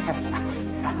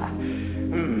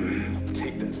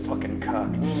 Take that fucking cock.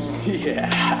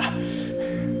 Yeah.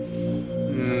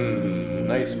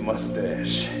 Nice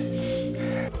mustache.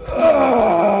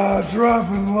 Ah,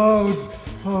 dropping loads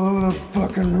all over the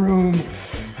fucking room.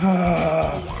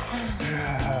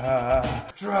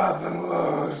 Dropping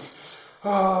loads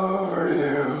all over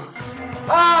you.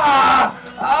 Ah!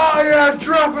 Oh yeah,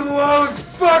 dropping loads.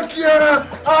 Fuck yeah!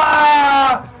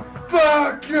 Ah!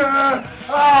 Fuck yeah!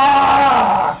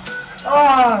 Ah!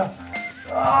 Ah!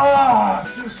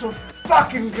 Ah! Feels so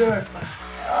fucking good.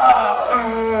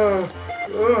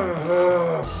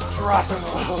 Dropping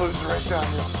loads right down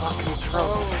your fucking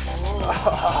throat.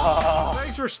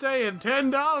 Thanks for staying.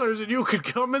 $10 and you could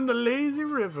come in the lazy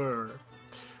river.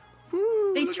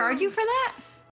 Woo, They charge you for that?